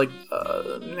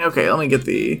okay. Let me get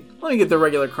the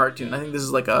regular cartoon. I think this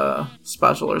is like a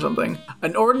special or something.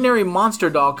 An ordinary monster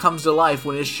doll comes to life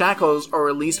when his shackles are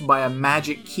released by a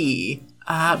magic key.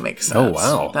 That makes sense. Oh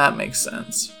wow, that makes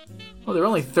sense. Well, there are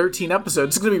only 13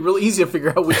 episodes. It's going to be really easy to figure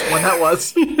out which one that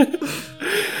was.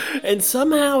 And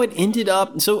somehow it ended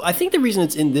up... So I think the reason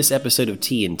it's in this episode of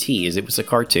TNT is it was a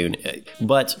cartoon,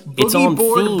 but it's on theme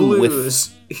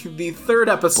Blues, with... the third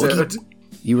episode.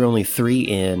 You were only 3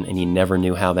 in, and you never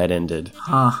knew how that ended.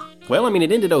 Huh. Well, I mean,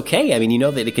 it ended okay. I mean, you know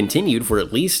that it continued for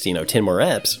at least, 10 more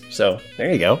eps. So,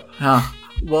 there you go. Huh.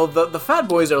 Well, the Fat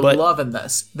Boys are loving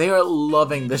this. They are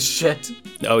loving this shit.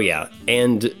 Oh, yeah.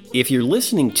 And if you're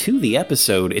listening to the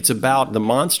episode, it's about the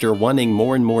monster wanting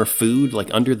more and more food,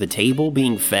 like under the table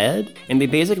being fed. And they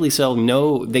basically sell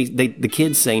the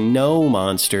kids say, no,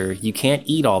 monster, you can't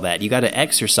eat all that. You got to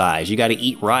exercise. You got to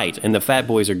eat right. And the Fat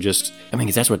Boys are just,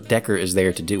 because that's what Decker is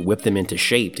there to do, whip them into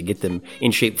shape, to get them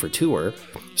in shape for tour.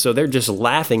 So they're just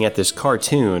laughing at this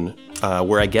cartoon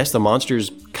where I guess the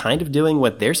monster's kind of doing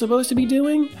what they're supposed to be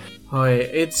doing. Oh, yeah.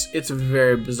 It's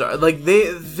very bizarre. Like,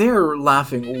 they're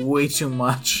laughing way too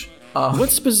much.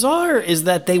 What's bizarre is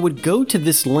that they would go to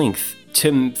this length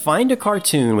to find a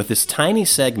cartoon with this tiny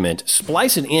segment,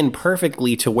 splice it in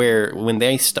perfectly to where when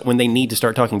they need to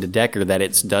start talking to Decker, that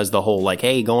it does the whole like,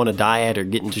 hey, go on a diet or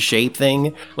get into shape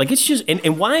thing. Like, it's just,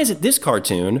 and why is it this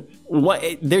cartoon?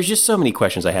 There's just so many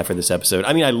questions I have for this episode.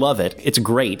 I mean, I love it. It's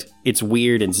great. It's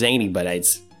weird and zany, but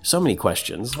it's so many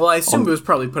questions. Well, I assume it was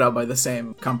probably put out by the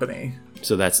same company.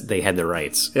 So they had the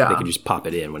rights. Yeah. They could just pop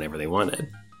it in whenever they wanted.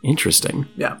 Interesting.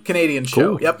 Yeah, Canadian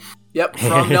show. Cool. Yep,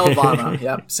 from Nelvana.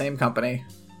 Yep, same company.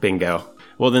 Bingo.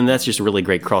 Well, then that's just a really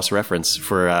great cross-reference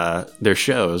for their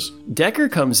shows. Decker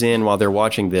comes in while they're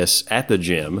watching this at the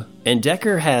gym, and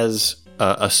Decker has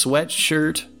a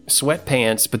sweatshirt,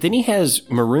 sweatpants, but then he has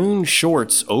maroon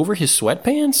shorts over his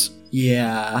sweatpants?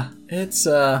 Yeah, it's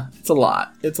a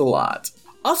lot. It's a lot.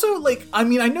 Also, like, I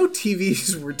know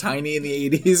TVs were tiny in the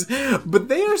 80s, but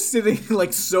they are sitting,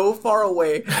 like, so far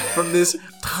away from this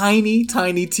tiny,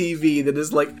 tiny TV that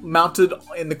is, like, mounted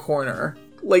in the corner.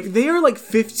 Like, they are, like,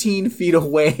 15 feet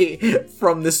away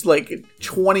from this, like,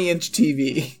 20-inch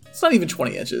TV. It's not even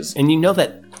 20 inches. And you know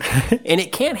that, and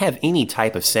it can't have any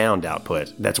type of sound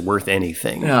output that's worth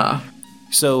anything. Yeah.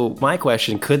 So my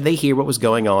question, could they hear what was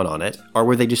going on it? Or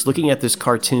were they just looking at this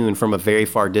cartoon from a very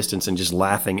far distance and just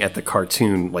laughing at the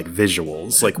cartoon, like,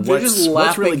 visuals? Like, what's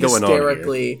really going on here?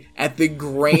 Hysterically at the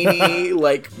grainy,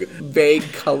 like, vague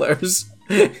colors.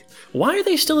 Why are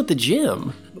they still at the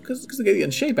gym? Because they gotta get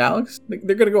in shape, Alex.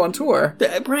 They're gonna go on tour.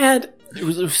 Brad...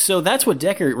 So that's what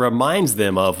Decker reminds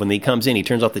them of when he comes in. He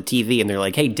turns off the TV and they're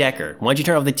like, hey, Decker, why'd you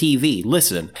turn off the TV?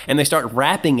 Listen. And they start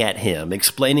rapping at him,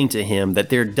 explaining to him that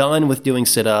they're done with doing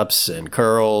sit-ups and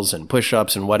curls and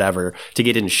push-ups and whatever to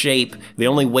get in shape. The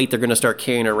only weight they're going to start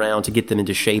carrying around to get them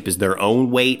into shape is their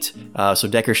own weight. So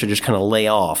Decker should just kind of lay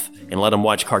off and let them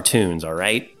watch cartoons, all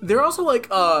right? They're also like,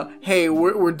 hey,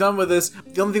 we're done with this.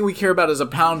 The only thing we care about is a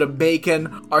pound of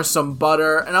bacon or some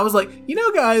butter. And I was like,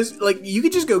 guys, like, you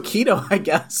could just go keto, I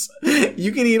guess.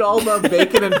 You can eat all the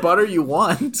bacon and butter you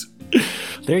want.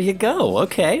 There you go.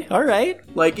 Okay. All right.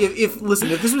 Like, if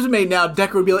this was made now,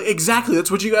 Decker would be like, exactly, that's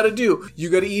what you got to do. You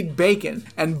got to eat bacon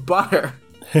and butter.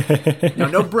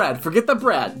 No bread. Forget the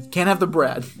bread. Can't have the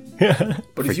bread.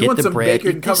 But if you want some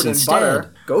bacon covered in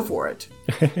butter, go for it.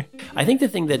 I think the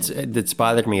thing that's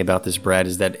bothered me about this, Brad,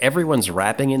 is that everyone's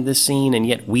rapping in this scene, and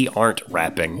yet we aren't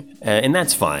rapping. And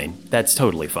that's fine. That's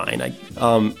totally fine.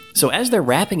 So as they're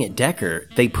rapping at Decker,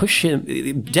 they push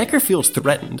him. Decker feels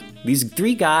threatened. These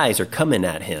 3 guys are coming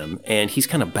at him, and he's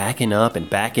kind of backing up and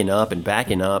backing up and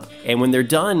backing up. And when they're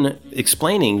done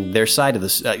explaining their side of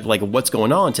this, like what's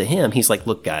going on to him, he's like,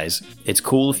 look, guys, it's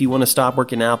cool if you want to stop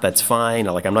working out. That's fine.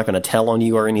 Like, I'm not going to tell on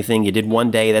you or anything. You did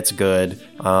one day. That's good.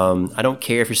 I don't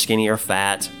care if you're skinny or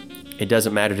fat. It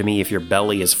doesn't matter to me if your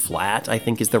belly is flat, I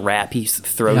think is the rap he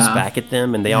throws back at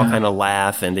them. And they all kind of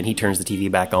laugh. And then he turns the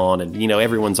TV back on. And,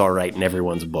 everyone's all right in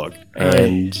everyone's book.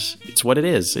 And it's what it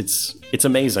is. It's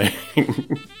amazing.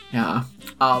 Yeah.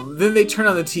 Then they turn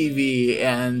on the TV,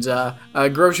 and a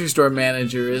grocery store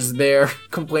manager is there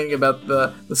complaining about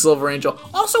the Silver Angel.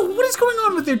 Also, what is going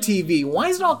on with their TV? Why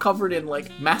is it all covered in,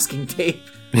 masking tape?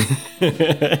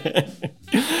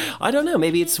 I don't know.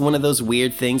 Maybe it's one of those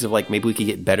weird things of, maybe we could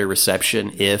get better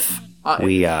reception if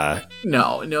we...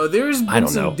 No, there's been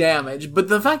some damage, but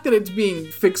the fact that it's being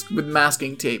fixed with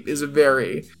masking tape is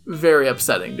very, very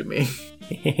upsetting to me.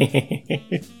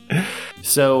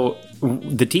 So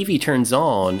the TV turns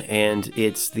on, and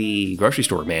it's the grocery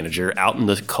store manager out in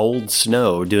the cold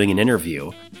snow doing an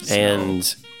interview.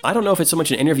 And I don't know if it's so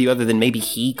much an interview other than maybe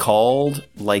he called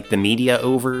the media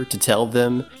over to tell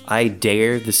them, I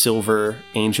dare the Silver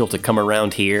Angel to come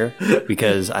around here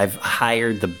because I've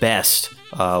hired the best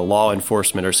law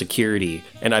enforcement or security,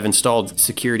 and I've installed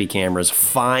security cameras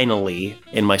finally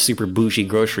in my super bougie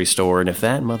grocery store. And if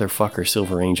that motherfucker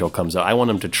Silver Angel comes out, I want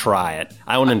him to try it.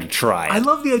 I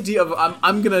love the idea of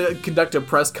I'm gonna conduct a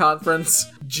press conference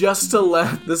just to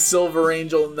let the Silver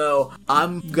Angel know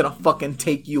I'm gonna fucking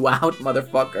take you out,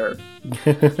 motherfucker.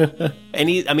 And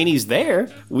he's there.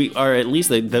 Or at least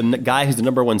the guy who's the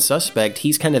number one suspect,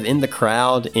 he's kind of in the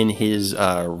crowd in his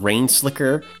rain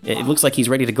slicker. It looks like he's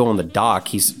ready to go on the dock.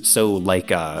 He's so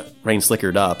rain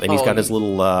slickered up, and he's got his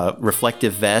little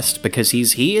reflective vest because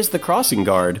he is the crossing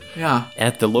guard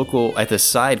at the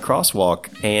side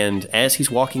crosswalk. And as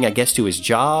he's walking, I guess, to his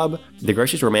job, the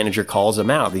grocery store manager calls him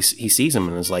out. He sees him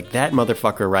and is like, that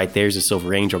motherfucker right there's a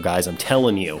Silver Angel, guys, I'm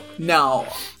telling you. Now,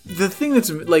 the thing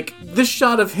that's this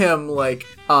shot of him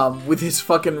with his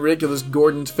fucking ridiculous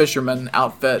Gordon Fisherman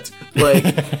outfit,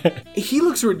 he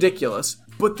looks ridiculous.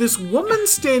 But this woman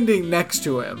standing next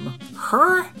to him,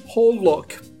 her whole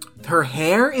look, her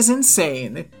hair is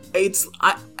insane. It's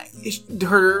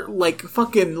her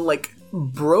fucking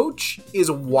brooch is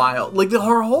wild.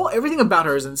 Everything about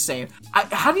her is insane.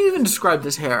 How do you even describe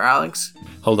this hair, Alex?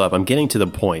 Hold up, I'm getting to the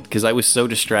point because I was so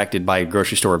distracted by a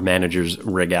grocery store manager's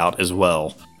rig out as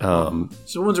well.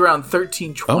 So one's around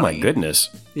 13, 20. Oh my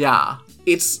goodness. Yeah.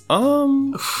 It's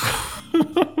I'm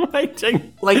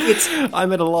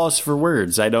at a loss for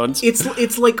words. I don't. It's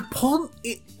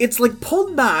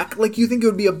pulled back like you think it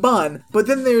would be a bun, but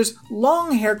then there's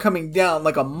long hair coming down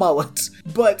like a mullet.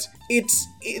 But it's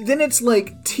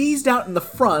teased out in the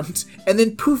front and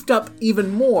then poofed up even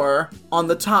more on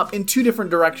the top in 2 different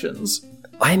directions.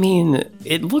 I mean,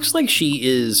 it looks like she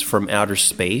is from outer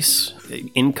space,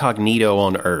 incognito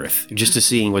on Earth, just to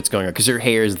seeing what's going on, because her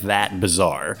hair is that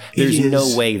bizarre. There's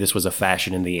no way this was a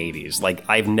fashion in the 80s.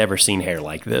 I've never seen hair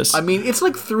like this. I mean, it's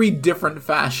 3 different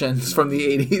fashions from the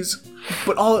 80s,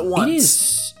 but all at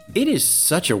once. It is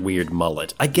such a weird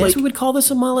mullet. I guess we would call this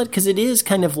a mullet because it is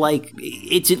kind of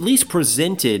it's at least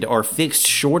presented or fixed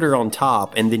shorter on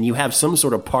top, and then you have some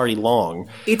sort of party long.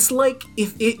 It's like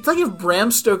if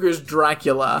Bram Stoker's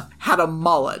Dracula had a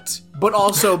mullet, but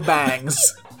also bangs.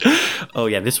 Oh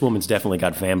yeah, this woman's definitely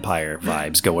got vampire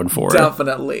vibes going for her.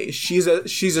 Definitely. She's a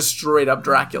straight up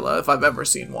Dracula if I've ever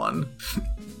seen one.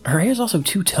 Her hair is also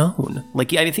two-tone.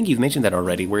 I think you've mentioned that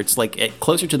already, where it's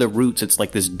closer to the roots, it's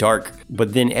this dark,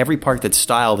 but then every part that's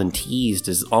styled and teased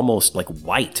is almost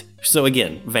white. So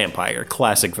again, vampire,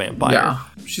 classic vampire. Yeah,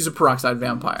 she's a peroxide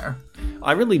vampire.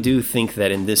 I really do think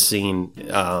that in this scene,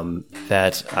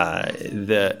 that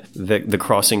the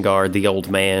crossing guard, the old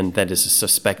man that is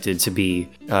suspected to be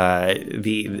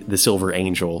the Silver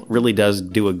Angel, really does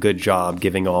do a good job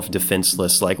giving off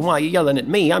defenseless, why are you yelling at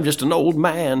me? I'm just an old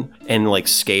man, and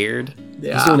scared.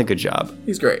 Yeah. He's doing a good job.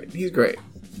 He's great.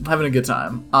 Having a good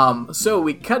time. So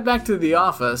we cut back to the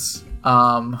office.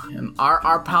 And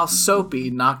our pal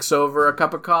Soapy knocks over a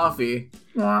cup of coffee.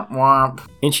 Womp womp.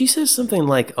 And she says something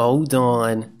like, "Oh,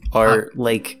 Dawn," or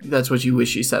That's what you wish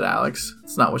she said, Alex.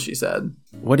 It's not what she said.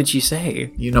 What did she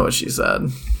say? You know what she said.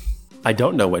 I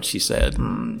don't know what she said.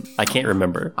 I can't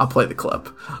remember. I'll play the clip.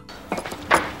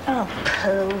 Oh,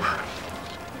 poo.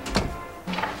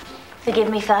 Forgive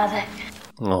me, Father.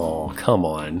 Oh, come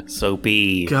on,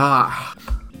 Soapy. God.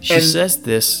 She says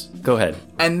this. Go ahead.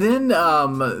 And then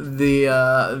the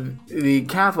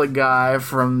Catholic guy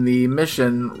from the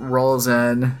mission rolls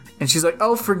in, and she's like,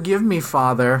 "Oh, forgive me,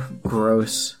 Father."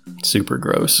 Gross. Super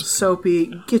gross.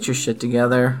 Soapy, get your shit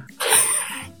together.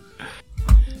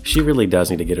 She really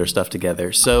does need to get her stuff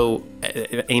together. So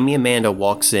Amy Amanda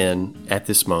walks in at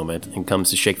this moment and comes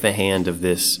to shake the hand of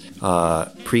this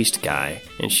priest guy.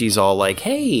 And she's all like,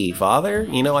 "Hey, Father,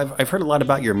 I've heard a lot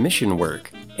about your mission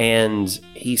work." And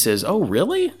he says, "Oh,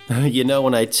 really?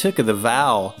 When I took the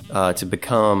vow to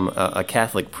become a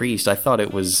Catholic priest, I thought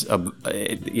it was,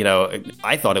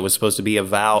 I thought it was supposed to be a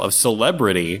vow of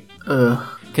celebrity."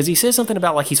 Because he says something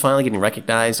about, like, he's finally getting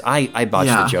recognized. I botched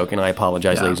the joke, and I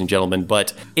apologize, ladies and gentlemen,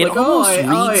 but it like,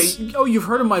 almost reads... you've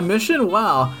heard of my mission?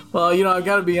 Wow. Well, I've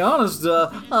got to be honest.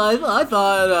 I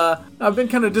thought I've been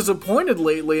kind of disappointed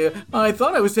lately. I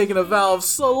thought I was taking a vow of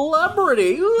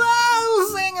celebrity. Wow,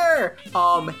 singer!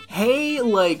 Hey,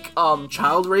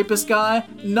 child rapist guy?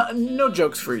 No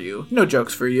jokes for you. No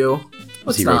jokes for you.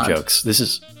 Zero jokes. This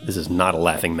is not a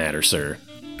laughing matter, sir.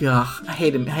 Ugh, I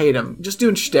hate him. Just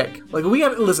doing shtick.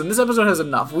 Listen, this episode has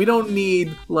enough. We don't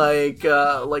need,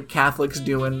 Catholics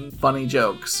doing funny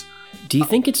jokes. Do you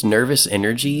think it's nervous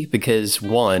energy? Because,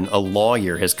 one, a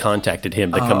lawyer has contacted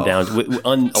him to come down with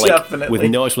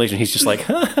no explanation. He's just like,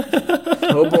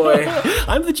 oh boy.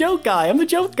 I'm the joke guy.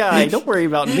 Don't worry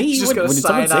about me. He's just got a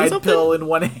cyanide pill in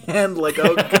one hand, like,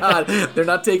 oh god, they're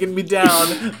not taking me down.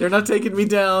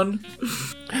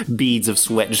 Beads of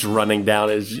sweat just running down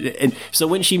and so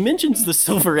when she mentions the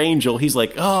Silver Angel, he's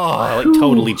like,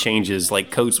 totally changes,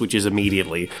 code switches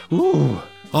immediately. Ooh.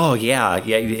 Oh, yeah,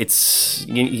 it's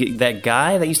that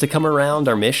guy that used to come around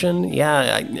our mission.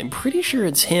 Yeah, I'm pretty sure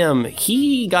it's him.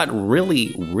 He got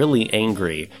really, really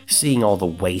angry seeing all the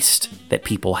waste that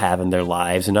people have in their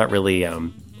lives and not really,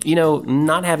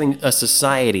 not having a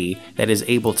society that is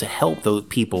able to help those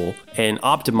people and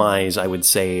optimize, I would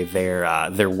say,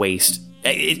 their waste.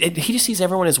 He just sees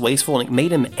everyone as wasteful, and it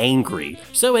made him angry.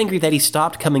 So angry that he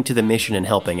stopped coming to the mission and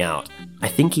helping out. I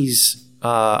think he's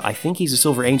a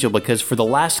Silver Angel because for the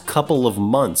last couple of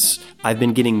months, I've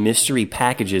been getting mystery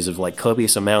packages of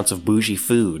copious amounts of bougie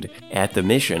food at the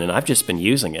mission, and I've just been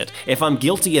using it. If I'm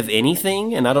guilty of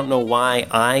anything, and I don't know why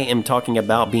I am talking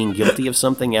about being guilty of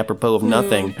something apropos of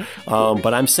nothing,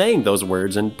 but I'm saying those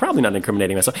words and probably not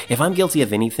incriminating myself. If I'm guilty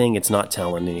of anything, it's not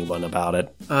telling anyone about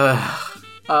it.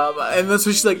 And that's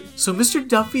when she's like, "So Mr.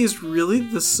 Duffy is really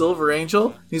the Silver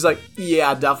Angel?" He's like,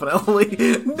 "Yeah,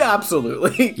 definitely.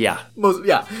 Absolutely. Yeah.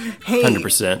 Hey.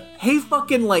 100%. Hey,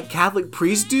 fucking, Catholic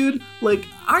priest dude.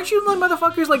 Aren't you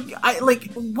motherfuckers,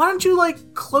 why don't you,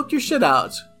 cloak your shit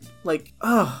out? I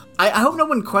hope no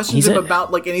one questions him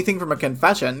about, anything from a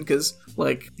confession, because,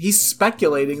 he's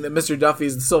speculating that Mr. Duffy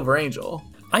is the Silver Angel."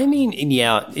 I mean,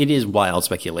 yeah, it is wild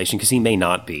speculation because he may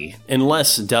not be,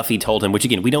 unless Duffy told him. Which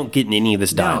again, we don't get in any of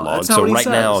this dialogue. So right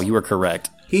now, you are correct.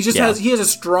 He just has a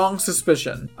strong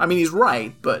suspicion. I mean, he's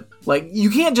right, but you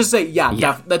can't just say,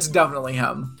 that's definitely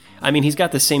him. I mean, he's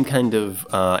got the same kind of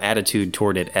attitude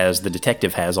toward it as the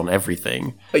detective has on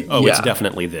everything. It's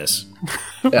definitely this.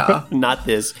 Yeah. Not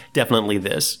this, definitely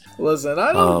this. Listen,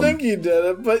 I don't think he did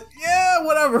it, but yeah,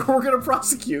 whatever. We're going to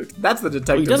prosecute. That's the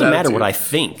detective's It doesn't matter attitude. what I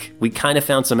think. We kind of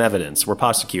found some evidence. We're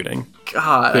prosecuting.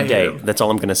 God, Good day. That's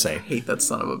all I'm going to say. I hate that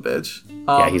son of a bitch.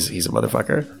 Yeah, he's a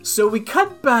motherfucker. So we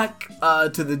cut back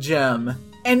to the gym,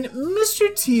 and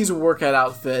Mr. T's workout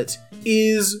outfit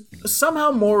is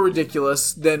somehow more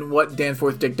ridiculous than what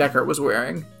Danforth Dick Decker was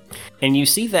wearing. And you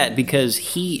see that because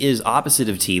he is opposite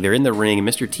of T. They're in the ring, and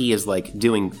Mr. T is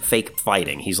doing fake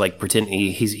fighting. He's pretending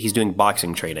he's doing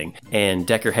boxing training, and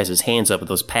Decker has his hands up with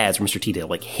those pads for Mr. T to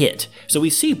hit. So we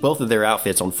see both of their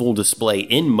outfits on full display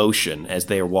in motion as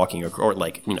they are walking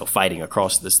or fighting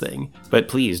across this thing. But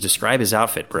please describe his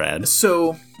outfit, Brad.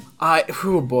 So.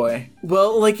 Oh boy.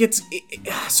 Well,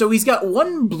 so he's got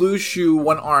one blue shoe,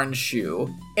 one orange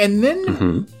shoe, and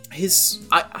then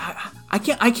I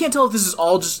can't tell if this is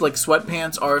all just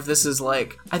sweatpants or if this is I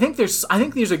think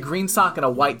there's a green sock and a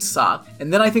white sock,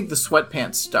 and then I think the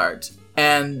sweatpants start.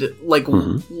 And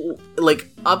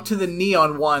up to the knee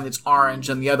on one it's orange,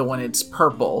 and the other one it's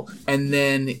purple, and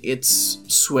then it's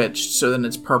switched, so then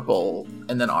it's purple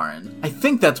and then orange. I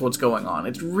think that's what's going on.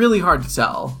 It's really hard to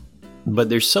tell. But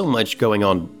there's so much going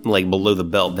on below the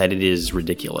belt that it is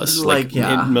ridiculous.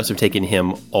 It must have taken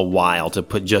him a while to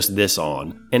put just this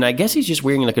on. And I guess he's just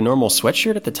wearing a normal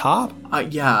sweatshirt at the top.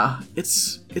 Yeah,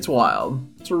 it's wild.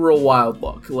 It's a real wild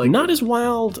look. Not as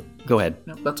wild. Go ahead.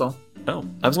 No, that's all. Oh,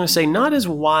 I was going to say not as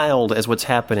wild as what's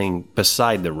happening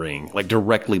beside the ring, like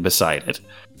directly beside it.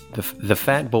 The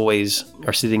fat boys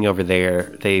are sitting over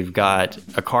there. They've got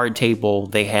a card table.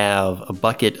 They have a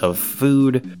bucket of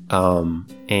food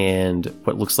and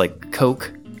what looks like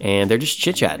Coke. And they're just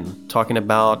chit-chatting, talking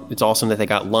about it's awesome that they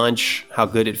got lunch, how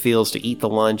good it feels to eat the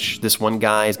lunch. This one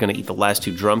guy is going to eat the last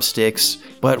 2 drumsticks.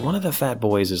 But one of the fat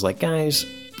boys is like, guys,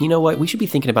 you know what? We should be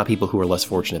thinking about people who are less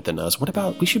fortunate than us.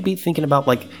 We should be thinking about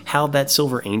like how that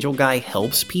Silver Angel guy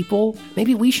helps people.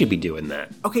 Maybe we should be doing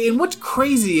that. Okay, and what's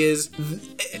crazy is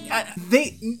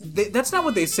they that's not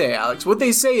what they say, Alex. What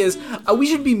they say is we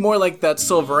should be more like that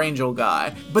Silver Angel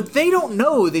guy. But they don't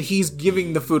know that he's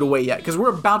giving the food away yet, because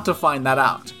we're about to find that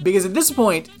out. Because at this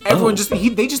point, everyone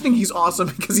they just think he's awesome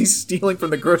because he's stealing from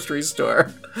the grocery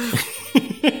store.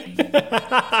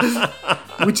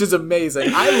 Which is amazing.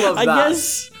 I love that. I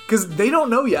guess because they don't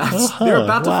know yet. They're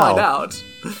about to find out.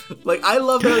 Like, I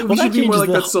love that. We should be more like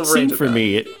that Silver Angel for guy.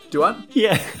 Me. Do what?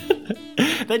 Yeah,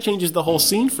 that changes the whole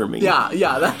scene for me. Yeah.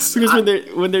 That's because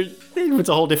when they're it's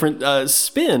a whole different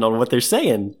spin on what they're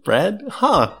saying, Brad.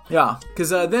 Huh? Yeah,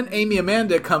 because then Amy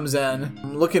Amanda comes in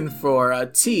looking for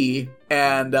T,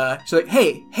 and she's like,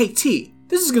 "Hey, T.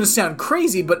 This is going to sound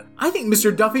crazy, but I think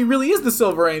Mr. Duffy really is the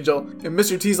Silver Angel." And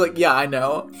Mr. T's like, "Yeah, I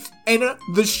know." And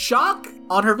the shock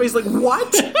on her face, like,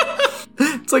 what?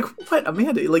 It's like, what,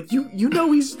 Amanda? Like, you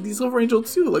know he's the Silver Angel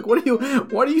too. Like, why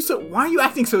are you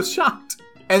acting so shocked?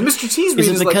 And Mr. T's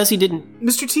reason is because he didn't.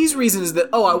 Mr. T's reason is that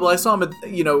I saw him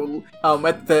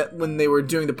at when they were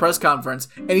doing the press conference,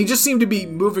 and he just seemed to be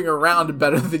moving around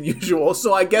better than usual.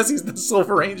 So I guess he's the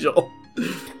Silver Angel.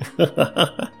 All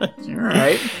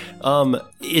right.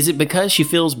 Is it because she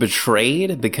feels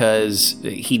betrayed because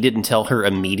he didn't tell her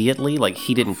immediately? Like,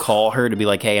 he didn't call her to be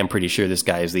like, "Hey, I'm pretty sure this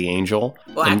guy is the Angel,"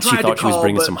 well, and she thought she was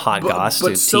bringing some hot goss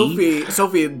to T. But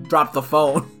Sophie dropped the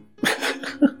phone.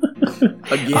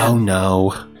 Again. Oh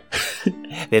no.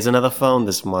 There's another phone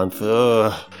this month.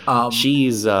 Ugh.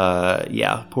 She's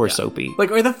poor Soapy.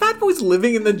 Like, are the fat boys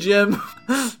living in the gym?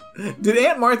 Did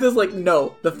Aunt Martha's like,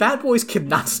 no, the fat boys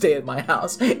cannot stay at my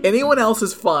house. Anyone else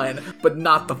is fine, but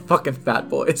not the fucking fat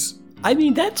boys. I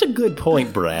mean, that's a good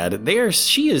point, Brad.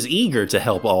 She is eager to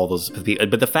help all those people,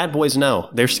 but the fat boys know.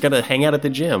 They're just gonna hang out at the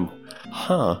gym.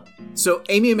 Huh. So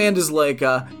Amy Amanda's like,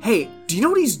 "Hey, do you know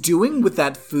what he's doing with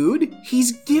that food?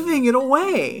 He's giving it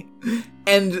away."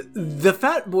 And the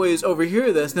fat boys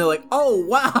overhear this, and they're like, "Oh,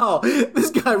 wow, this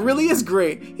guy really is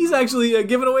great. He's actually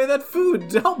giving away that food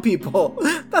to help people.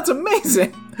 That's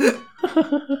amazing."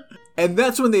 And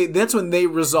that's when they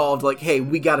resolved, like, "Hey,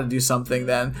 we got to do something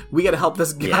then. We got to help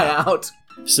this guy out."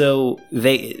 So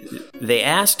they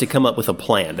asked to come up with a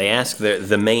plan. They asked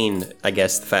the main, I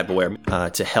guess, the fat boy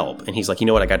to help, and he's like, "You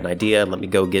know what? I got an idea. Let me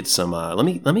go get some. Let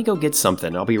me go get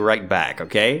something. I'll be right back.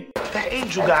 Okay?" That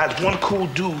Angel guy's one cool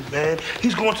dude, man.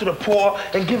 He's going to the poor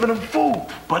and giving them food.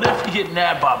 But if you get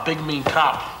nabbed by a big mean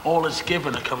cop, all this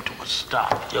giving will come to a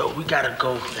stop. Yo, we gotta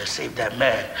go and save that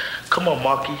man. Come on,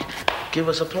 Marky. Give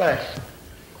us a plan.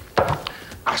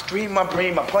 I streamed my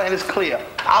brain. My plan is clear.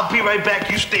 I'll be right back.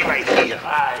 You stay right here.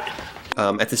 All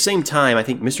right. At the same time, I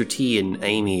think Mr. T and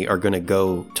Amy are going to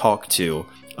go talk to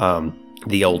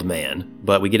the old man.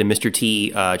 But we get a Mr.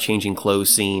 T changing clothes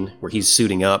scene where he's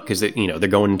suiting up because they're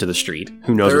going into the street.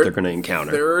 Who knows what they're going to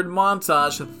encounter? Third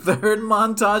montage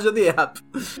of the app.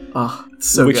 Oh,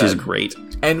 so Which good. is great.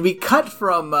 And we cut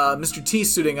from Mr. T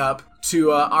suiting up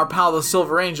to our pal the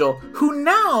Silver Angel, who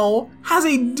now has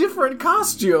a different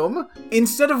costume.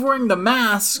 Instead of wearing the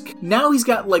mask, now he's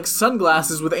got like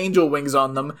sunglasses with angel wings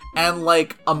on them and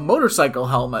like a motorcycle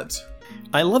helmet.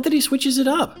 I love that he switches it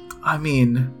up. I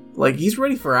mean, like, he's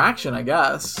ready for action, I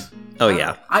guess. Oh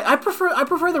yeah. I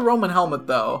prefer the Roman helmet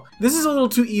though. This is a little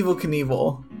too Evel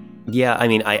Knievel. Yeah, I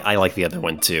mean, I like the other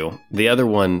one, too. The other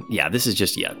one, this is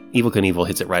just, Evel Knievel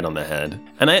hits it right on the head.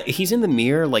 And he's in the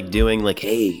mirror, like, doing, like,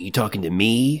 "Hey, you talking to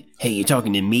me? Hey, you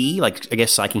talking to me?" Like, I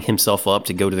guess psyching himself up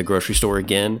to go to the grocery store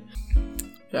again.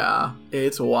 Yeah,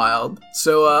 it's wild.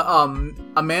 So,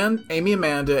 Amy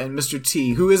Amanda and Mr.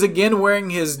 T, who is again wearing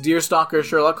his Deerstalker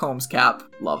Sherlock Holmes cap.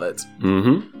 Love it.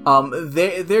 Mm-hmm.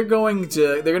 They're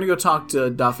gonna go talk to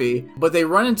Duffy, but they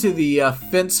run into the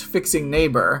fence-fixing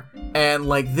neighbor, and,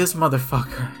 like, this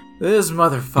motherfucker is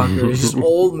just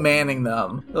old manning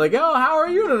them. They're like, "Oh, how are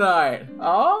you tonight?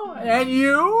 Oh, and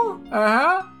you?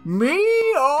 Me?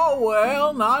 Oh,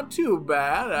 well, not too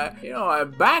bad. My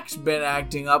back's been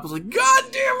acting up." I was like, "God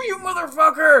damn you,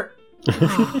 motherfucker!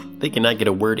 They cannot get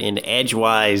a word in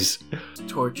edgewise.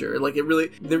 Torture. Like, it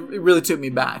really took me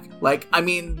back. Like, I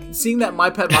mean, seeing that My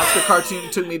Pet Monster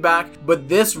cartoon took me back, but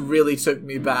this really took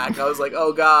me back. I was like,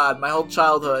 oh god, my whole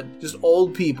childhood, just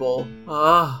old people,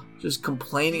 just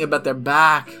complaining about their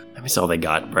back. That's all they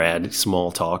got, Brad.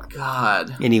 Small talk.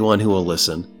 God. Anyone who will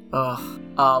listen.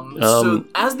 So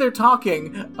as they're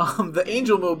talking, the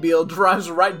Angel Mobile drives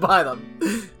right by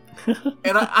them.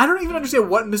 And I don't even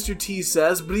understand what Mr. T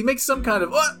says, but he makes some kind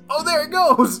of, oh, there it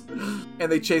goes!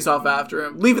 And they chase off after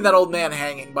him, leaving that old man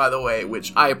hanging, by the way,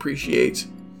 which I appreciate.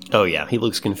 Oh yeah, he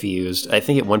looks confused. I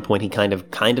think at one point he kind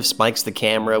of spikes the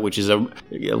camera, which is a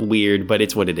weird, but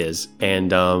it's what it is. And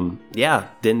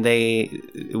then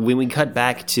when we cut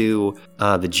back to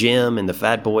the gym and the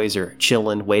fat boys are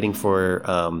chilling, waiting for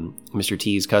Mr.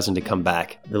 T's cousin to come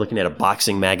back. They're looking at a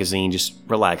boxing magazine, just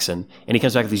relaxing. And he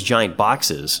comes back with these giant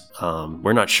boxes.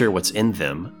 We're not sure what's in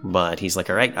them, but he's like,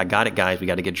 all right, I got it, guys. We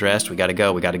got to get dressed. We got to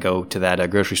go. We got to go to that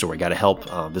grocery store. We got to help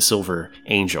the Silver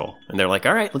Angel. And they're like,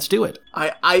 all right, let's do it.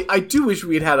 I do wish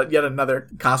we'd had yet another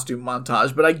costume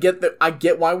montage, but I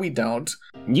get why we don't.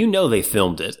 You know they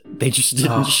filmed it. They just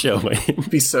didn't show it. It'd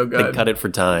be so good. They cut it for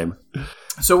time.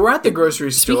 So we're at the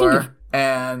grocery store,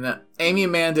 and Amy,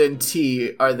 Amanda, and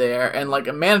T are there, and like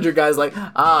a manager guy's like,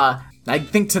 I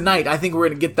think tonight, we're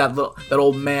gonna get that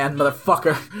old man,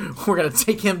 motherfucker. We're gonna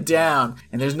take him down,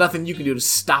 and there's nothing you can do to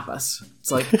stop us.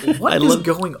 It's like, what is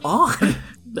going on?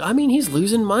 I mean, he's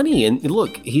losing money, and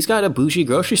look, he's got a bougie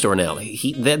grocery store now.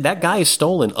 That guy has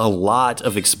stolen a lot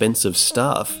of expensive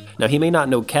stuff. Now, he may not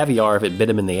know caviar if it bit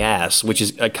him in the ass, which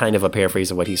is a kind of a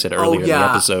paraphrase of what he said earlier in the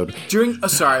episode.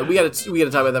 Sorry, we gotta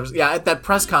talk about that. Yeah, at that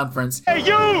press conference. Hey,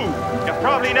 you've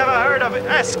probably never heard of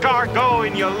escargot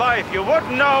in your life. You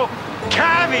wouldn't know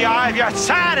caviar if you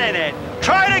sat in it.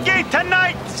 Try the gate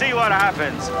tonight, see what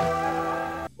happens.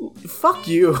 Fuck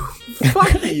you.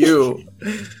 Fuck you.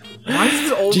 Why does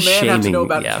this old man have to know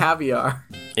about caviar?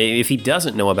 If he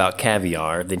doesn't know about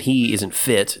caviar, then he isn't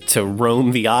fit to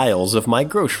roam the aisles of my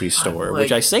grocery store,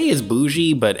 which I say is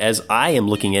bougie, but as I am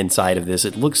looking inside of this,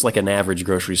 it looks like an average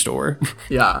grocery store.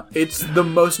 Yeah, it's the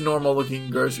most normal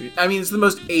looking grocery. I mean, it's the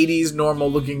most 80s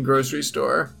normal looking grocery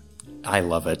store. I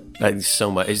love it so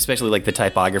much, especially like the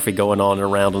typography going on and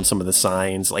around on some of the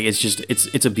signs. Like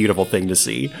it's a beautiful thing to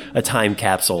see, a time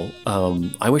capsule.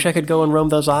 I wish I could go and roam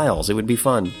those aisles. It would be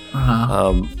fun.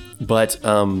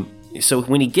 So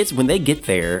when they get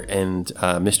there and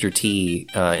Mr. T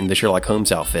in the Sherlock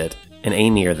Holmes outfit and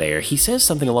Amy are there, he says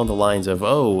something along the lines of,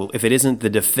 if it isn't the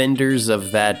defenders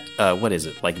of that, what is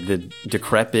it, like the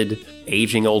decrepit,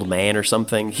 aging old man or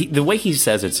something? The way he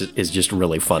says it is just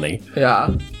really funny.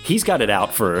 Yeah. He's got it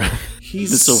out for the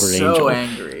Silver Angel. He's so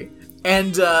angry.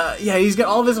 And, he's got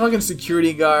all of his fucking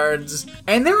security guards,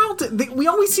 and they're all, we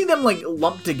always see them, like,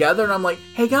 lumped together, and I'm like,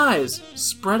 hey, guys,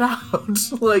 spread out.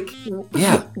 Like,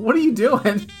 what are you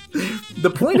doing? The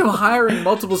point of hiring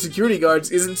multiple security guards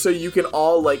isn't so you can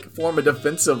all, like, form a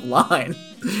defensive line.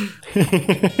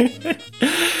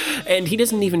 And he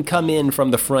doesn't even come in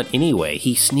from the front anyway.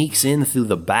 He sneaks in through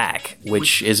the back,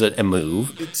 which is a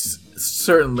move. It's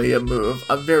certainly a move.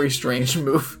 A very strange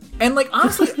move. And, like,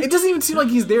 honestly, it doesn't even seem like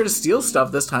he's there to steal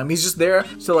stuff this time. He's just there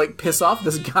to, like, piss off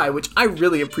this guy, which I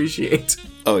really appreciate.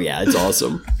 Oh, yeah, it's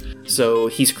awesome. So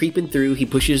he's creeping through. He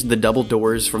pushes the double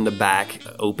doors from the back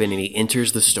open, and he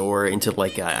enters the store into,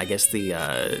 like, I guess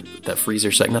the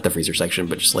freezer section. Not the freezer section,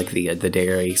 but just, like, the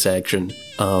dairy section.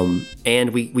 And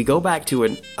we go back to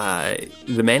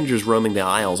the manager's roaming the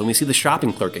aisles, and we see the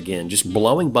shopping clerk again, just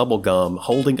blowing bubble gum,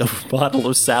 holding a bottle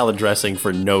of salad dressing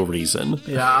for no reason.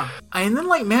 Yeah. And then,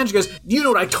 like, manager goes, you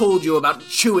know what I told you about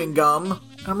chewing gum?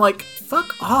 And I'm like,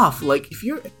 fuck off. Like, if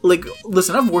you're, like,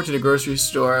 listen, I've worked at a grocery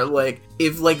store. Like,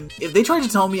 if they try to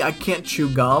tell me I can't chew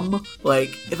gum, like,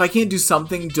 if I can't do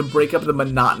something to break up the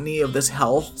monotony of this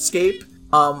hellscape,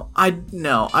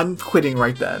 I'm quitting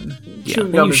right then. Yeah,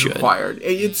 Chewing gum is required.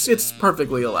 It's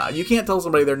perfectly allowed. You can't tell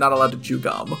somebody they're not allowed to chew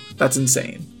gum. That's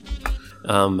insane.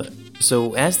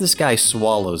 So as this guy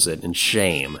swallows it in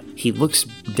shame, he looks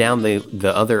down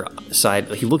the other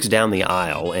side. He looks down the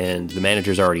aisle, and the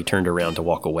manager's already turned around to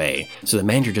walk away. So the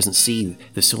manager doesn't see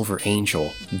the Silver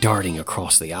Angel darting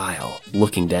across the aisle,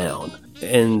 looking down.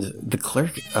 And the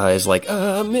clerk is like,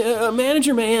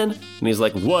 manager man. And he's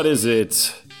like, what is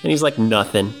it? And he's like,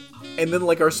 nothing. And then,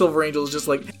 like, our Silver Angel is just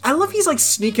like, I love he's, like,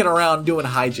 sneaking around doing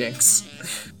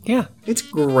hijinks. Yeah. It's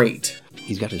great.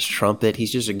 He's got his trumpet.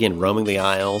 He's just, again, roaming the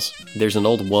aisles. There's an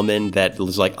old woman that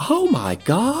was like, oh my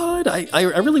God. I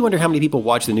really wonder how many people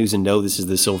watch the news and know this is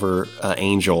the Silver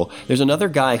Angel. There's another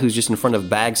guy who's just in front of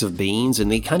bags of beans,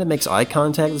 and he kind of makes eye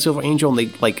contact with the Silver Angel, and they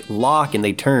like lock and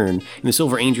they turn, and the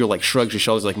Silver Angel like shrugs his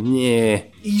shoulders like, nah.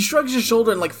 He shrugs his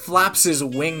shoulder and like flaps his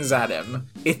wings at him.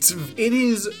 It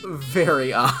is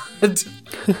very odd.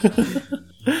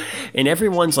 And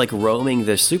everyone's like roaming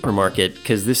the supermarket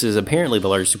because this is apparently the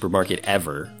largest supermarket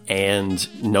ever, and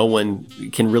no one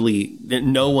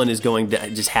is going to,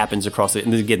 it just happens across it.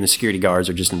 And again, the security guards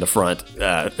are just in the front,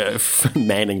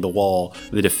 manning the wall,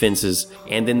 the defenses,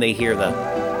 and then they hear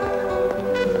the...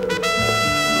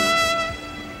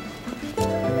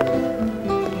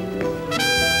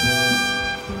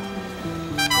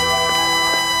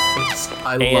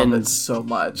 I love it so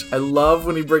much. I love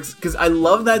when he breaks, because I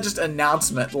love that just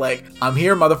announcement, like, I'm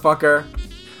here, motherfucker.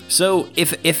 So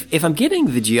if I'm getting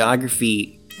the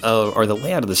geography or the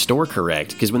layout of the store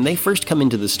correct, because when they first come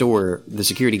into the store, the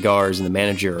security guards and the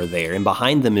manager are there, and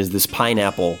behind them is this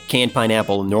canned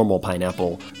pineapple, normal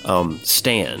pineapple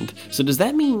stand. So does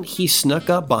that mean he snuck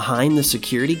up behind the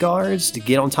security guards to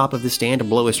get on top of the stand to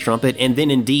blow his trumpet? And then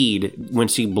indeed, when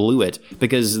she blew it,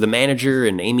 because the manager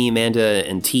and Amy, Amanda,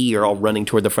 and T are all running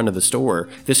toward the front of the store,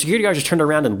 the security guards just turned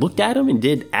around and looked at him and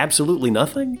did absolutely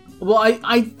nothing? Well,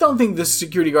 I don't think the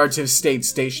security guards have stayed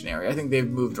stationary. I think they've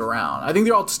moved around. I think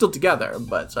they're all still together,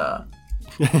 but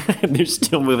they're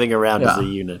still moving around as a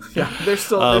unit. Yeah, they're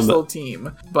still a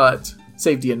team, but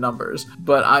safety in numbers.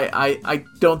 But I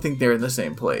don't think they're in the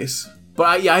same place.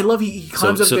 But I love he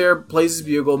climbs up there, plays his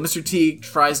bugle. Mr. T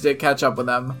tries to catch up with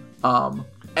them.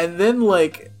 And then,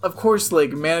 like, of course,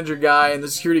 like, manager guy and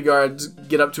the security guards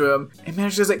get up to him, and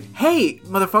manager's like, hey,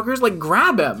 motherfuckers, like,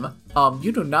 grab him.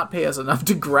 You do not pay us enough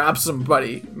to grab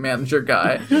somebody, manager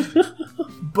guy.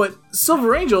 But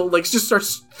Silver Angel, like, just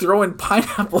starts throwing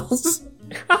pineapples.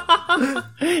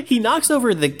 He knocks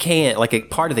over the can, like a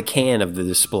part of the can of the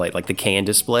display, like the can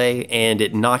display, and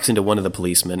it knocks into one of the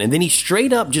policemen. And then he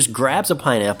straight up just grabs a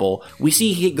pineapple. We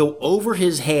see he go over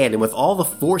his head, and with all the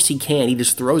force he can, he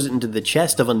just throws it into the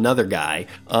chest of another guy.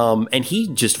 And he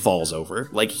just falls over.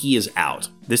 Like, he is out.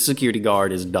 This security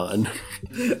guard is done.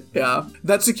 Yeah.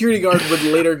 That security guard would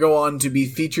later go on to be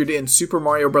featured in Super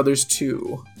Mario Bros.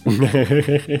 2.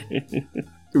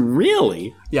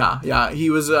 Really? Yeah. He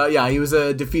was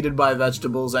defeated by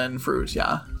vegetables and fruit.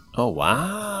 Yeah. Oh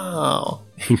wow.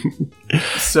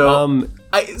 So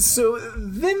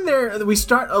then we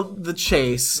start the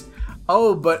chase.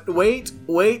 Oh, but wait,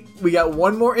 we got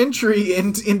one more entry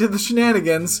into the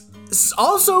shenanigans. It's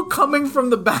also coming from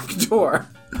the back door.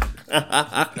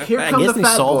 Here come the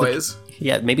Fat Boys.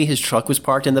 Yeah, maybe his truck was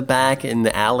parked in the back in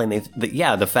the alley, and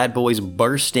the Fat Boys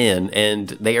burst in, and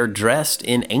they are dressed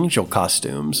in angel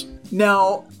costumes.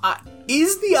 Now,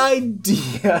 is the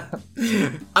idea...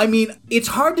 I mean, it's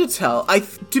hard to tell.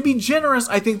 To be generous,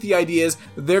 I think the idea is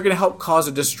they're going to help cause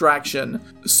a distraction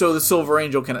so the Silver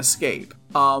Angel can escape.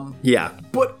 Yeah.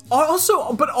 But is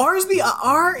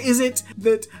it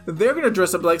that they're going to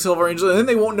dress up like Silver Angel, and then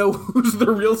they won't know who's the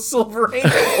real Silver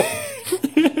Angel?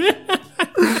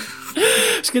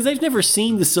 Because they've never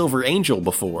seen the Silver Angel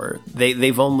before.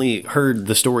 They've only heard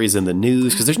the stories in the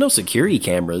news, because there's no security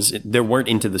cameras. There weren't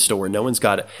into the store. No one's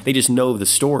got it. They just know the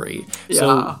story. Yeah.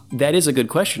 So that is a good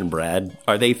question, Brad.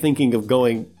 Are they thinking of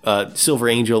going Silver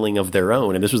Angeling of their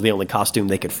own, and this was the only costume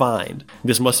they could find?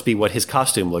 This must be what his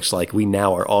costume looks like. We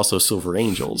now are also Silver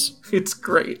Angels. It's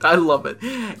great. I love it.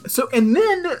 So, and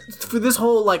then for this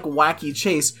whole like wacky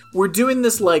chase, we're doing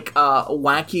this like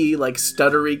wacky like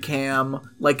stuttery cam,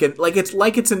 like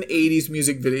it's an 80s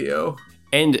music video.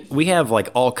 And we have like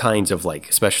all kinds of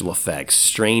like special effects,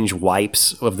 strange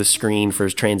wipes of the screen for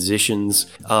transitions,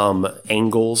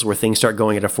 angles where things start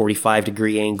going at a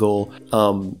 45-degree angle.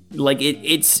 Like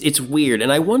it's weird.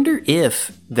 And I wonder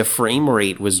if the frame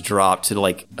rate was dropped to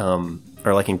like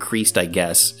or like increased, I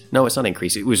guess. No, it's not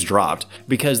increased. It was dropped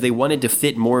because they wanted to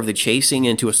fit more of the chasing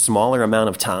into a smaller amount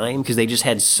of time because they just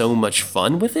had so much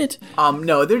fun with it.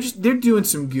 No, they're doing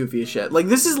some goofy shit. Like,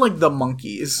 this is like the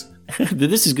Monkees.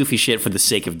 This is goofy shit for the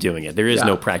sake of doing it. There is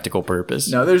no practical purpose.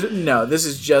 This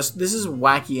is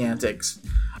wacky antics.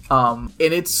 And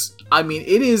it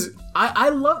is, I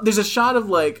love, there's a shot of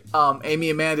like, Amy,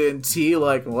 Amanda, and T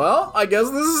like, well, I guess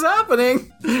this is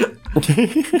happening.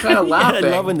 Kind of laughing. I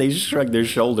love when they shrug their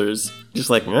shoulders. Just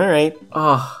like, all right.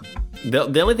 Oh,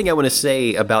 The only thing I want to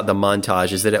say about the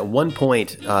montage is that at one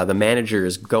point, the manager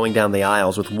is going down the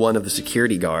aisles with one of the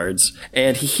security guards,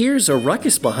 and he hears a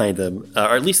ruckus behind them.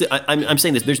 Or at least I'm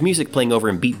saying this. There's music playing over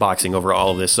and beatboxing over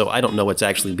all of this, so I don't know what's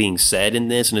actually being said in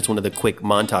this, and it's one of the quick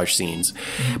montage scenes.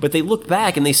 But they look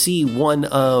back and they see one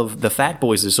of the fat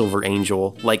boys of Silver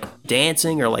Angel like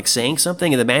dancing or like saying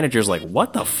something, and the manager's like,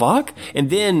 "What the fuck?"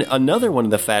 And then another one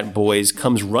of the fat boys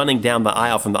comes running down the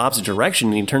aisle from the opposite direction,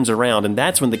 and he turns around, and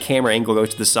that's when the camera angle goes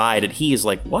to the side, and he is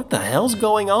like, "What the hell's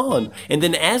going on?" And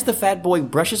then as the fat boy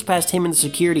brushes past him and the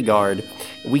security guard,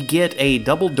 we get a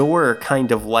double door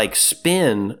kind of like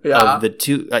spin of the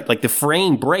two, like the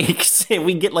frame breaks, and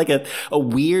we get like a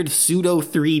weird pseudo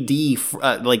 3D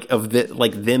like of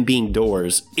them being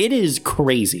doors. It is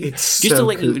crazy. It's just so to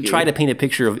like kooky. Try to paint a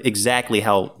picture of exactly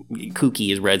how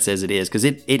kooky as Red says it is, because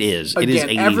it is. Again, it is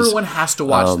 80s. Everyone has to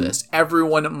watch this.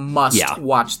 Everyone must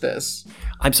watch this.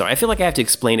 I'm sorry, I feel like I have to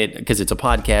explain it because it's a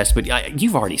podcast, but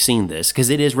you've already seen this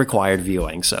because it is required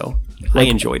viewing, so I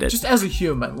enjoyed it. Just as a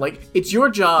human, like, it's your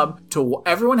job to,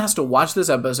 everyone has to watch this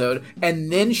episode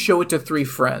and then show it to 3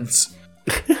 friends.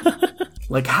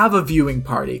 Like, have a viewing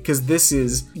party, because this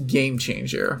is game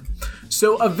changer.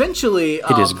 So eventually,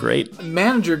 it is great.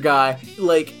 Manager guy,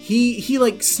 like, he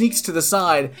like sneaks to the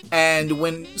side, and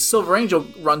when Silver Angel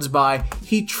runs by,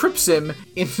 he trips him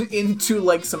into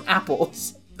like some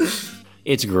apples.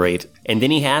 It's great. And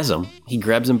then he has him. He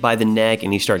grabs him by the neck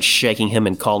and he starts shaking him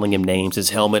and calling him names.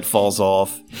 His helmet falls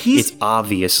off. It's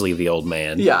obviously the old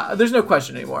man. Yeah, there's no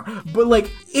question anymore. But, like,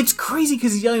 it's crazy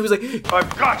because he's yelling. He was like,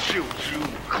 "I've got you, you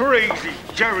crazy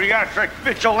geriatric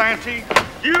vigilante!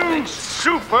 You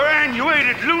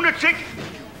superannuated lunatic!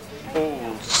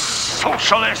 Old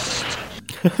socialist!"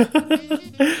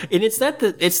 And it's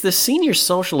the senior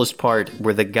socialist part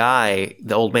where the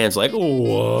old man's like,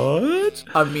 "What?"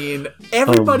 I mean,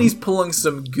 everybody's pulling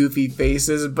some goofy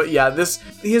faces, but yeah,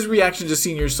 his reaction to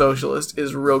senior socialist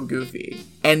is real goofy.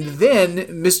 And then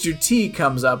Mr. T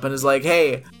comes up and is like,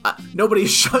 "Hey, nobody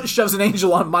shoves an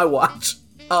angel on my watch."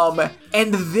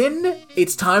 And then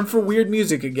it's time for weird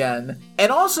music again.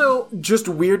 And also just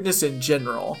weirdness in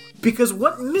general. Because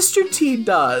what Mr. T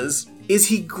does is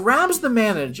he grabs the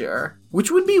manager,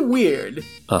 which would be weird,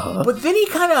 but then he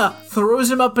kind of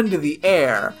throws him up into the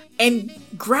air and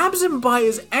grabs him by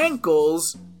his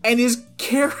ankles and is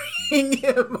carrying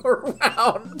him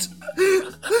around.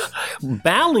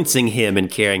 Balancing him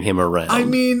and carrying him around. I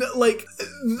mean, like,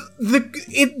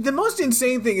 the most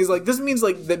insane thing is, like, this means,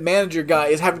 like, the manager guy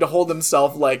is having to hold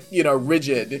himself, like, you know,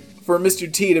 rigid for Mr.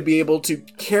 T to be able to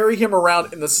carry him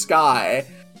around in the sky.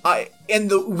 And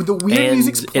the weird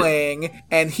music's playing,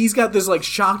 and he's got this, like,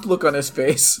 shocked look on his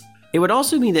face. It would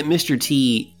also mean that Mr.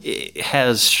 T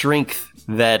has strength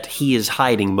that he is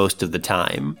hiding most of the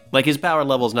time. Like, his power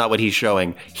level is not what he's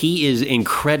showing. He is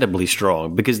incredibly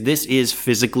strong, because this is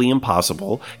physically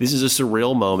impossible. This is a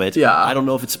surreal moment. Yeah. I don't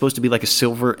know if it's supposed to be like a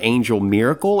Silver Angel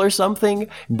miracle or something,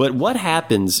 but what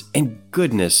happens, and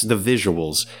goodness, the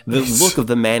visuals, the look of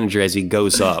the manager as he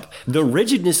goes up, the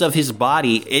rigidness of his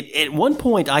body. At one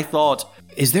point I thought,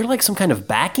 is there like some kind of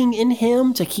backing in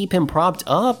him to keep him propped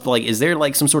up? Like, is there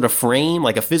like some sort of frame,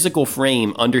 like a physical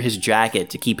frame under his jacket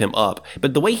to keep him up?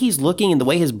 But the way he's looking and the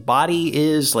way his body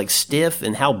is like stiff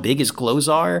and how big his clothes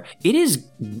are, it is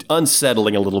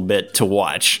unsettling a little bit to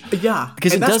watch. Yeah,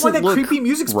 because and that's why that creepy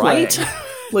music's right. Playing.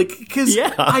 Like, because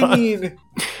I mean,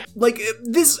 like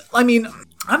this. I mean,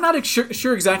 I'm not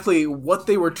sure exactly what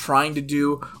they were trying to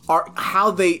do or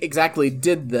how they exactly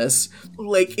did this.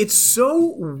 Like, it's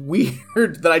so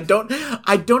weird that I don't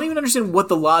even understand what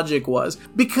the logic was,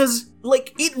 because,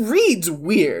 like, it reads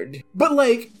weird, but,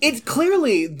 like, it's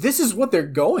clearly this is what they're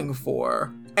going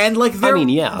for. And, like,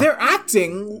 they're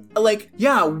acting like,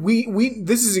 yeah, we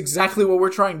this is exactly what we're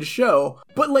trying to show.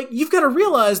 But, like, you've got to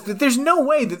realize that there's no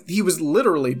way that he was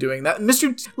literally doing that.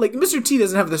 Mr. T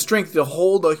doesn't have the strength to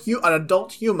hold an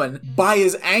adult human by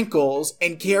his ankles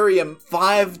and carry him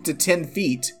 5 to 10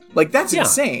 feet. Like, that's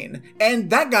insane. And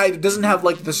that guy doesn't have,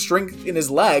 like, the strength in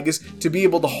his legs to be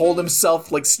able to hold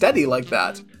himself, like, steady like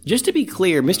that. Just to be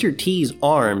clear, Mr. T's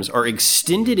arms are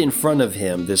extended in front of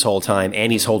him this whole time,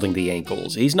 and he's holding the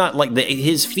ankles. He's not, like,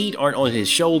 his feet aren't on his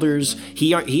shoulders.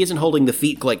 He isn't holding the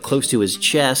feet, like, close to his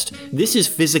chest. This is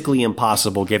physically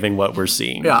impossible given what we're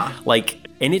seeing. Yeah. Like,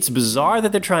 And it's bizarre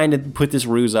that they're trying to put this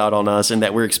ruse out on us and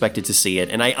that we're expected to see it.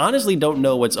 And I honestly don't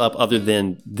know what's up other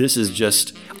than this is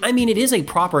just... I mean, it is a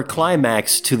proper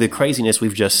climax to the craziness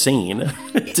we've just seen.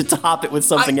 To top it with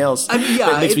something else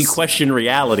that makes me question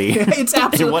reality. It's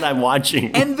absolutely... and what I'm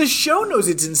watching. And the show knows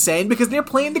it's insane because they're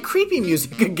playing the creepy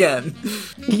music again.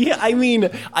 Yeah, I mean,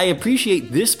 I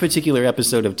appreciate this particular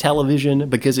episode of television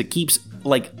because it keeps,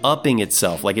 like, upping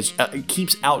itself. Like, it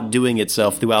keeps outdoing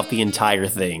itself throughout the entire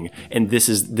thing. And this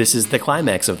is the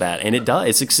climax of that. And it does.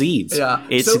 It succeeds. Yeah.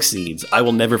 It succeeds. I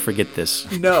will never forget this.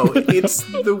 No, it's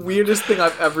the weirdest thing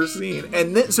I've ever seen.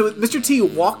 And then, so Mr. T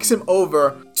walks him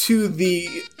over to the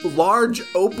large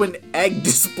open egg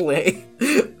display.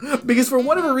 Because for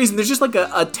whatever reason, there's just like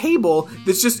a table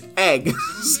that's just eggs.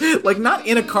 Like, not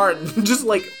in a carton, just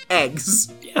like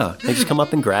eggs. Yeah, they just come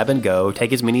up and grab and go.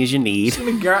 Take as many as you need.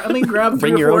 Grab 3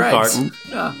 Bring or your 4 own eggs. carton.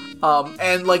 Yeah.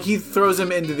 And like he throws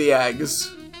them into the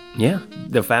eggs. Yeah,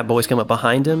 the fat boys come up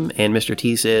behind him, and Mr.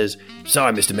 T says,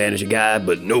 "Sorry, Mr. Manager Guy,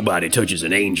 but nobody touches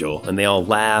an angel." And they all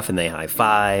laugh, and they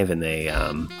high-five, and they,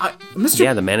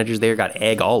 Yeah, the manager's there, got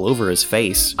egg all over his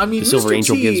face. I mean, the Silver Mr.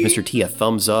 Angel T- gives Mr. T a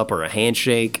thumbs up or a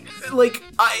handshake. Like,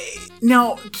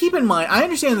 now, keep in mind, I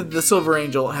understand that the Silver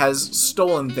Angel has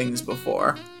stolen things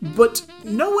before, but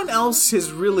no one else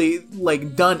has really,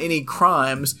 like, done any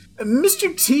crimes.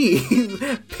 Mr. T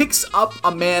picks up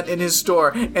a man in his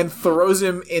store and throws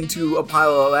him into a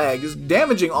pile of eggs,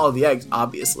 damaging all the eggs,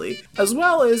 obviously, as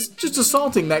well as just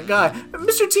assaulting that guy.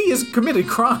 Mr. T has committed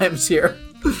crimes here.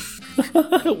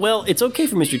 Well, it's okay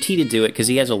for Mr. T to do it because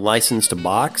he has a license to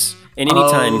box. And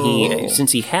anytime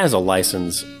since he has a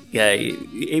license,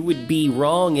 it would be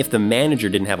wrong if the manager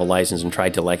didn't have a license and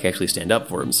tried to, like, actually stand up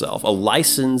for himself. A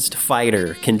licensed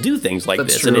fighter can do things like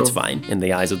That's this, true. and it's fine in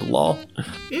the eyes of the law. At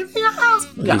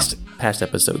Yeah. least past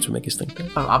episodes would make us think that.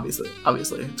 Oh, obviously,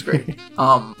 it's great.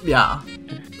 Yeah.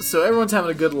 So everyone's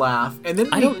having a good laugh, and then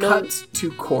we cut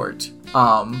to court.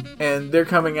 And they're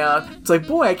coming out. It's like,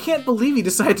 boy, I can't believe he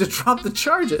decided to drop the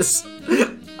charges.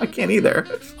 I can't either.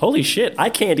 Holy shit, I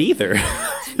can't either.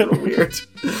 Weird.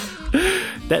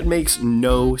 That makes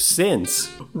no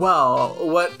sense. Well,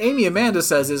 what Amy Amanda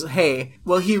says is, hey,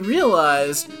 well, he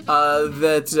realized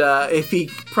that if he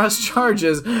pressed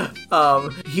charges,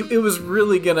 it was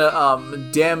really gonna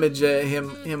damage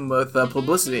him with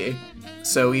publicity.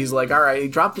 So he's like, all right, he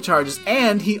dropped the charges,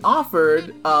 and he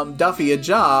offered Duffy a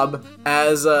job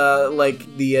as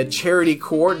the charity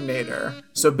coordinator.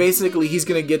 So basically, he's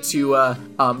gonna get to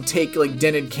take like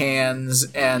dented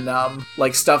cans and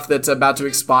like stuff that's about to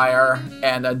expire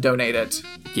and donate it.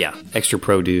 Yeah, extra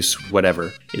produce,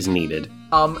 whatever is needed.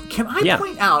 Can I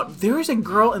point out, there is a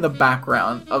girl in the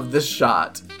background of this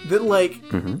shot that, like,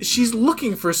 she's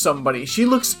looking for somebody. She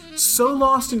looks so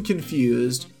lost and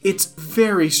confused. It's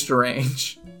very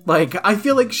strange. Like, I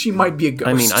feel like she might be a ghost.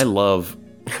 I mean, I love...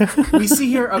 We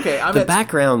see her, okay, the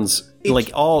backgrounds,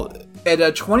 like, all...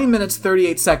 At 20 minutes,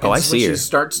 38 seconds, I see when her. she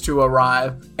starts to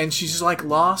arrive, and she's just, like,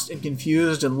 lost and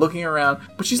confused and looking around,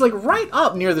 but she's, like, right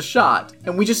up near the shot,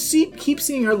 and we just keep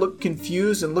seeing her look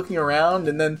confused and looking around,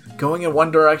 and then going in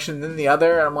one direction and then the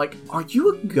other, and I'm like, are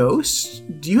you a ghost?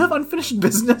 Do you have unfinished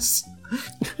business?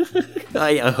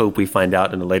 I hope we find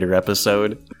out in a later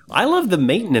episode. I love the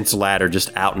maintenance ladder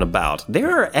just out and about.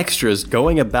 There are extras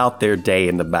going about their day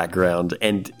in the background,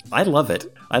 and I love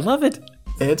it. I love it.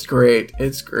 It's great.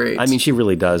 It's great. I mean, she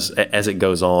really does, as it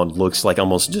goes on, looks like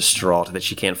almost distraught that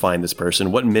she can't find this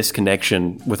person. What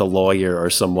misconnection with a lawyer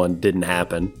or someone didn't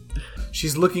happen?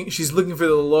 She's looking for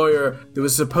the lawyer that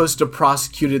was supposed to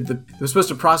prosecute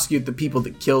the people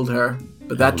that killed her.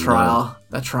 But that trial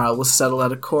was settled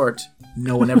out of court.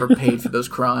 No one ever paid for those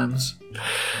crimes.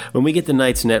 When we get the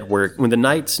Knights Network, when the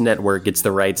Knights Network gets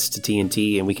the rights to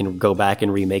TNT and we can go back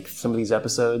and remake some of these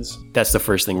episodes, that's the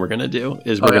first thing we're going to do,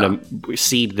 is we're going to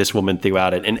seed this woman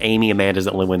throughout it. And Amy Amanda's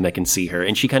the only one that can see her.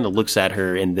 And she kind of looks at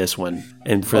her in this one.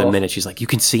 And for a minute, she's like, you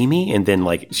can see me? And then,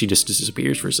 like, she just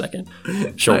disappears for a second.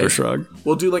 Shoulder shrug.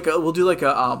 We'll do like a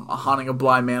Haunting of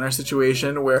Bly Manor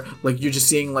situation where, like, you're just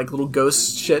seeing, like, little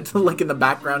ghost shit, like, in the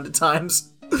background at times.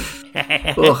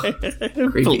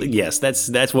 Yes,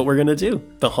 that's what we're gonna do.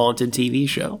 The haunted TV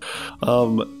show.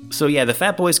 So yeah, the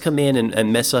fat boys come in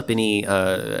and mess up any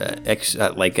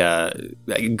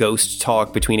ghost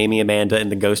talk between Amy Amanda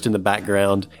and the ghost in the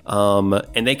background.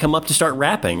 And they come up to start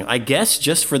rapping. I guess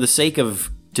just for the sake of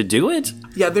to do it.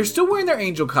 Yeah, they're still wearing their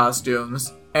angel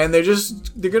costumes. And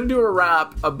they're gonna do a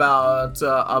rap about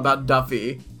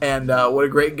Duffy and what a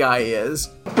great guy he is.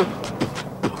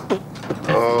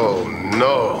 Oh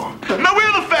no. Now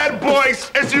we're the Fat Boys,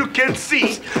 as you can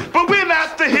see, but we're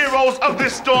not the heroes of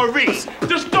this story.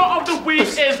 The star of the week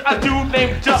is a dude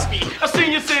named Duffy, a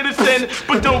senior citizen,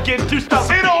 but don't get too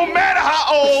stuffy. It don't matter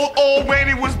how old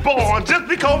Wayne was born. Just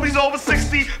because he's over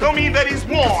 60 don't mean that he's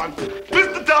won.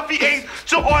 Mr. Duffy ain't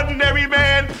your ordinary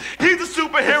man. He's a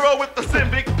superhero with a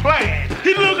civic plan.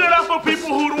 He looking out for people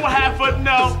who don't have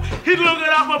enough. He looking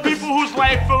out for people whose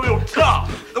life feel real tough.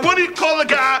 What do you call a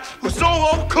guy who's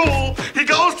so cool? He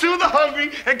goes to the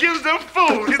hungry and gives them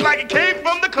food. He's like he came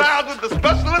from the clouds with a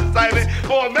special assignment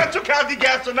for a Metro County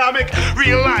gastronomic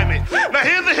realignment. Now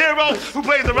here's a hero who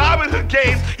plays the Robin Hood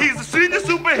game. He's a senior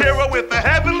superhero with a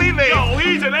heavenly name. Yo,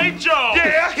 he's an angel.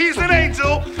 Yeah, he's an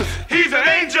angel. He's an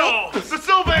angel. The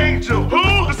Silver Angel.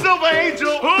 Who? The Silver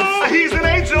Angel. Who? He's an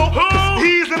angel. Who?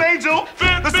 He's an angel.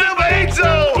 The Silver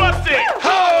Angel. Bust it.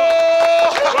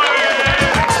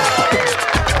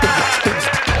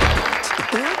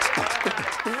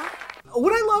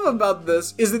 What I love about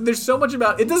this is that there's so much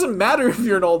about, it doesn't matter if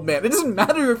you're an old man. It doesn't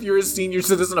matter if you're a senior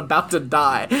citizen about to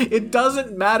die. It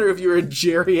doesn't matter if you're a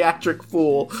geriatric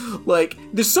fool. Like,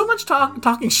 there's so much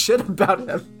talking shit about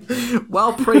him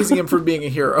while praising him for being a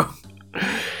hero.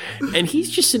 And he's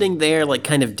just sitting there, like,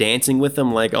 kind of dancing with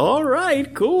them, like, all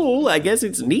right, cool. I guess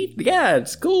it's neat. Yeah,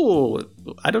 it's cool.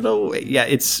 I don't know. Yeah,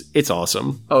 it's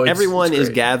awesome. Oh, everyone it's is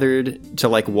gathered to,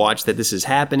 like, watch that this is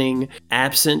happening.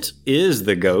 Absent is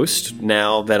the ghost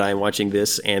now that I'm watching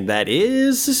this, and that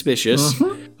is suspicious.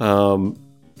 I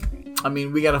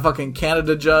mean, we got a fucking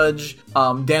Canada judge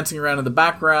dancing around in the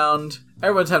background.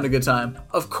 Everyone's having a good time.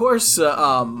 Of course,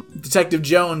 Detective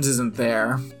Jones isn't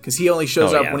there, because he only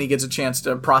shows up when he gets a chance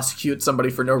to prosecute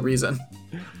somebody for no reason.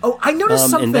 Oh, I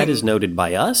noticed something. And that is noted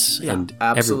by us and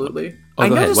absolutely.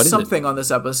 Everyone. I noticed something on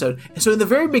this episode. So in the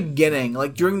very beginning,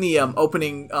 like during the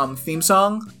opening theme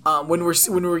song, when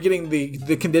we're getting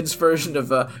the condensed version of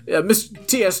Mr.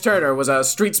 T.S. Turner was a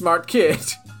street smart kid.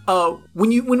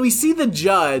 When we see the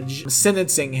judge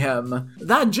sentencing him,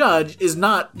 that judge is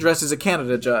not dressed as a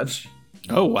Canada judge.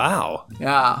 Oh wow!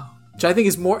 Yeah, which I think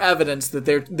is more evidence that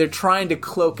they're trying to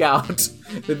cloak out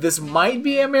that this might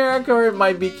be America or it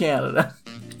might be Canada.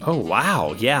 Oh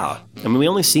wow! Yeah, I mean we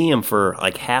only see him for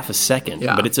like half a second,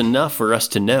 but it's enough for us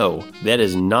to know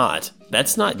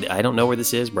that's not. I don't know where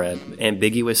this is, Brad.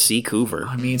 Ambiguous Seacouver.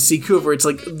 I mean, Seacouver. It's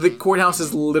like the courthouse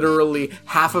is literally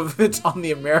half of it's on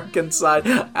the American side,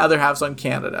 other half's on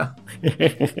Canada.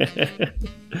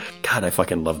 God, I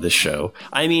fucking love this show.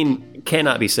 I mean,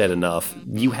 cannot be said enough.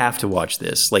 You have to watch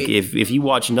this. Like, if you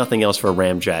watch nothing else for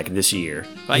Ramjack this year,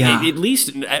 at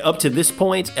least up to this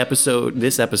point,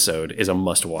 this episode is a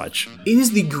must-watch. It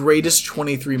is the greatest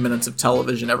 23 minutes of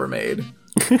television ever made.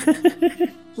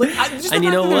 Like, and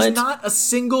you know what? There's not a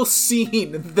single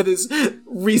scene that is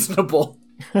reasonable.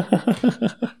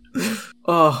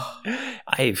 Oh,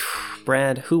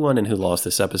 Brad, who won and who lost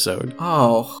this episode?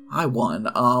 Oh, I won.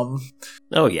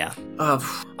 Oh yeah.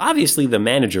 Obviously, the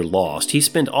manager lost. He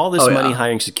spent all this money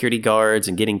hiring security guards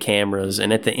and getting cameras,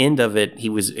 and at the end of it,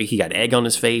 he got egg on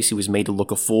his face. He was made to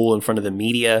look a fool in front of the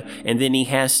media, and then he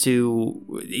has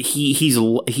to.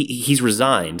 He's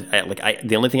resigned.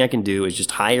 The only thing I can do is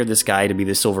just hire this guy to be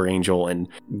the Silver Angel and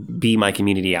be my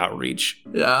community outreach.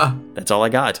 Yeah, that's all I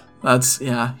got.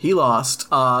 He lost.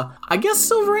 I guess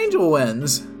Silver Angel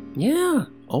wins. Yeah,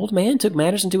 old man took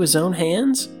matters into his own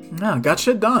hands. Yeah, got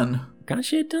shit done.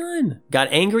 Got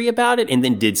angry about it and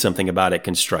then did something about it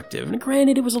constructive. And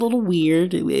granted, it was a little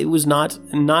weird. It was not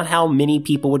how many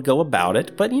people would go about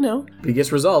it, but you know. He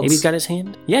gets results. Maybe he's got his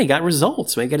hand. Yeah, he got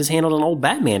results. Maybe he got his hand on an old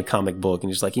Batman comic book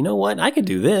and just like, you know what? I could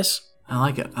do this. I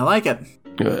like it.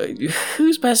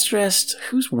 Who's best dressed?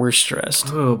 Who's worst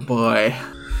dressed? Oh boy.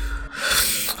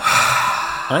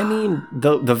 I mean,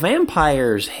 the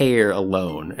vampire's hair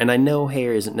alone, and I know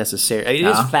hair isn't necessary. It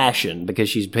is fashion because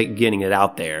she's getting it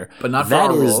out there. But not for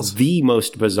our rules. That is the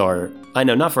most bizarre. I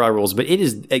know, not for our rules, but it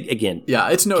is, again.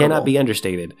 Yeah, it's notable. Cannot be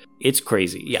understated. It's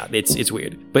crazy. Yeah, it's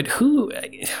weird. But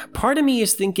part of me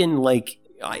is thinking, like,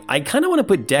 I kind of want to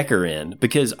put Decker in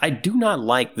because I do not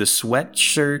like the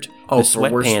sweatshirt, the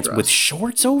sweatpants with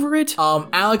shorts over it.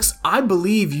 Alex, I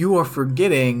believe you are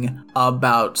forgetting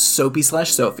about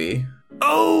Sophie/Sophie.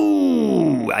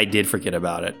 Oh, I did forget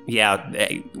about it.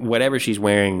 Yeah, whatever she's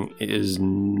wearing is,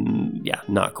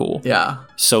 not cool. Yeah.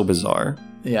 So bizarre.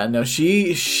 Yeah, no,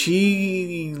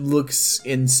 she looks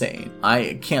insane.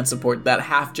 I can't support that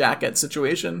half jacket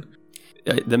situation.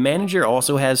 The manager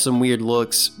also has some weird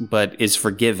looks, but is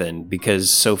forgiven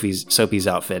because Sophie's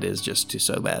outfit is just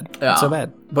so bad. Yeah. So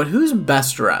bad. But who's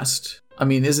best dressed? I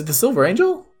mean, is it the Silver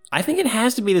Angel? I think it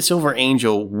has to be the Silver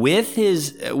Angel with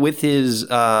his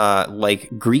like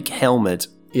Greek helmet.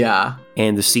 Yeah.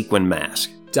 And the sequin mask.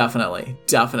 Definitely.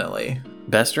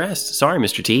 Best dressed. Sorry,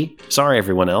 Mr. T. Sorry,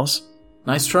 everyone else.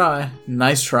 Nice try.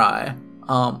 Nice try.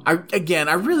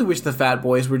 I really wish the Fat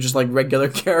Boys were just like regular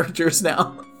characters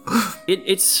now.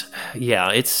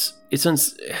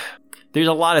 There's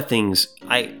a lot of things.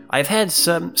 I've had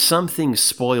some things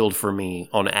spoiled for me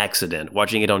on accident,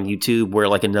 watching it on YouTube where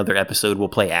like another episode will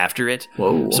play after it.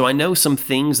 Whoa. So I know some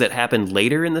things that happened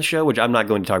later in the show, which I'm not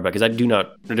going to talk about because I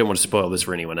don't want to spoil this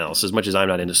for anyone else. As much as I'm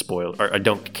not into or I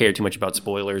don't care too much about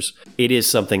spoilers, it is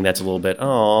something that's a little bit,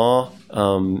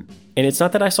 and it's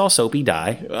not that I saw Soapy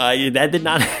die. That did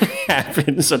not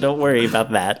happen, so don't worry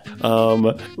about that.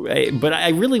 But I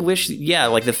really wish,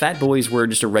 like the Fat Boys were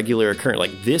just a regular occurrence.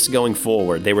 Like this going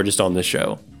forward, they were just on the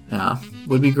show. Yeah,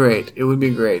 would be great. It would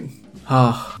be great.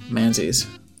 Oh, mansies.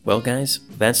 Well, guys,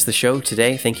 that's the show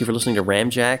today. Thank you for listening to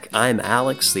Ramjack. I'm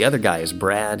Alex. The other guy is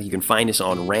Brad. You can find us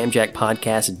on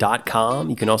ramjackpodcast.com.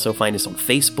 You can also find us on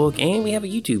Facebook, and we have a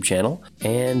YouTube channel.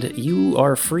 And you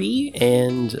are free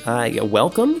and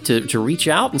welcome to reach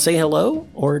out and say hello,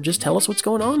 or just tell us what's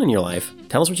going on in your life.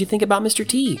 Tell us what you think about Mr.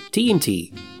 T.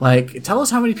 T&T. Like, tell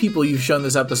us how many people you've shown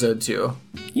this episode to.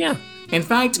 Yeah. In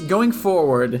fact, going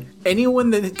forward,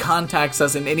 anyone that contacts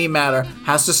us in any matter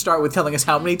has to start with telling us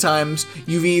how many times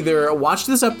you've either watched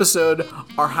this episode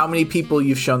or how many people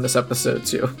you've shown this episode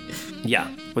to.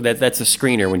 Yeah, well, that's a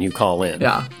screener when you call in.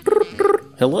 Yeah.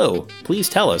 Hello, please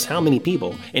tell us how many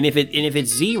people. And if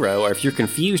it's 0, or if you're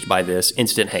confused by this,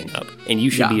 instant hang up. And you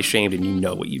should be ashamed and you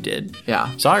know what you did.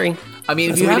 Yeah. Sorry. I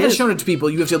mean, if you haven't shown it to people,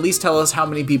 you have to at least tell us how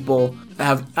many people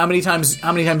have, how many times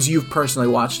you've personally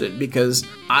watched it, because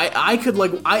I could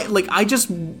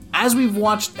as we've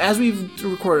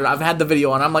recorded, I've had the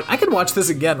video on, I'm like, I could watch this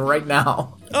again right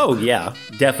now. Oh yeah,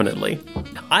 definitely.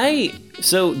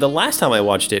 So the last time I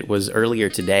watched it was earlier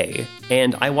today,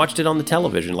 and I watched it on the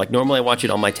television. Like normally I watch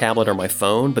it on my tablet or my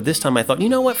phone, but this time I thought, you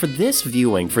know what, for this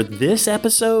viewing, for this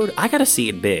episode, I gotta see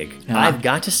it big. Yeah. I've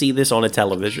got to see this on a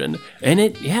television. And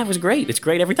it was great. It's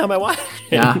great every time I watch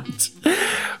it. Yeah.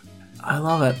 I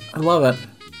love it.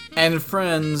 And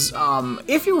friends,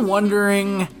 if you're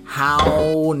wondering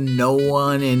how no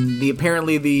one in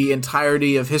apparently the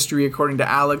entirety of history, according to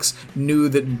Alex, knew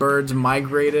that birds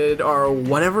migrated or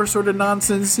whatever sort of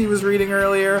nonsense he was reading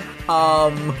earlier,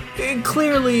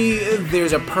 clearly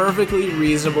there's a perfectly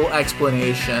reasonable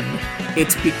explanation.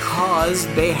 It's because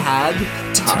they had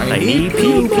tiny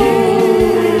pupils.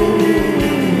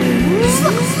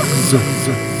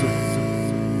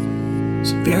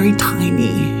 Very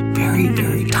tiny. Very,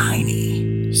 very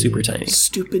tiny. Super tiny.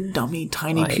 Stupid, dummy,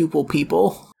 tiny pupil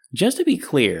people. Just to be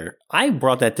clear, I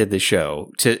brought that to the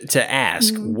show to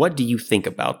ask, what do you think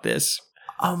about this?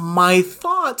 My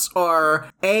thoughts are,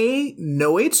 A,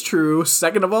 no, it's true.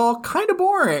 Second of all, kind of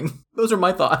boring. Those are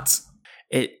my thoughts.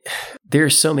 There are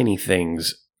so many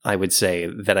things, I would say,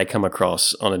 that I come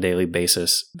across on a daily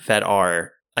basis that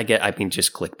are...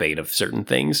 just clickbait of certain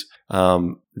things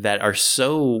that are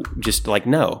so just like,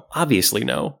 no, obviously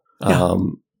no. Yeah.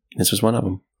 This was one of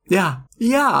them. Yeah,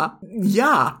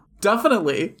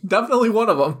 definitely one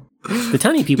of them. The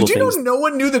tiny people Did you things. know no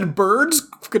one knew that birds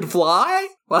could fly?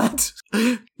 What?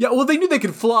 Yeah, well, they knew they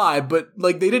could fly, but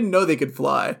like they didn't know they could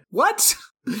fly. What?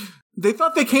 They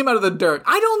thought they came out of the dirt.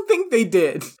 I don't think they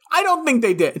did.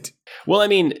 Well, I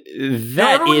mean,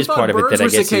 that is part of it that I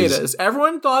guess cicadas. is...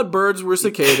 Everyone thought birds were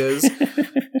cicadas.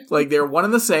 Like, they're one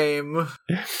and the same. All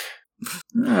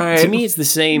right. To me, it's the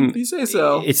same... If you say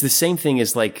so. It's the same thing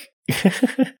as, like...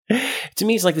 To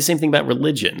me, it's like the same thing about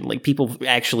religion. Like, people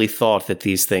actually thought that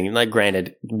these things... Like,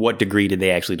 granted, what degree did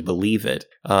they actually believe it?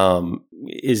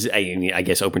 Is, I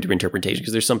guess, open to interpretation.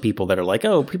 Because there's some people that are like,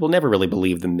 oh, people never really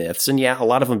believed the myths. And yeah, a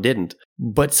lot of them didn't.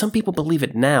 But some people believe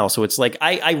it now. So it's like,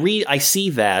 I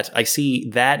see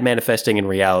that manifesting in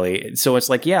reality. So it's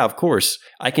like, yeah, of course.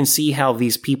 I can see how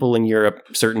these people in Europe,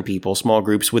 certain people, small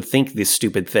groups, would think this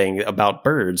stupid thing about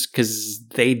birds. Because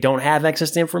they don't have access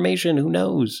to information. Who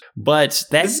knows? But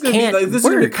that can't work. This is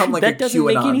going to become like that a doesn't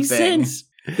QAnon make any thing. sense.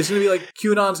 It's going to be like,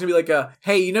 QAnon's going to be like,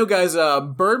 hey, you know, guys,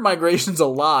 bird migration's a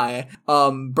lie.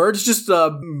 Birds just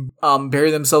bury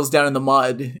themselves down in the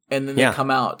mud, and then they come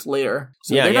out later.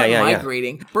 So they're not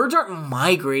migrating. Yeah. Birds aren't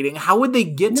migrating. How would they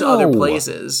get to other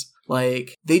places?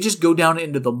 Like, they just go down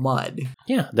into the mud.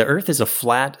 Yeah, the Earth is a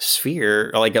flat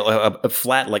sphere, like a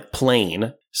flat, like,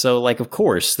 plane. So, like, of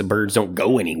course, the birds don't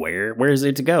go anywhere. Where is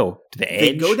it to go? To the edge?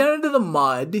 They go down into the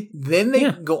mud, then they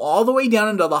go all the way down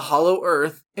into the hollow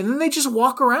earth, and then they just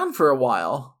walk around for a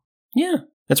while. Yeah,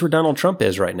 that's where Donald Trump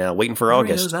is right now, waiting for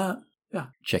August. Knows that. Yeah.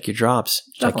 Check your drops.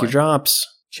 Definitely. Check your drops.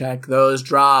 Check those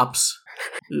drops.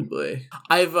 Oh boy.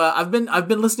 I've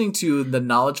been listening to the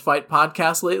Knowledge Fight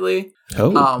podcast lately.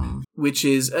 Oh. Which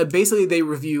is basically they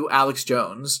review Alex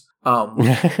Jones.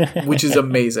 Which is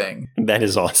amazing. That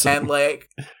is awesome. And like,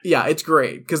 yeah, it's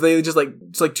great because they just like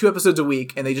it's like 2 episodes a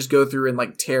week, and they just go through and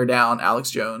like tear down Alex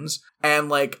Jones. And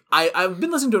like, I've been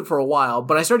listening to it for a while,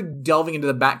 but I started delving into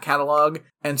the back catalog,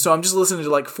 and so I'm just listening to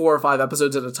like 4 or 5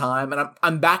 episodes at a time. And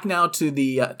I'm back now to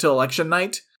the to election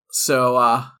night.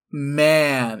 So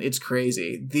man, it's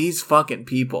crazy. These fucking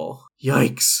people.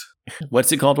 Yikes.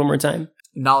 What's it called one more time?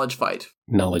 Knowledge Fight.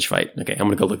 Knowledge Fight. Okay, I'm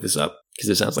gonna go look this up because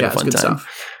it sounds like a fun it's good time.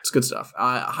 Stuff. It's good stuff.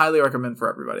 I highly recommend for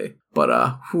everybody. But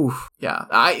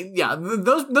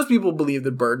those people believe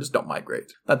that birds don't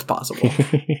migrate. That's possible.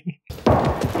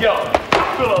 Yo,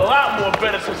 I feel a lot more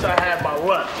better since I had my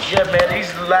lunch. Yeah, man,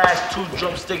 these last 2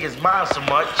 drumsticks is mine so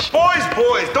much. Boys,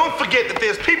 don't forget that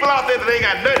there's people out there that ain't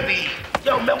got nothing to eat.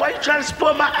 Yo, man, why you trying to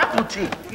spoil my apple tea?